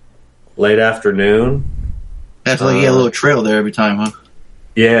Friday late afternoon. That's like you get a little trail there every time, huh?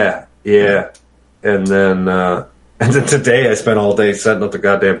 Yeah. And then today I spent all day setting up the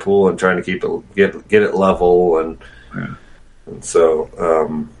goddamn pool and trying to get it level, and so.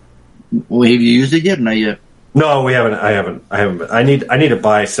 Well, have you used it yet? Not yet. No, we haven't. I haven't. I need to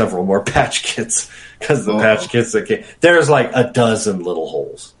buy several more patch kits because the patch kits that came, there's like a dozen little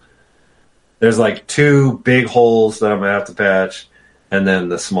holes. There's like 2 big holes that I'm gonna have to patch, and then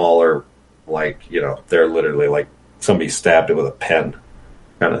the smaller, like, you know, they're literally like somebody stabbed it with a pen,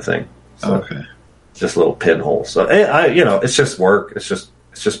 kind of thing. So, okay. Just little pinholes. So it's just work. It's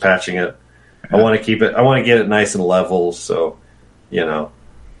just patching it. I want to keep it. I want to get it nice and level. So, you know,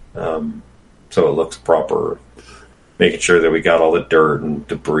 so it looks proper. Making sure that we got all the dirt and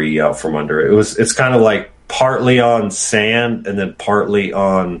debris out from under it. It's kind of like partly on sand and then partly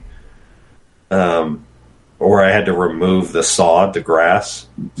on, where I had to remove the sod, the grass.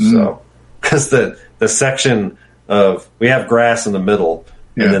 So, because the section of, we have grass in the middle,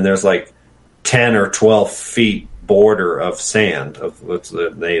 and then there's like 10 or 12 feet border of sand, of what's the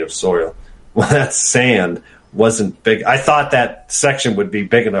native soil. Well, that sand wasn't big. I thought that section would be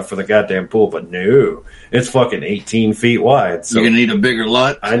big enough for the goddamn pool, but no, it's fucking 18 feet wide. So you're gonna need a bigger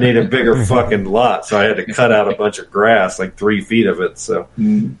lot. I need a bigger fucking lot, so I had to cut out a bunch of grass, like 3 feet of it. So,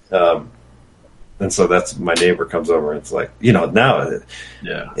 and so that's, my neighbor comes over and it's like, you know, now.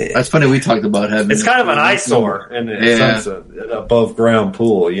 That's funny. We talked about having. It's kind of an eyesore and it's an above ground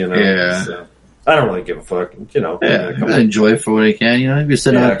pool, you know. Yeah. So I don't really give a fuck, you know. Enjoy it for what you can, you know. If you're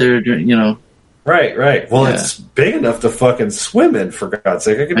sitting out there, you know. Right. Well, it's big enough to fucking swim in, for God's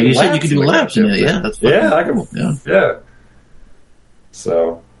sake. I can do you laps. Said you can do laps in it. Yeah, that's fucking I can. Yeah.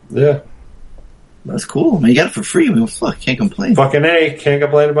 So that's cool. I mean, you got it for free. I mean, fuck, can't complain. Fucking A, can't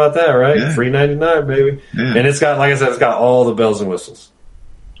complain about that, right? Yeah. Free 99, baby. Yeah. And it's got, like I said, it's got all the bells and whistles.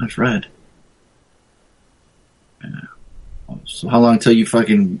 That's right. Yeah. So how long till you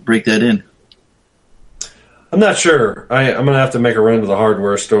fucking break that in? I'm not sure. I'm gonna have to make a run to the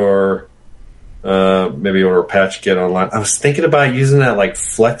hardware store. Maybe order a patch kit online. I was thinking about using that like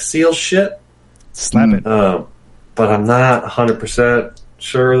Flex Seal shit. Slap it. But I'm not 100%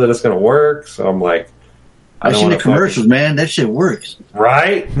 sure that it's going to work. So I'm like, I've seen the commercials, man. That shit works.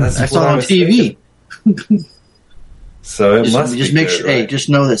 Right? I saw it on TV. So it must just be make good, sure. right? Hey, just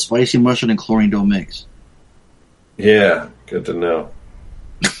know that spicy mustard and chlorine don't mix. Yeah, good to know.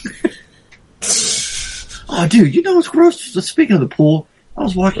 Oh, dude, you know what's gross? Speaking of the pool, I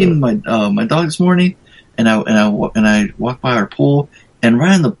was walking my dog this morning, and I walked by our pool, and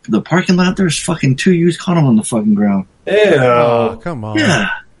right in the parking lot, there's fucking 2 used condoms on the fucking ground. Ew! Oh, come on. Yeah,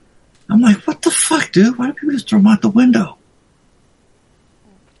 I'm like, what the fuck, dude? Why do people just throw them out the window?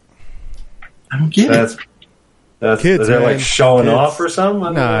 I don't get it. That's kids, is that man. like showing Kids. off or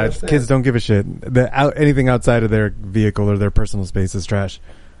something? Nah, kids don't give a shit. Anything outside of their vehicle or their personal space is trash.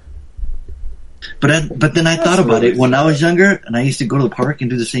 But then I thought about it when I was younger, and I used to go to the park and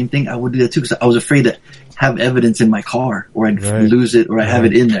do the same thing. I would do that too because I was afraid to have evidence in my car, or I'd lose it, or I have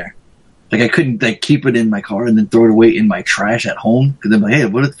it in there. Like I couldn't like keep it in my car and then throw it away in my trash at home because I'm like, hey,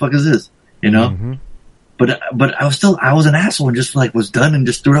 what the fuck is this? You know. Mm-hmm. But I was an asshole and just like was done and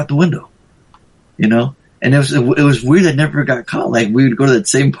just threw it out the window. You know. And it was weird. I never got caught. Like we would go to that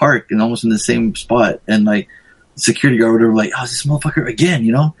same park and almost in the same spot, and like security guard or whatever, like, oh, this motherfucker again,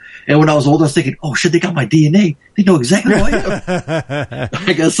 you know? And when I was old, I was thinking, oh shit, they got my DNA. They know exactly who I am.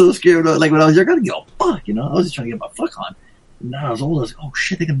 I got so scared. Like when I was younger, I got to go, fuck, you know? I was just trying to get my fuck on. And now I was old, I was like, oh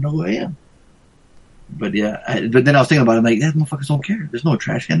shit, they're going to know who I am. But yeah, but then I was thinking about it, like, that motherfuckers don't care. There's no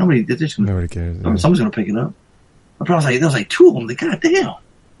trash can. Nobody cares. Yeah. Someone's going to pick it up. But I was like, there was like two of them. Like, God damn,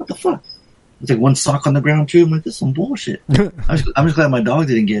 what the fuck? There's like one sock on the ground too. I'm like, this is some bullshit. I'm just glad my dog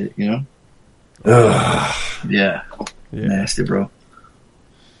didn't get it, you know? Yeah. Nasty, bro.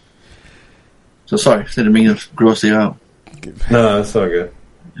 So sorry, I didn't mean to gross you out. No, that's all good.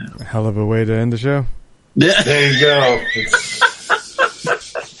 Yeah. Hell of a way to end the show. Yeah. There you go.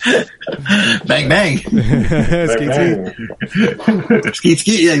 Bang, bang. Skeet, skeet.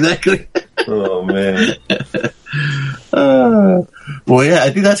 Skeet, yeah, exactly. Oh, man. Well, yeah, I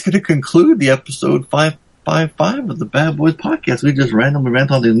think that's going to conclude the episode 555 of the Bad Boys podcast. We just randomly ran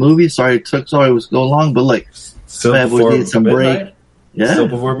on these movies. Sorry it was going long, but like, Still Bad Boys needed some midnight? break. Yeah. Still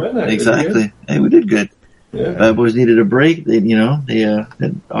before midnight. Exactly. Hey, we did good. Yeah. Bad Boys needed a break. They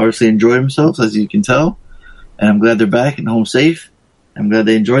obviously enjoyed themselves, as you can tell. And I'm glad they're back and home safe. I'm glad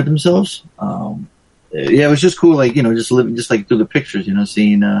they enjoyed themselves. Yeah, it was just cool, like, you know, just living, just like through the pictures, you know,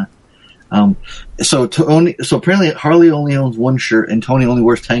 seeing, so apparently Harley only owns one shirt and Tony only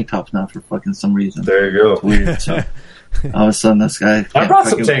wears tank tops now for fucking some reason. There you go. It's weird. So all of a sudden this guy, I brought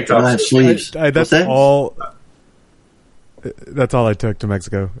some tank tops. have sleeves. That's all I took to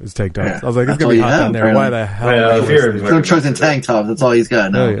Mexico is tank tops. Yeah. I was like, it's That's going to be all you hot have, down there. apparently. Why the hell? Two trucks and tank tops. That's all he's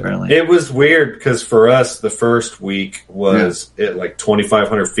got now, apparently. It was weird because for us, the first week was at like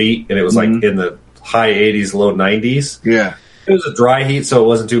 2,500 feet, and it was like in the high 80s, low 90s. Yeah. It was a dry heat, so it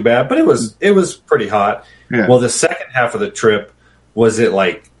wasn't too bad, but it was pretty hot. Yeah. Well, the second half of the trip was at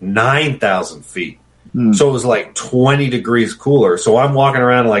like 9,000 feet. So it was like 20 degrees cooler. So I'm walking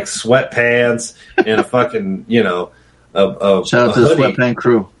around in like sweatpants and a fucking, you know, shout out to the sweatpant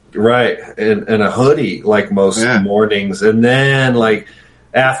crew. Right. And a hoodie like most mornings. And then like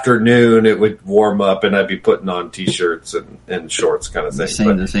afternoon it would warm up and I'd be putting on t-shirts and shorts kind of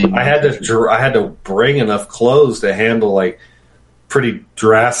thing. The same I had to bring enough clothes to handle like pretty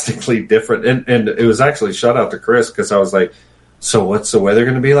drastically different. And it was actually shout out to Chris because I was like, so what's the weather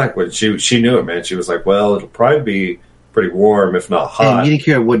going to be like? When she knew it, man. She was like, well, it'll probably be pretty warm, if not hot. Damn, you didn't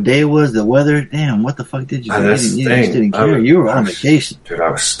care what day it was, the weather. Damn, what the fuck did you do? You just didn't care. You were on vacation. Dude, I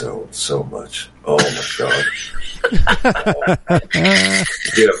was stoned so much. Oh, my God.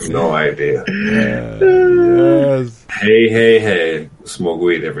 You have no idea. Yes. Hey. Smoke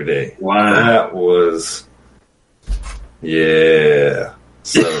weed every day. Wow. That was... Yeah.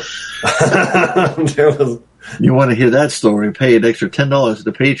 So... there was... You want to hear that story? Pay an extra $10 to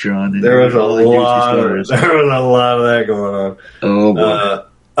the Patreon. And there was a lot of that going on. Oh,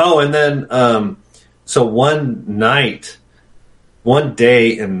 boy. And then so one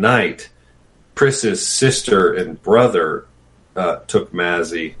day and night, Chris's sister and brother took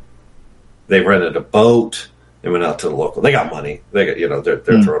Mazzy. They rented a boat. They went out to the local. They got money. They got they're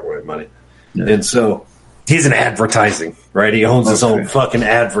throwing away money, and so. He's in advertising, right? He owns his own fucking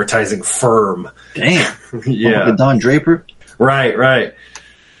advertising firm. Damn. Yeah. Like Don Draper? Right.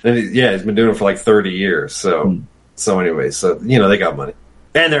 And he's been doing it for like 30 years. So anyway, they got money.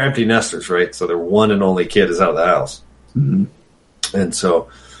 And they're empty nesters, right? So their one and only kid is out of the house. Mm-hmm. And so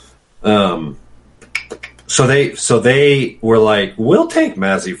they were like, we'll take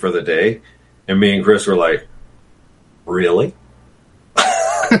Mazzy for the day. And me and Chris were like, really?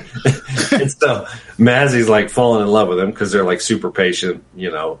 And so Mazzy's like falling in love with him because they're like super patient,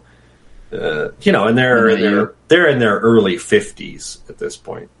 and they're in their early 50s at this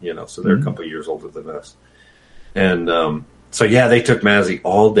point, so they're a couple years older than us. And they took Mazzy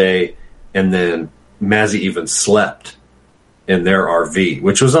all day, and then Mazzy even slept in their RV,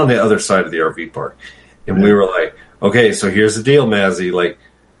 which was on the other side of the RV park. And we were like, okay, so here's the deal, Mazzy, like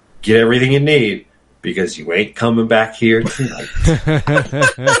get everything you need. Because you ain't coming back here tonight.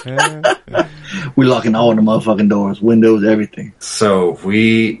 We're locking all the motherfucking doors, windows, everything. So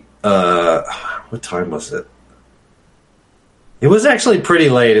we, what time was it? It was actually pretty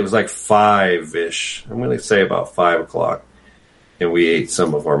late. It was like 5-ish. I'm going to say about 5 o'clock. And we ate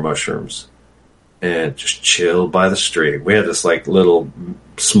some of our mushrooms and just chilled by the stream. We had this like little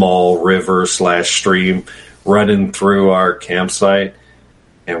small river / stream running through our campsite.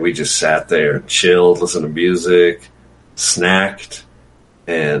 And we just sat there and chilled, listened to music, snacked,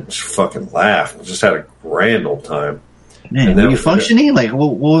 and just fucking laughed. We just had a grand old time. Man, were you functioning? Like,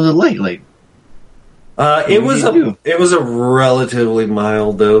 what was it like? Like, it was a relatively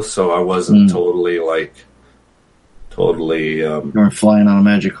mild dose, so I wasn't totally. You weren't flying on a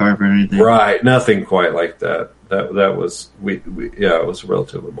magic carpet or anything, right? Nothing quite like that. that was it was a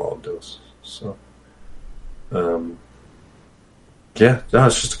relatively mild dose. So, yeah, no,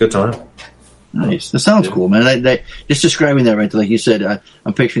 it's just a good time. Nice. That sounds cool, man. Just describing that right there, like you said,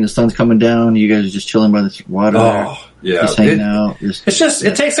 I'm picturing the sun's coming down. You guys are just chilling by the water. Oh, yeah. Just hanging out.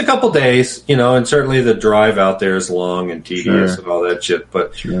 It takes a couple days, and certainly the drive out there is long and tedious and all that shit.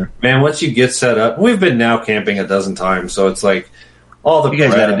 But man, once you get set up, we've been now camping a dozen times, so it's like all the you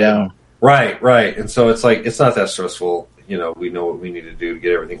guys got it down. Right. And so it's like it's not that stressful. We know what we need to do to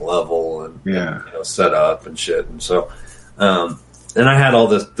get everything level and set up and shit. And so, and I had all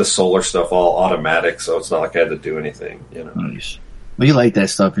the solar stuff all automatic, so it's not like I had to do anything. Nice. Well, you like that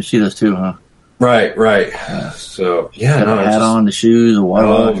stuff, and she does too, huh? Right. So got the hat on, the shoes, the water.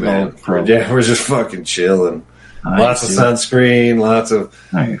 Oh man, we're just fucking chilling. Lots of sunscreen, lots of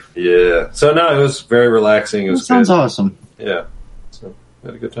yeah. So no, it was very relaxing. It was sounds awesome. Yeah, so we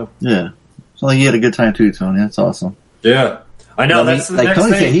had a good time. Yeah, so you had a good time too, Tony. That's awesome. Yeah, I know. That's the next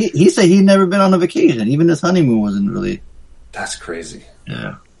Tony thing. Said, he said he'd never been on a vacation. Even his honeymoon wasn't really. That's crazy.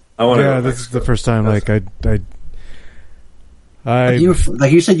 Yeah, I want to. Yeah, this is the first time. Like I like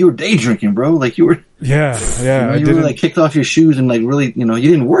you said, you were day drinking, bro. Like you were. Yeah. You were like kicked off your shoes and like really, you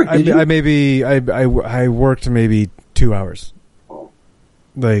didn't work. Did you? I worked maybe 2 hours.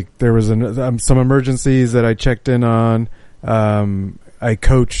 Like there was some emergencies that I checked in on. I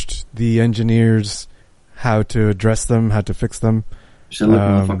coached the engineers how to address them, how to fix them. So look,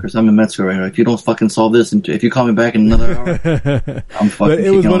 motherfuckers, I'm in Metzger right now. If you don't fucking solve this, and if you call me back in another hour, I'm fucking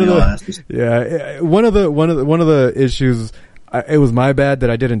kicking all your asses. Yeah, one of the issues. It was my bad that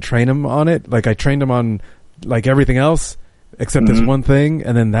I didn't train him on it. Like I trained him on like everything else except this one thing,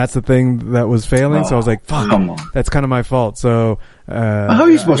 and then that's the thing that was failing. So I was like, "Fuck, that's kind of my fault." So how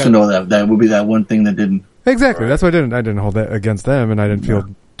are you supposed to know that would be that one thing that didn't? Exactly. That's why I didn't hold that against them, and I didn't feel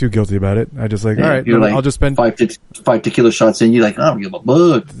too guilty about it. I just all right, I'll just spend 5 tequila shots in. You're like, I don't give a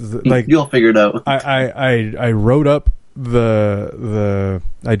bug. Like you'll figure it out. I wrote up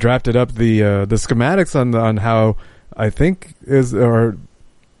I drafted up the schematics on how I think or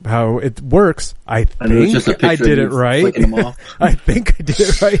how it works. I think I did it right. I think I did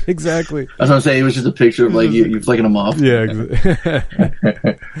it right. Exactly. That's what I'm saying. It was just a picture of like you flicking them off. Yeah.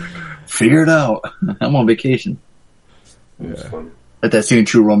 Exactly. Figure it out. I'm on vacation. Yeah. Like that scene in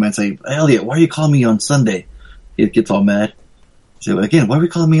True Romance, like, Elliot, why are you calling me on Sunday? He gets all mad. He's like, again, why are you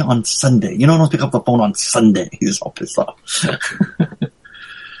calling me on Sunday? You don't pick up the phone on Sunday. He's all pissed off.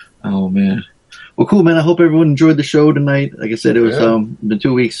 Oh, man. Well, cool, man. I hope everyone enjoyed the show tonight. Like I said, it was been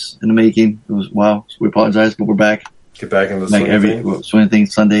 2 weeks in the making. It was wow. We apologize, but we're back. Get back into the swing thing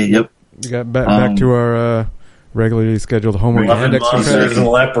Sunday. Yep. We got back to our regularly scheduled homework and extra monsters and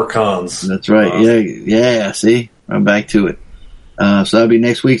leprechauns. That's right. Yeah. See, I'm back to it. So that'll be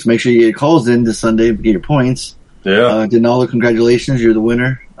next week. So make sure you get your calls in this Sunday to get your points. Yeah. Denala, congratulations. You're the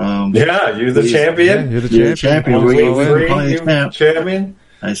winner. You're the champion. You're the champion. You're champion.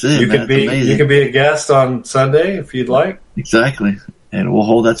 That's it. You can be a guest on Sunday if you'd like. Exactly. And we'll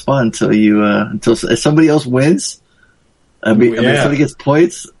hold that spot until until somebody else wins. I mean, if somebody gets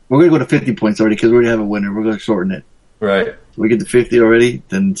points, we're going to go to 50 points already because we already have a winner. We're going to shorten it. Right. If we get to 50 already,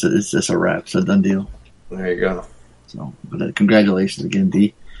 then it's just a wrap. It's a done deal. There you go. So, but congratulations again,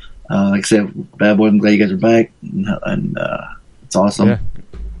 D. Like I said, Bad Boy, I'm glad you guys are back, and it's awesome.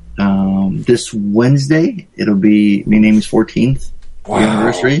 Yeah. This Wednesday, it'll be me and Amy's 14th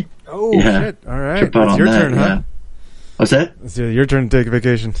anniversary. Oh, shit. All right. It's your turn, huh? Yeah. What's that? It's your turn to take a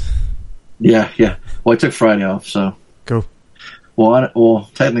vacation. Yeah. Well, I took Friday off, so. Go. Well,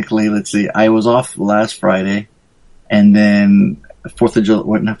 technically, let's see. I was off last Friday, and then 4th of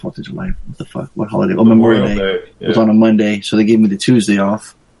July, not 4th of July, what the fuck, what holiday? Oh, Memorial Day. It was on a Monday, so they gave me the Tuesday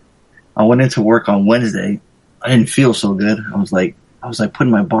off. I went into work on Wednesday. I didn't feel so good. I was like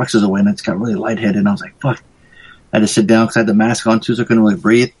putting my boxes away, and I just got really lightheaded, and I was like, fuck. I had to sit down because I had the mask on too, so I couldn't really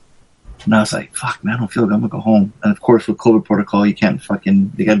breathe. And I was like, fuck, man, I don't feel good. I'm going to go home. And of course, with COVID protocol, you can't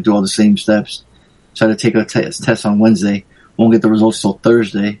they got to do all the same steps. So I had to take a test on Wednesday. Won't get the results till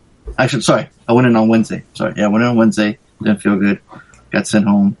Thursday. Actually, sorry, I went in on Wednesday. I went in on Wednesday. Didn't feel good. Got sent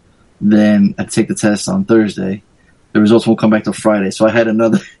home. Then I had to take the test on Thursday. The results won't come back till Friday. So I had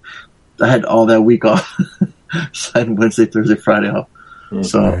all that week off. So I had Wednesday, Thursday, Friday off. Okay.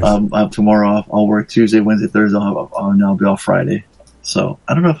 So I have tomorrow off. I'll work Tuesday, Wednesday, Thursday, and I'll be off Friday. So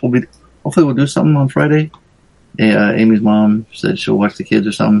I don't know if hopefully we'll do something on Friday. Amy's mom said she'll watch the kids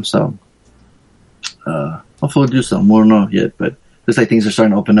or something. So hopefully we'll do something. We don't know yet, but looks like things are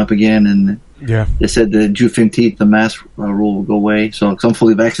starting to open up again. And they said the June 15th, the mask rule will go away. So cause I'm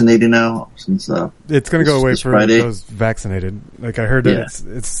fully vaccinated now since it's going to go away for Friday. those vaccinated. Like I heard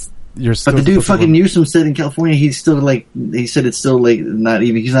that you're still. But the dude supposed to fucking Newsom said in California, he said it's still like not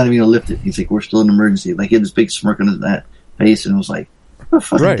even. He's not even gonna lift it. He's like, we're still in emergency. Like he had this big smirk on his face, and it was like, what a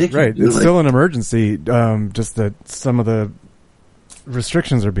fucking dickhead, right. dude. It's Like, still an emergency. Just that some of the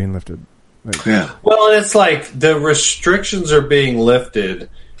restrictions are being lifted. Like, yeah. Well, and it's like the restrictions are being lifted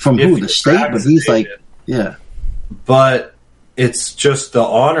From if who? you're The state? But he's like, vaccinated. yeah. But it's just the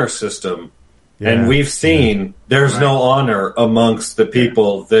honor system. And we've seen there's no honor amongst the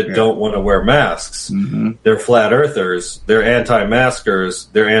people that don't want to wear masks. Mm-hmm. They're flat earthers. They're anti-maskers.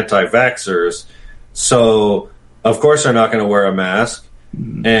 They're anti-vaxxers. So, of course, they're not going to wear a mask.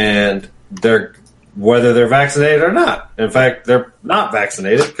 Mm-hmm. And whether they're vaccinated or not. In fact, they're not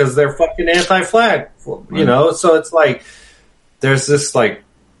vaccinated because they're fucking anti-flag. You know? So it's like, there's this, like,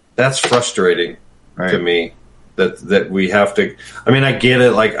 that's frustrating to me. That we have to. I mean, I get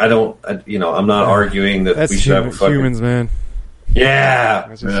it. Like, I'm not arguing that that's we should have a fucking humans, man. Yeah,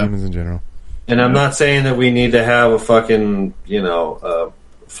 that's just humans in general. And I'm not saying that we need to have a fucking,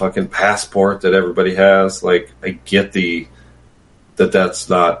 fucking passport that everybody has. Like, I get that's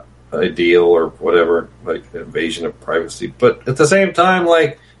not ideal or whatever, like invasion of privacy. But at the same time,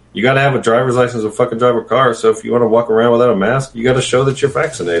 like, you got to have a driver's license to fucking drive a car. So if you want to walk around without a mask, you got to show that you're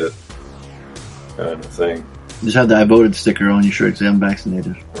vaccinated, kind of thing. Just have the I voted sticker on your shirt, say I'm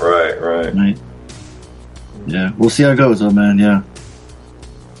vaccinated. Right. Yeah, we'll see how it goes, though, man. Yeah,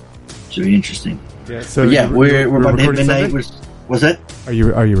 should be interesting. Yeah. So but yeah, we're about to hit midnight. What's that? Are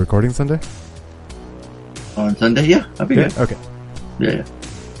you recording Sunday? On Sunday? Yeah, I'll be good. Okay. Yeah.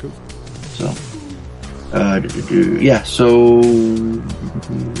 Cool. So, yeah. So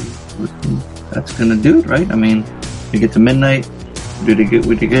that's gonna do it, right? I mean, we get to midnight. We did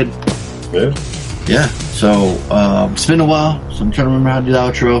good. Yeah. Yeah, so it's been a while, so I'm trying to remember how to do the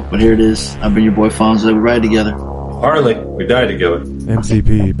outro, but here it is. I've been your boy Fonzo. We ride together. Harley, we die together.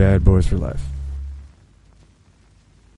 MCP, Bad Boys for Life.